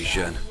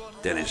combination.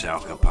 Dennis Al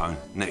Capone.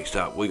 Next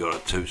up, we got a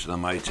Toots and the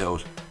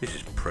Maytals. This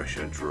is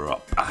Pressure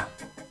Drop.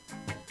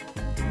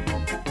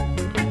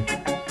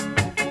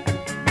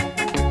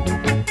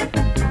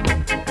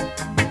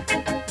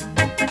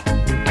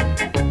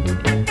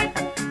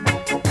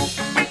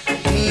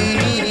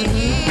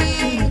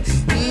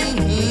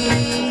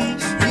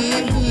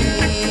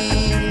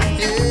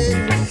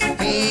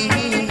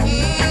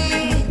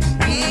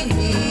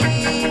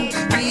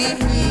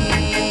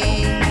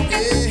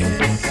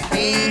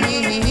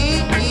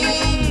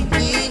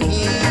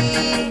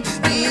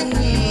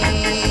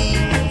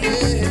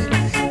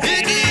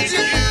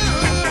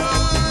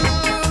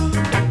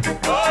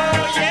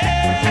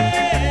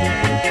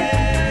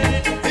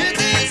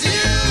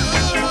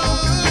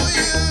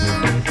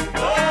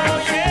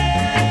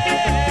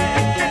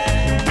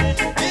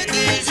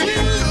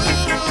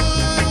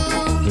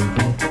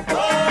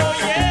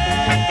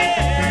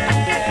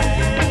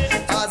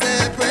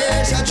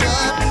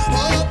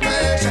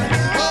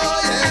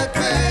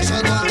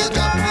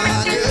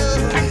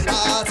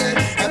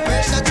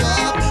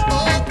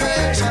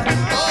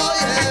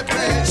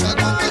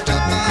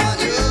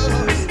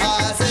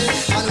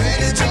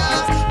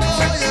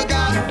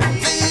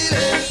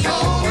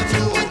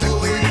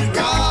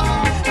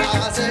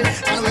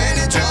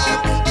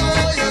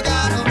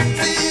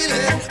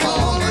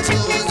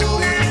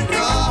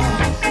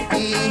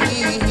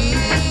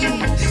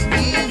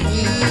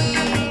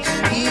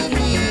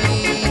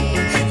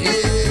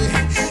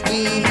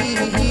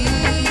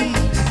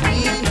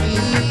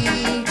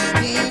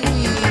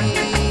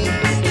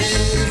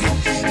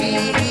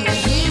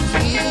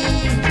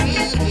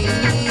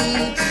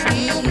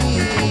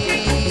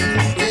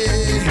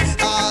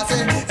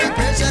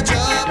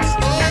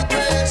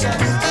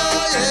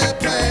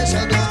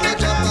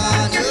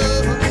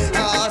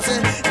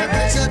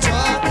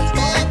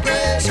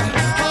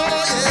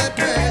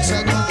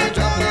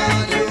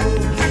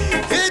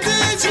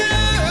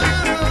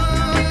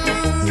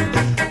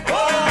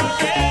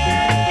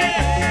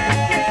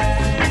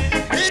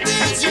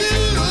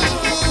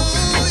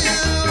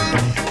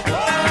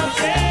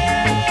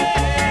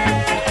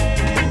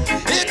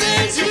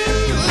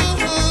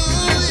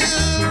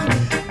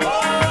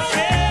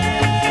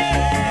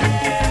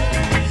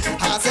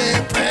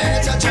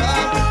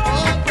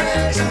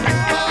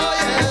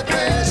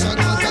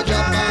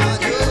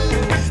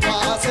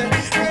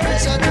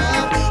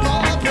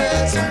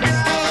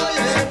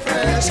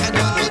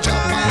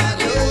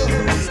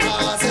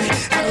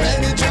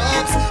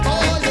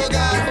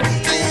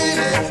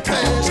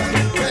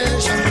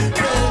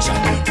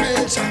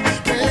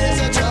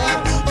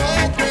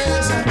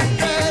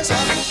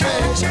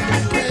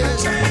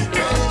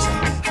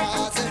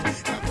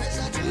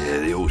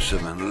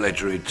 07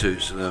 Legendary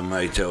Toots and the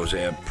Maytals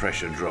there,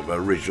 Pressure Drop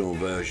original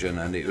version,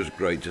 and it was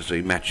great to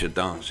see Matcha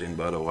dancing,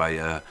 by the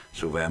way,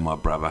 Sylvain, my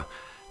brother.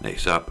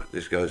 Next up,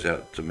 this goes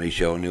out to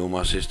Michelle Neal,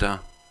 my sister,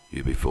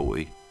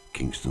 UB40,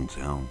 Kingston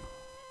Town.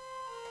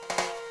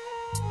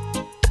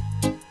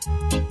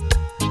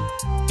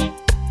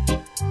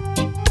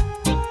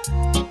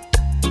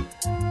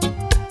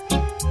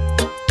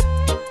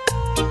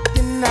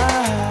 The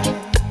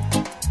night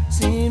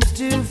seems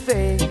to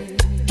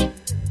fade,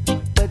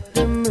 but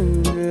the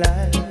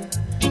moonlight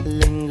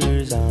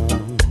lingers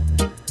on.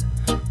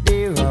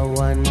 There are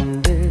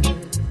wonders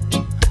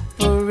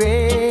for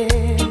everyone.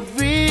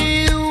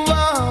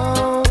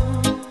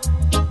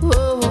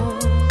 Oh,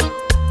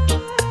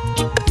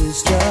 the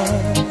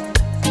stars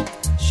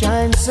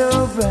shine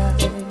so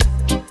bright,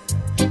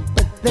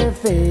 but they're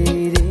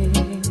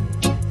fading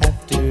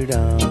after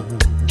dawn.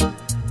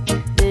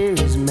 There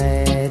is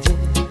magic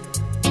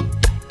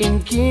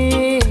in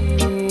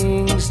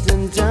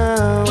Kingston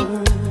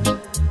Town.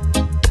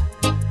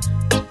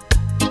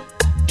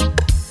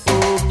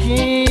 Oh,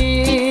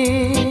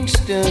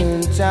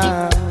 Kingston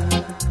Town,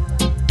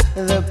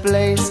 the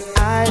place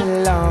I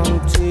long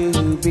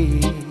to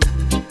be.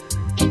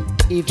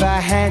 If I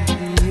had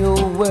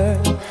your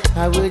world,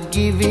 I would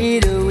give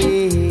it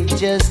away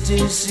just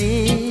to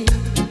see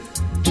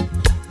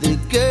the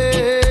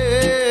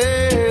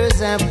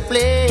girls I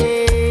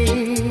play.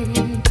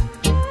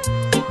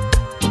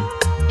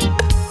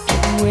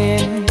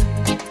 When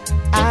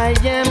I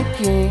am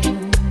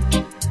king,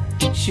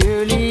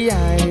 surely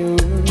I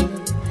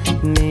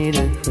would need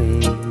a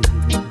queen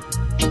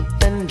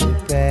and a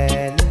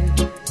palace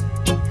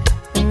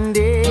and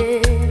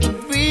everything,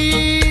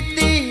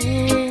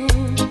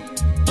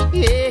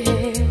 yeah.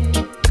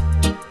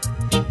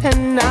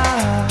 And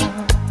now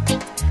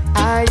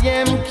I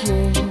am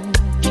king,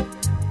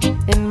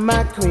 and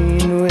my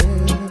queen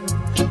will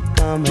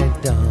come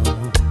at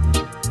dawn.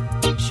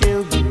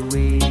 She'll be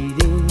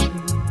waiting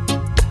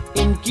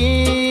in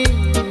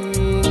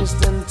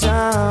Kingston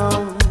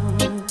Town.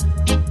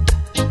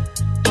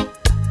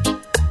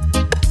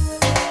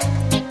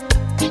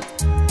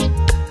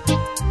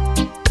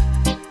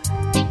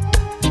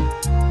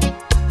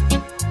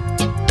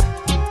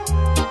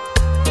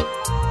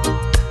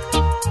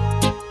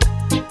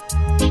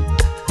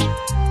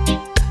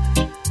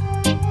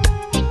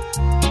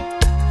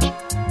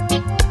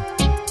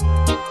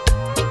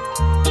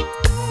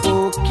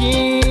 Oh,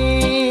 Kingston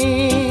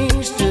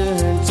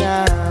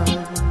Town,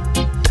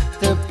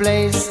 the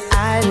place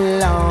I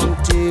long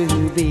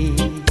to be.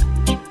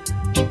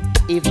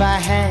 If I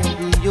had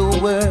your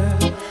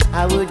word,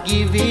 I would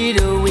give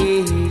it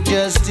away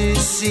just to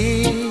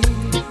see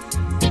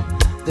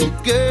the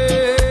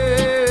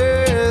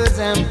girls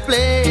and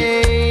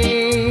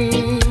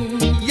play.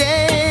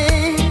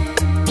 Yeah,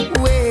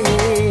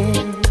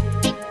 when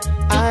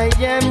I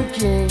am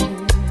king,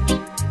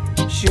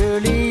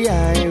 surely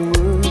I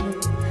would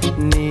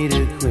need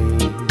a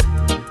queen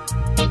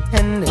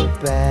and a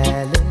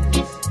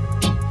palace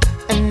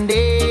and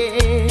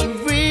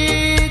everything,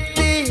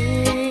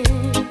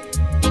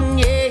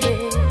 yeah.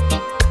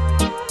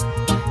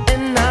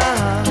 And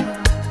now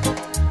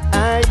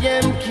I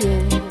am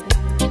king,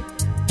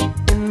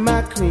 and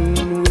my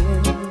queen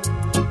will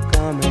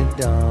come at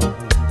dawn.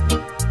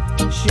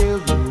 She'll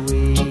be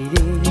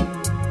waiting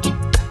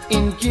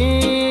in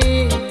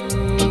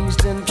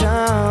Kingston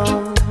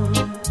Town.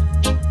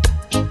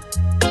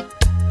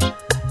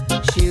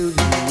 She'll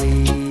be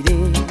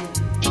waiting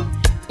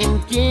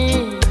in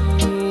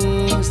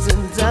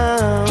Kingston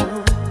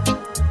Town.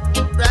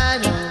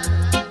 Right on.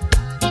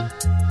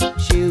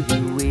 She'll be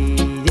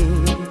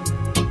waiting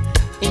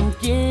in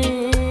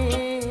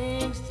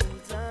Kingston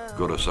Town.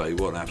 Gotta say,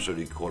 what an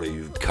absolutely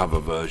quality cover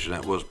version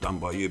that was, done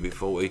by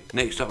UB40.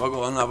 Next up, I've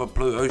got another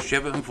Pluto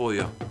Shepperton for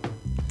you.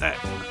 That.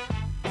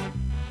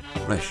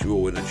 Bless you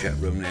all in the chat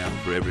room now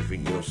for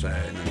everything you're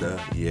saying, and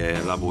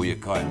yeah, love all your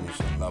kindness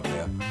and love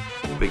there.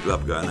 Big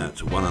love going out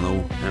to one and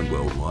all and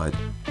worldwide.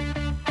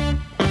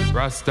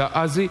 Rasta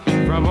Ozzy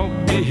from up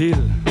the hill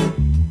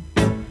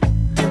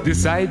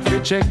decide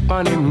to check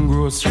on him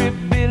grocery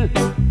bill.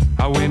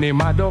 And when him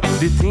add up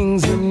the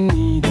things him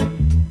need,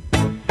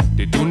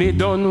 they do it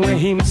done when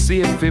him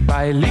save fi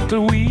buy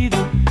little weed.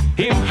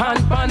 Him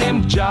hand on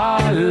him jaw,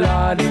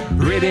 Lord,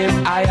 read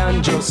him eye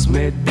and just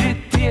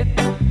meditate.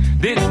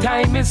 The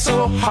time is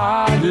so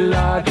hard,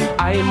 Lord,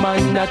 I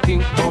man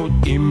nothing but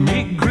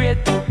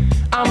immigrate.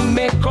 I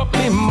make up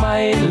my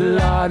mind,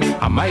 Lord,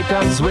 I might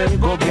as well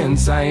go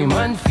against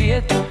Simon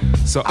Fate.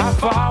 So I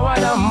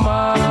forward the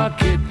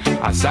market,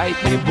 I sight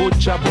the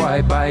butcher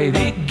boy by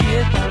the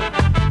gate.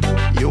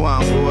 You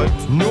want what?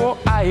 No,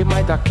 I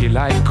might a kill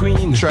like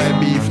queen. Try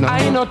beef now.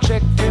 I no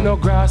check for no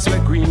grass where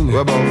green.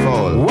 What about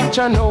fowl? What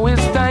you know is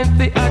time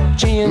for a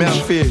change. Me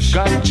and fish.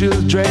 Got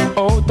children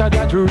out of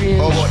that range.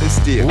 How about the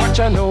steak? What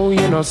you know,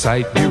 you know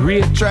sight the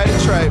rate. Try the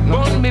tripe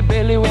now. Burn me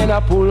belly when I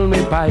pull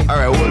me pipe.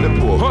 Alright, hold the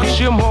pork. Hush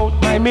your mouth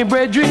by me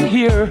brethren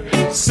here.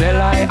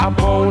 Sell I a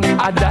pound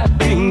of that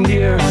thing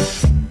there.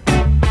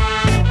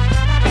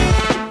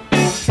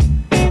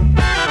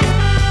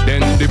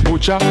 Then the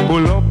butcher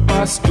pull up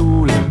a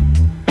stool.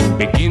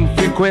 Begin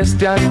to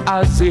question,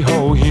 I'll say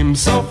how him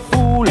so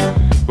fool.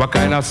 What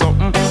kind of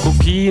something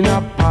cookie in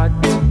a pot?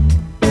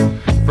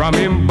 From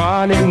him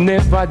born, him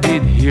never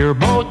did hear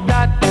about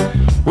that.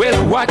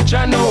 Well, watch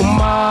I know,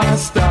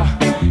 master.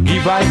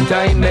 Give I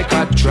time, make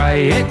I try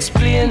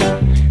explain.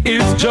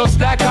 It's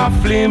just like a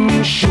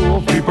film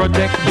show. We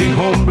protect the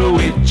humble,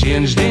 we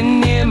change the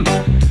name.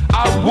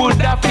 I would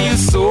have feel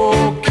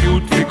so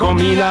cute. We come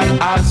in and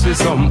ask for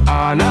some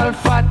anal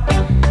fat.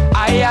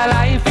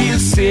 I feel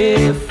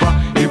safer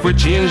if we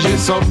change the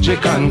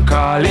subject and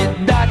call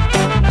it that.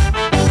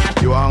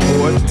 You want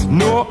what?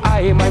 No,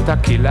 I might a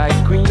kill like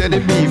queen. Tell the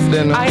beef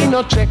then. I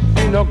no check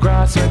for no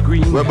grass or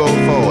green. What about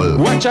fowl?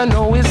 Watch I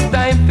know it's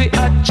time for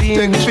a change.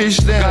 Take fish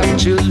then. Got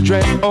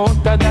children out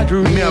of that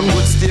room. Me have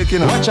good steak, you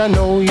know. Watch I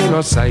know you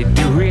no sight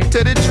the rate.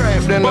 Tell the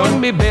tribe then. Burn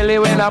me belly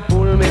when I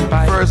pull me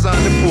pipe. First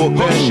on the pork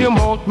then. Hush your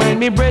mouth, man,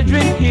 me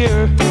brethren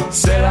here.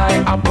 Sell I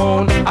a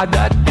pound of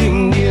that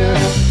thing here.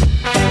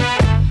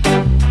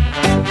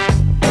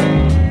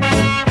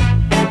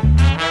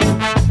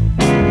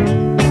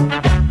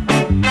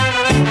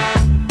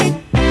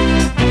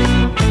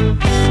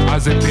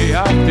 As I pay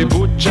off the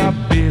butcher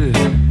bill,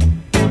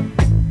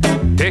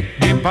 take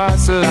the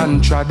parcel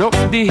and trod up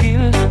the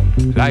hill.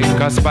 Like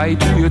a spy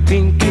to you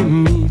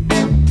thinking meat.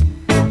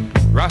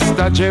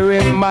 Rasta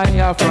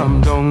Jeremiah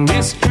from down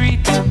the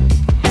street.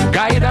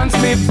 Guidance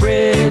me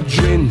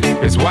brethren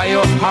is why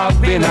you have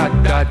been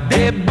at that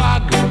day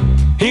bag.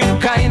 Him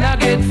kinda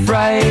get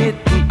frightened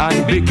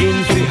and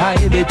begin to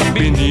hide it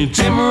beneath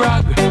him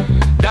rag.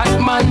 That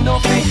man no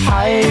fi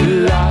high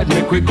lad.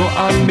 Make we go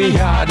on me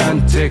yard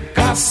and take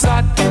a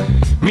sat.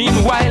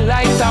 Meanwhile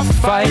light a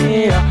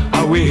fire,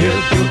 I will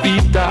help you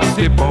eat off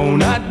the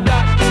bone of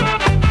that.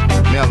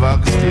 Me have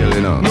oxtail,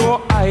 you know.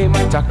 No, I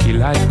might a kill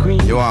like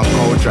queen. You want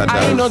couch at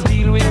I no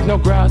deal with no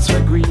grass or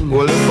green.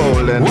 Hold the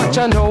fowl then. Watch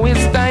I know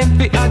it's time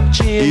for a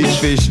change. Eat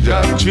fish,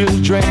 Jack.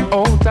 Children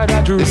out of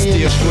that range. It's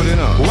taste good, you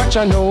know. Watch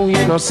I know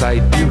you no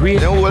sight the rate.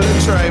 Then hold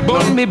the tribe.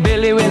 Burn me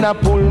belly when I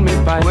pull me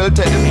pipe. Well,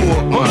 take the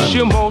pork, man. Hush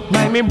your mouth,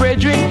 my me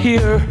brethren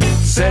here.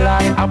 Sell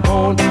I a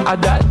pound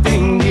of that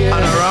thing here.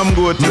 And a ram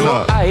goat, you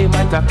know. No, I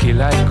might a kill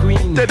like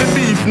queen. Take the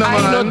beef, no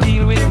man. I no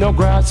deal with no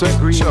grass or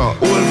green. Sure,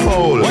 hold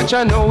fowl. Watch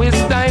I know it's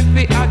time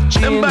for a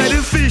change. Them buy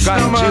the fish, got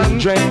no man.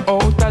 children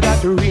out of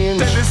that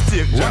range. Take the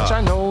steak, Jack. Watch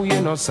I know you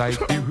no sight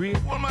the rate.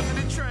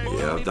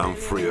 Yeah, I've done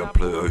 3 of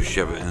Pluto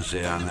Chevetons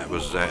there, and that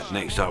was that.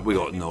 Next up, we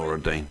got Nora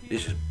Dean.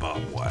 This is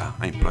barbed wire.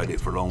 Ain't played it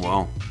for a long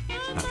while.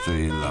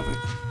 Absolutely love it.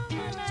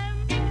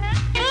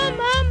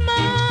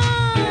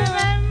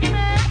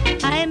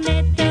 I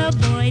met the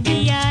boy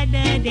the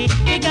other day.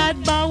 He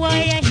got barbed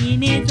wire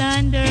in his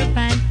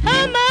underpants.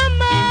 Oh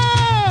mama,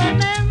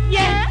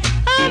 yeah.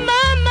 Oh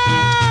mama,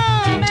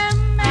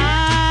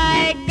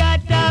 I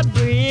got a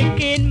brick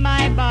in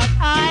my back.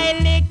 I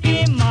lick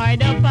him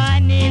hard up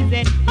on his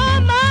head. Oh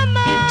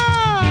mama,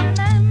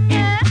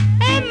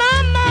 hey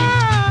mama,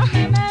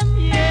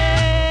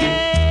 yeah,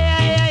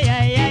 yeah,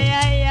 yeah,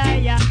 yeah, yeah,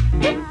 yeah.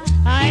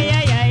 Ay,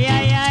 ay, ay,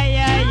 ay, ay,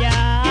 ay,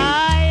 ay,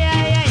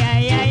 ay, ay,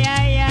 ay, ay,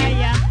 ay, ay,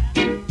 ay.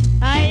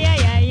 Ay,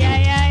 ay, ay,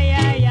 ay, ay,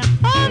 ay, ay.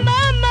 Oh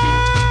mama,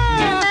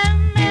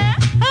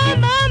 oh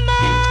mama,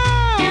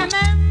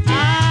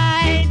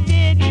 I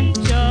didn't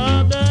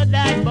trouble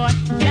that boy.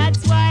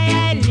 That's why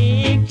I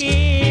lick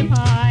him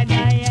hard. Ay,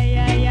 ay,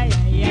 ay, ay,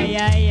 ay, ay,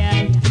 ay, ay.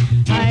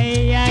 Ay,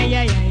 ay,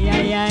 ay, ay,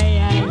 ay, ay,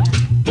 ay.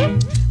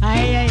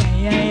 Ay, ay,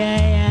 ay, ay,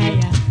 ay, ay,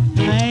 ay.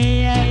 Ay,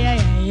 ay, ay,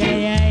 ay, ay,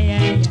 ay,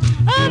 ay.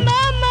 Oh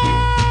mama,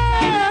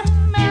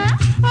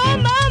 oh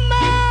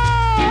mama,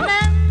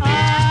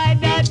 ah,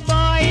 that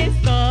boy is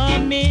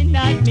coming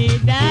at me.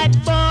 That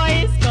boy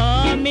is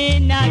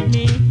coming at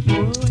me.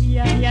 Oh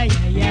yeah, yeah,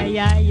 yeah, yeah,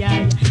 yeah,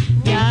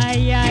 yeah, yeah,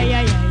 yeah,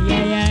 yeah, yeah,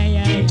 yeah,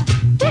 yeah,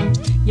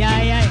 yeah,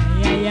 yeah, yeah,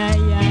 yeah, yeah,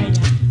 yeah,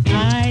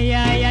 ah,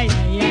 yeah, yeah,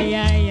 yeah, yeah,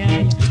 yeah,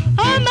 yeah.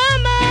 Oh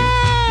mama,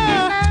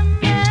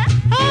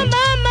 oh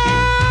mama,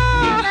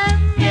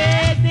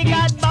 yes, he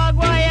got barbed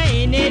wire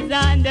in his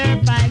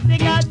underpants. He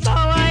got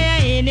barbed wire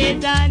in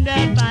his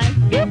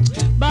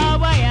underpants.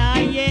 Barbed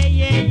wire, yeah,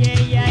 yeah, yeah,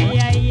 yeah,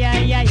 yeah, yeah,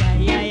 yeah, yeah,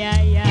 yeah,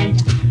 yeah, yeah.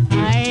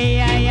 Ay,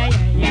 ay, ay,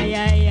 ay, ay,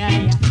 ay, ay, ay.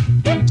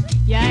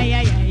 Yeah,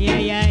 yeah, yeah, yeah,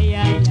 yeah,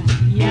 yeah, yeah.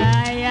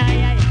 Yeah, yeah,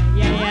 yeah,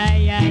 yeah, yeah, yeah,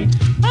 yeah.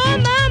 Oh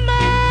mama,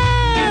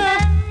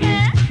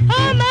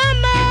 oh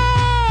mama,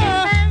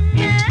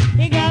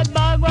 he got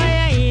barbed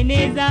wire in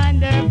his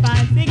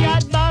underpants. He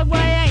got barbed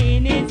wire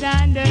in his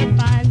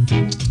underpants.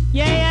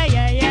 Yeah, yeah,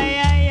 yeah, yeah,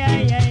 yeah, yeah,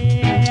 yeah,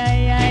 yeah,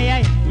 yeah, yeah, yeah,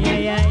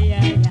 yeah,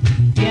 yeah,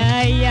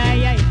 yeah, yeah,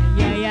 yeah,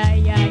 yeah, yeah,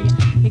 yeah.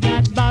 He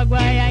got barbed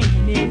wire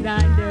in his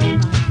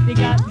underpants. He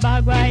got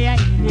barbed wire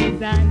in his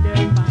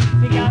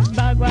underpants. He got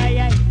barbed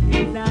wire in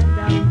his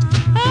underpants.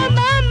 Oh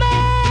mama,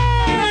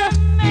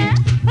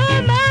 oh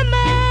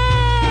mama,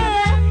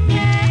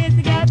 yes,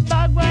 he got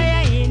barbed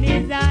wire in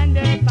his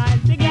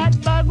underpants. He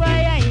got barbed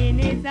wire in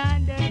his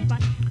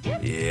underpants.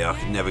 Yeah, I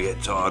can never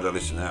get tired of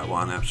listening to that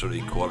one.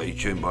 Absolutely quality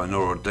tune by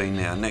Nora Dean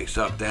now. Next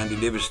up, Dandy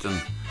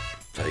Livingston.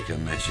 Take a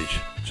message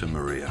to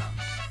Maria.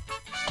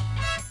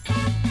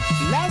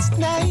 Last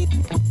night,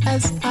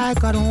 as I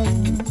got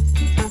home,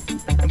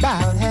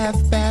 about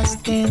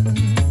 10:30,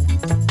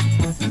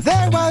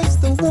 there was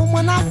the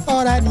woman I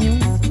thought I knew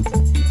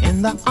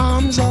in the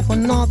arms of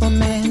another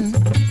man.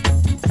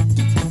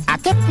 I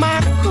kept my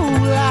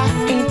cool, I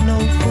ain't no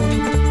fool.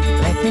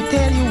 Let me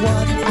tell you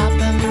what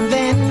happened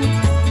then.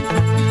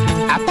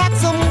 I packed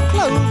some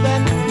clothes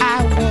and I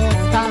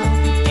walked out,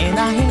 and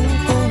I ain't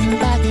going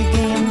back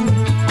again.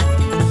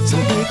 So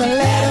take a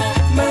letter,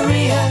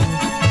 Maria,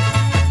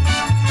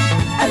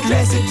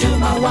 address it to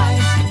my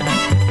wife.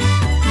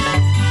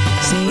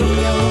 Say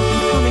I won't be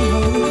coming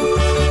home,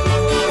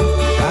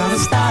 gotta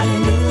start a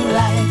new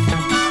life.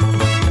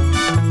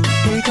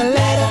 Take a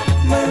letter,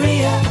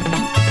 Maria,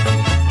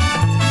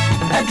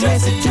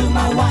 address it to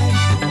my wife.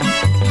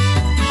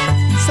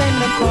 Send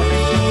a copy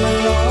to my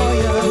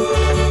lawyer,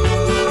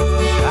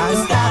 gotta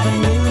start a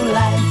new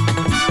life.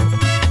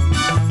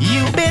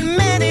 You've been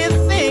many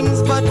things,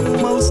 but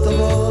most of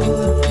all,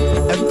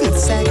 a good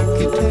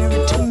secretary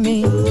to me.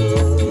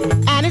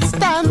 And it's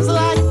times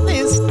like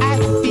this I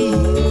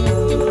feel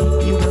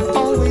you will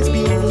always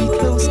be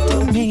close to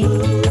me.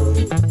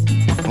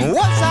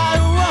 Was I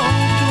wrong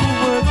to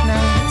work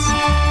nights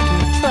to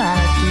try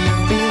to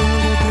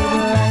build a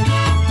good life?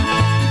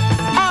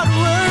 Hard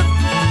work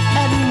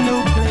and no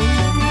play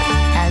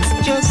has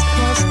just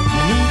cost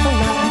me a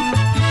life.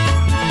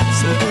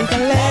 So take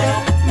a letter,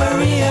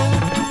 Maria,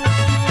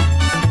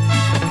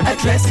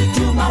 address it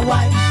to my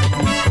wife.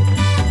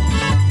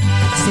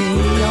 Say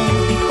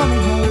I'll be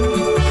coming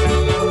home,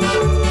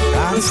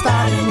 gotta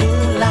start a new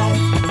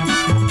life.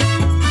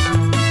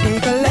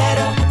 Take a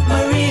letter,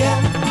 Maria,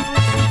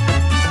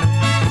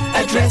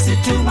 address it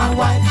to my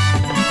wife.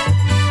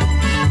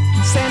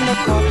 Send a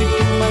copy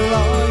to my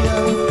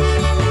lawyer,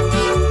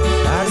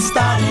 gotta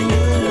start a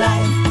new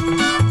life.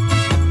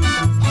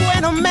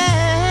 When a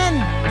man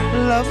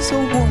loves a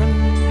woman,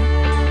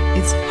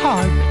 it's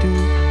hard to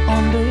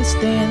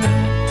understand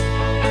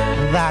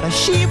that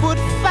she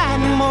would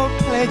find more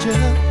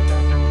pleasure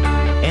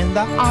in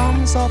the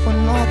arms of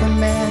another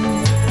man.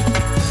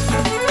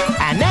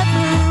 I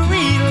never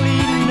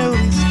really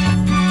noticed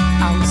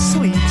how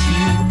sweet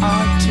you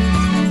are to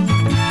me.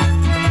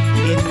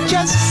 It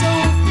just so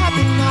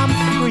happened I'm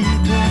free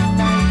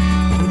tonight.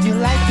 Would you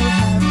like to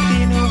have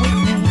dinner with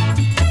me?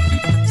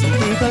 So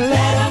take a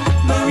letter,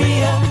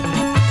 Maria,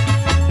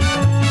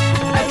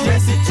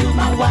 address it to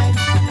my wife.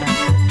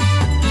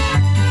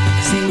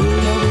 Say I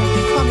will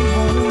be coming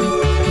home,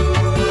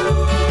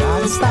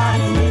 gotta start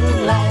a new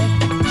life.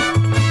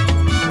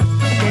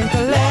 Take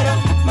a letter,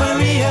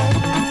 Maria,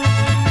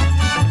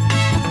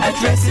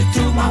 address it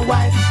to my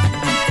wife.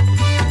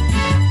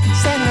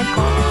 Send a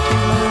copy to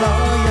my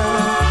lawyer,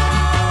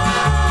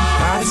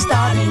 gotta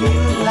start a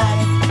new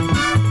life.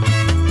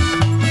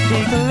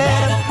 Take a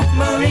letter,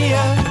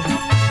 Maria,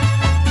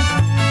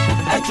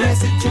 address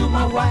it to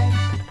my wife.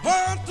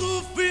 1,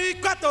 2, 3,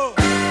 4.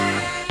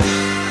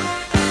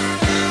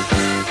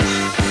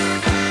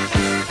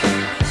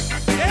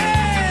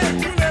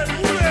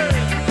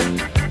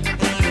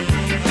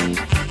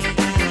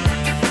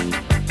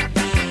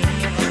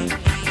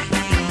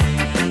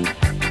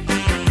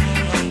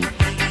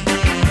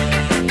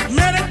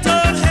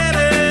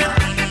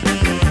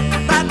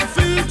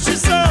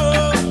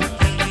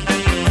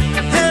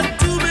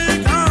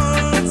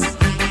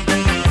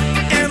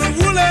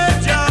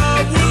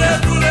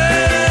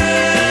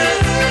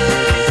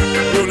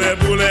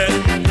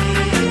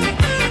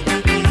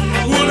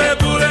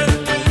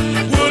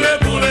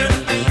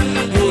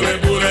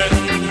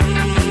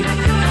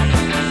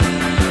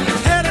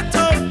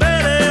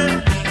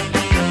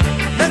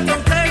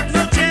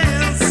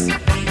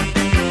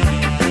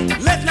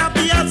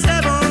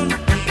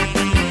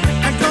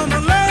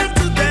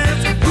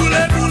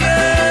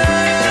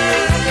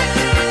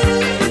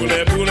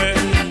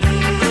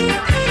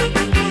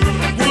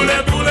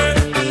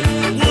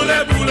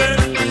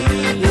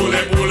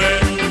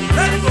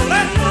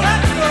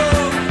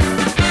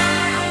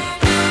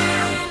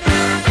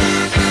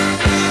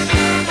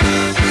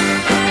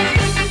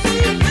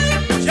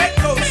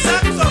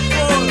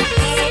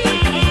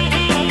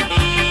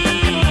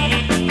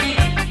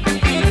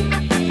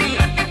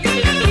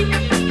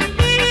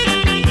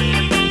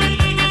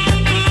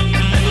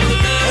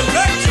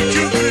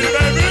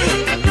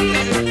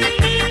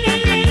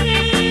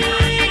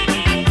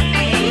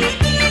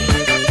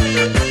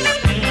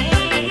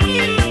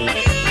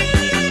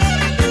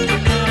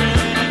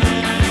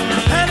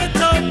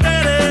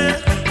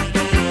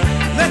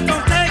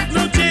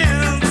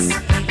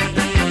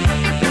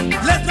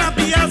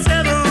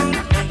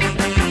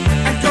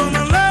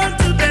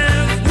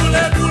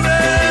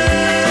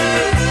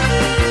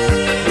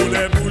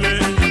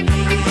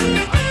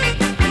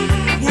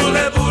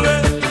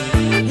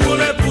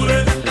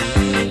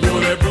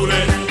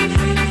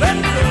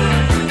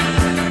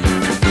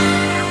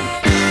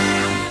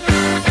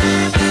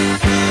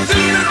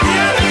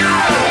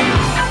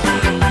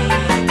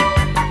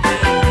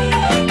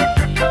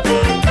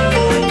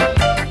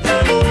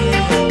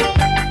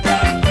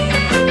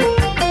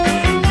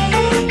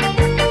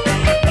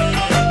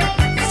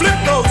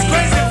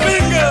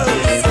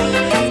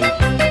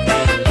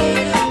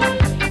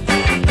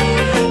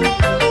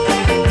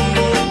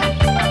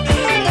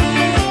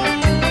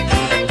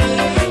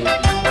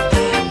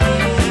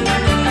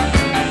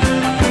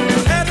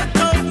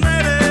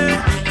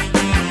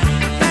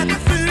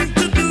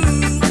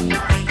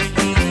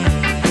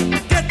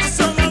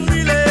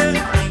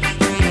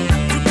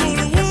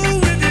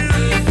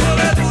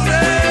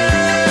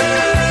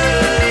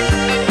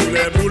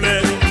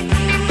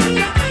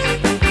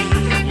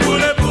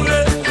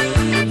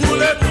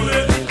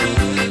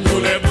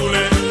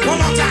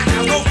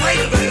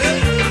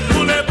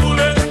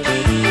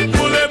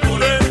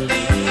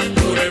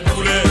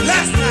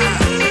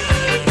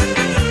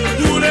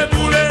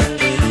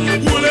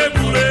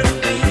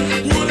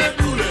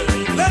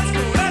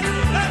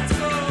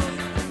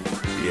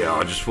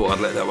 just thought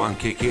I'd let that one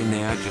kick in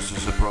now, just to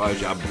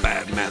surprise you.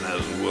 Bad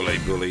Manners, Wooly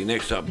Bully.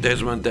 Next up,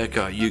 Desmond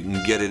Decker, You Can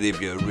Get It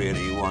If You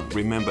Really Want.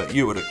 Remember,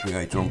 you are the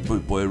creator on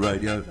Bootboy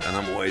Radio, and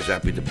I'm always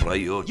happy to play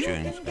your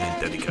tunes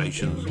and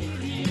dedications.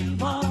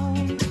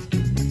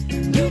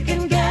 You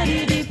can get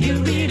it if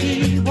you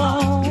really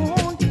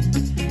want.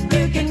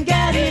 You can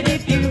get it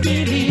if you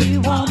really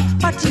want.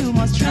 But you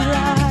must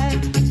try,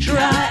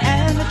 try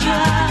and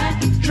try,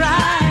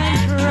 try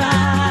and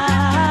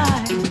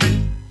try.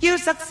 You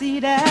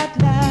succeed at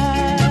last.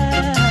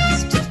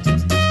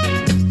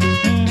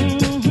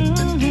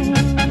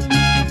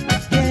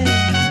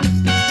 Yeah.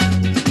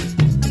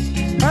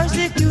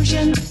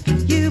 Persecution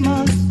you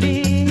must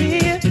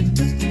fear.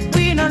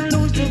 Win or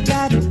lose, you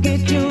gotta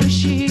get your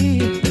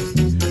share.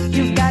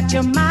 You've got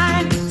your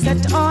mind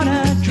set on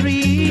a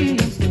dream.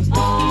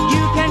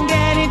 You can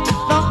get it,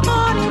 the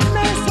money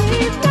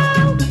message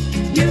now.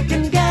 You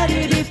can get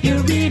it if you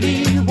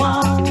really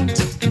want.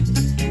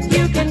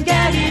 You can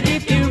get it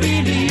if you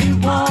really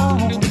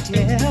want,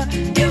 yeah.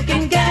 You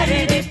can get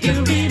it if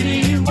you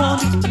really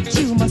want. But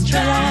you must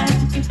try,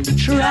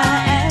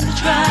 try and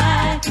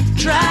try,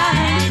 try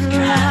and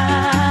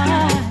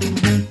try.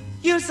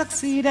 You'll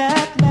succeed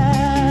at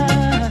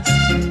last.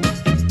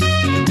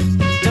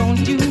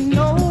 Don't you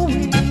know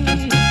it?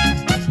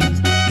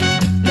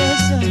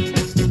 Listen,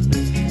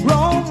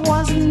 Rome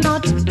was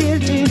not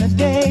built in a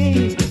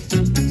day.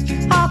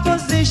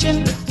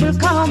 Opposition will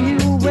come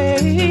your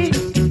way.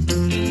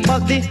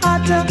 But the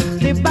hotter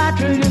the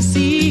battle you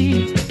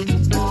see,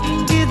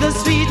 the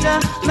sweeter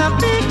the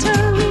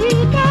victory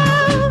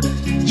now.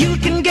 You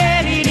can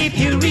get it if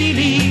you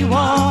really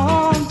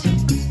want.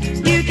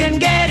 You can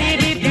get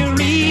it if you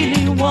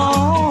really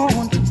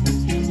want.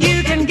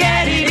 You can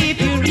get it if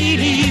you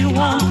really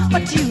want.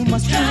 But you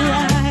must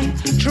try,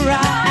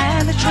 try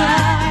and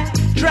try,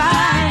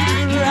 try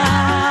and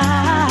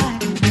try.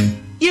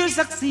 You'll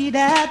succeed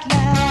at last.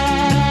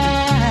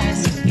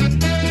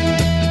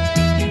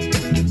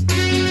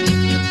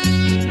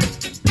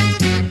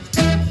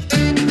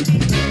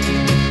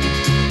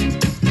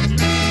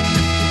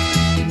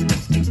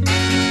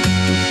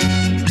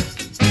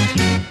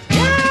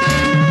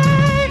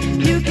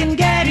 You can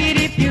get it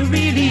if you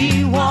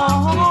really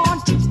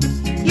want.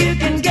 You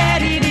can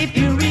get it if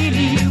you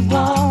really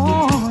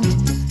want.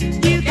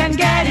 You can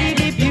get it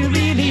if you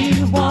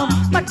really want.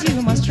 But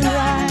you must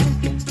try,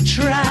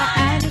 try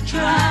and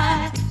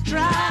try,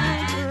 try,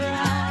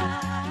 try.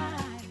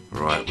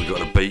 Right, we've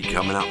got a beat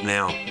coming up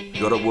now.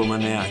 Got a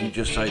woman now. You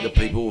just say to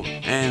people,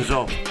 hands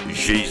off,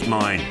 she's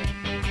mine. She's mine.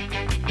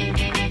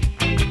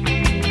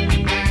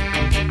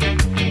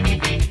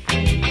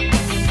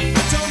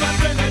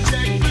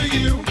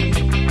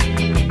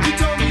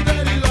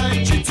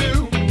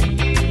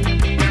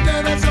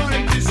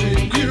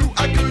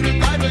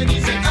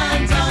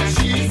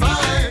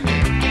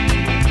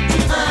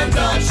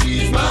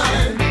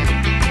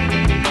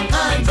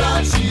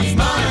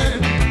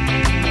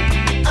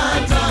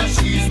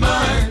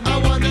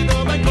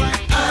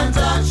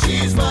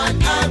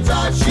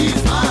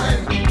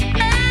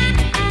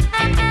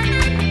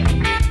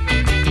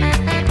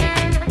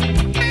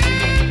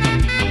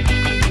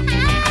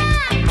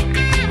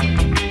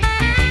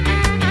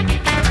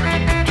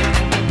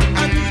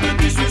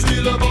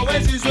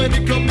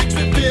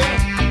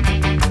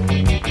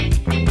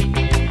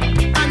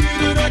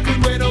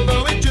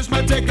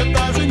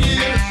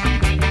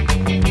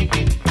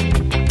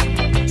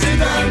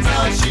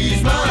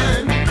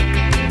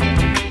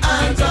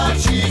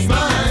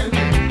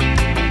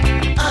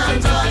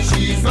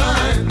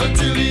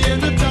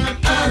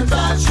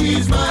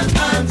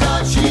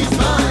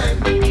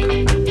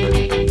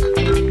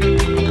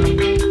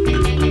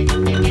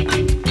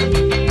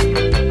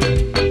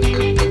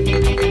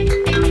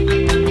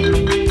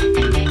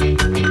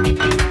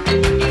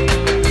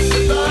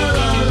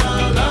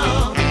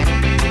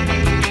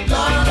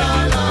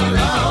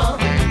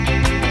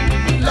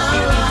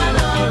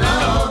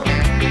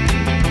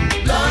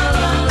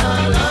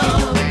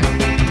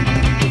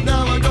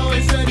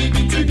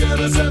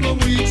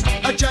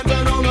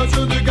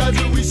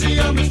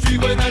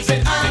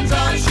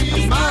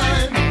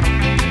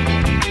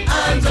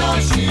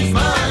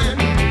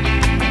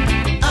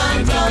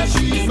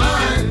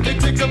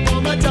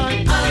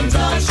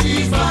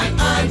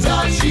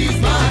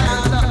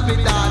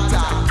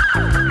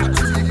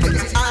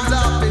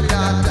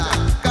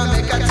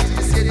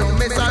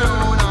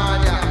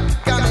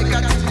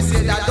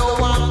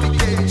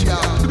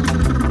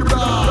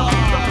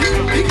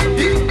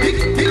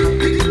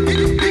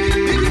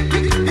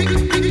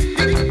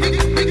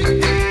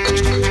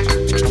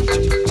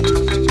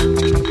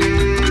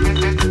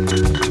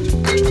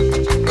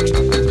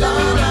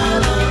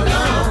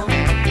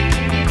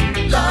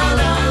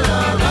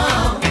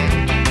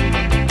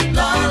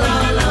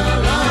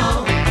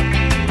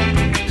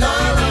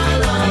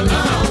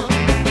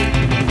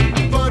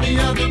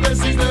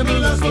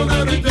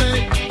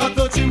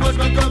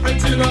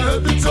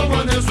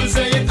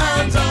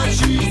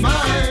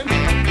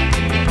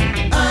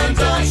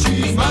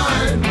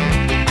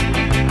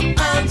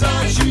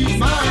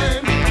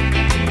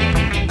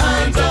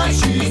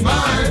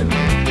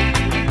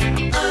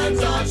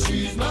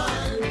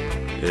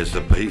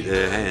 Keep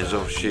their hands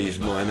off, she's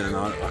mine, and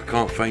I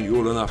can't thank you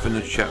all enough in the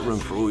chat room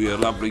for all your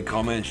lovely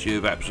comments.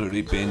 You've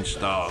absolutely been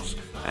stars.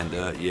 And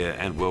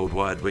and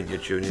worldwide when you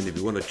tune in. If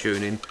you want to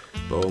tune in,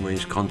 by all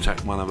means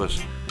contact one of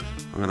us.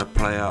 I'm going to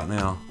play out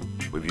now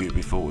with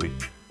UB40.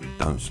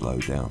 Don't slow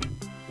down.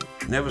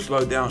 Never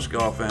slow down,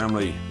 Scar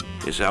family.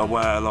 It's our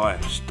way of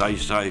life. Stay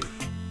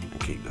safe and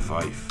keep the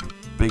faith.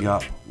 Big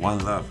up, one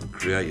love,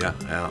 Creator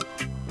out.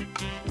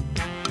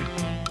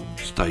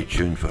 Stay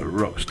tuned for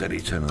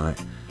Rocksteady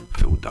tonight.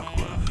 Phil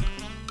Duckworth.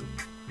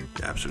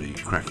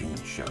 Absolutely cracking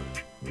show.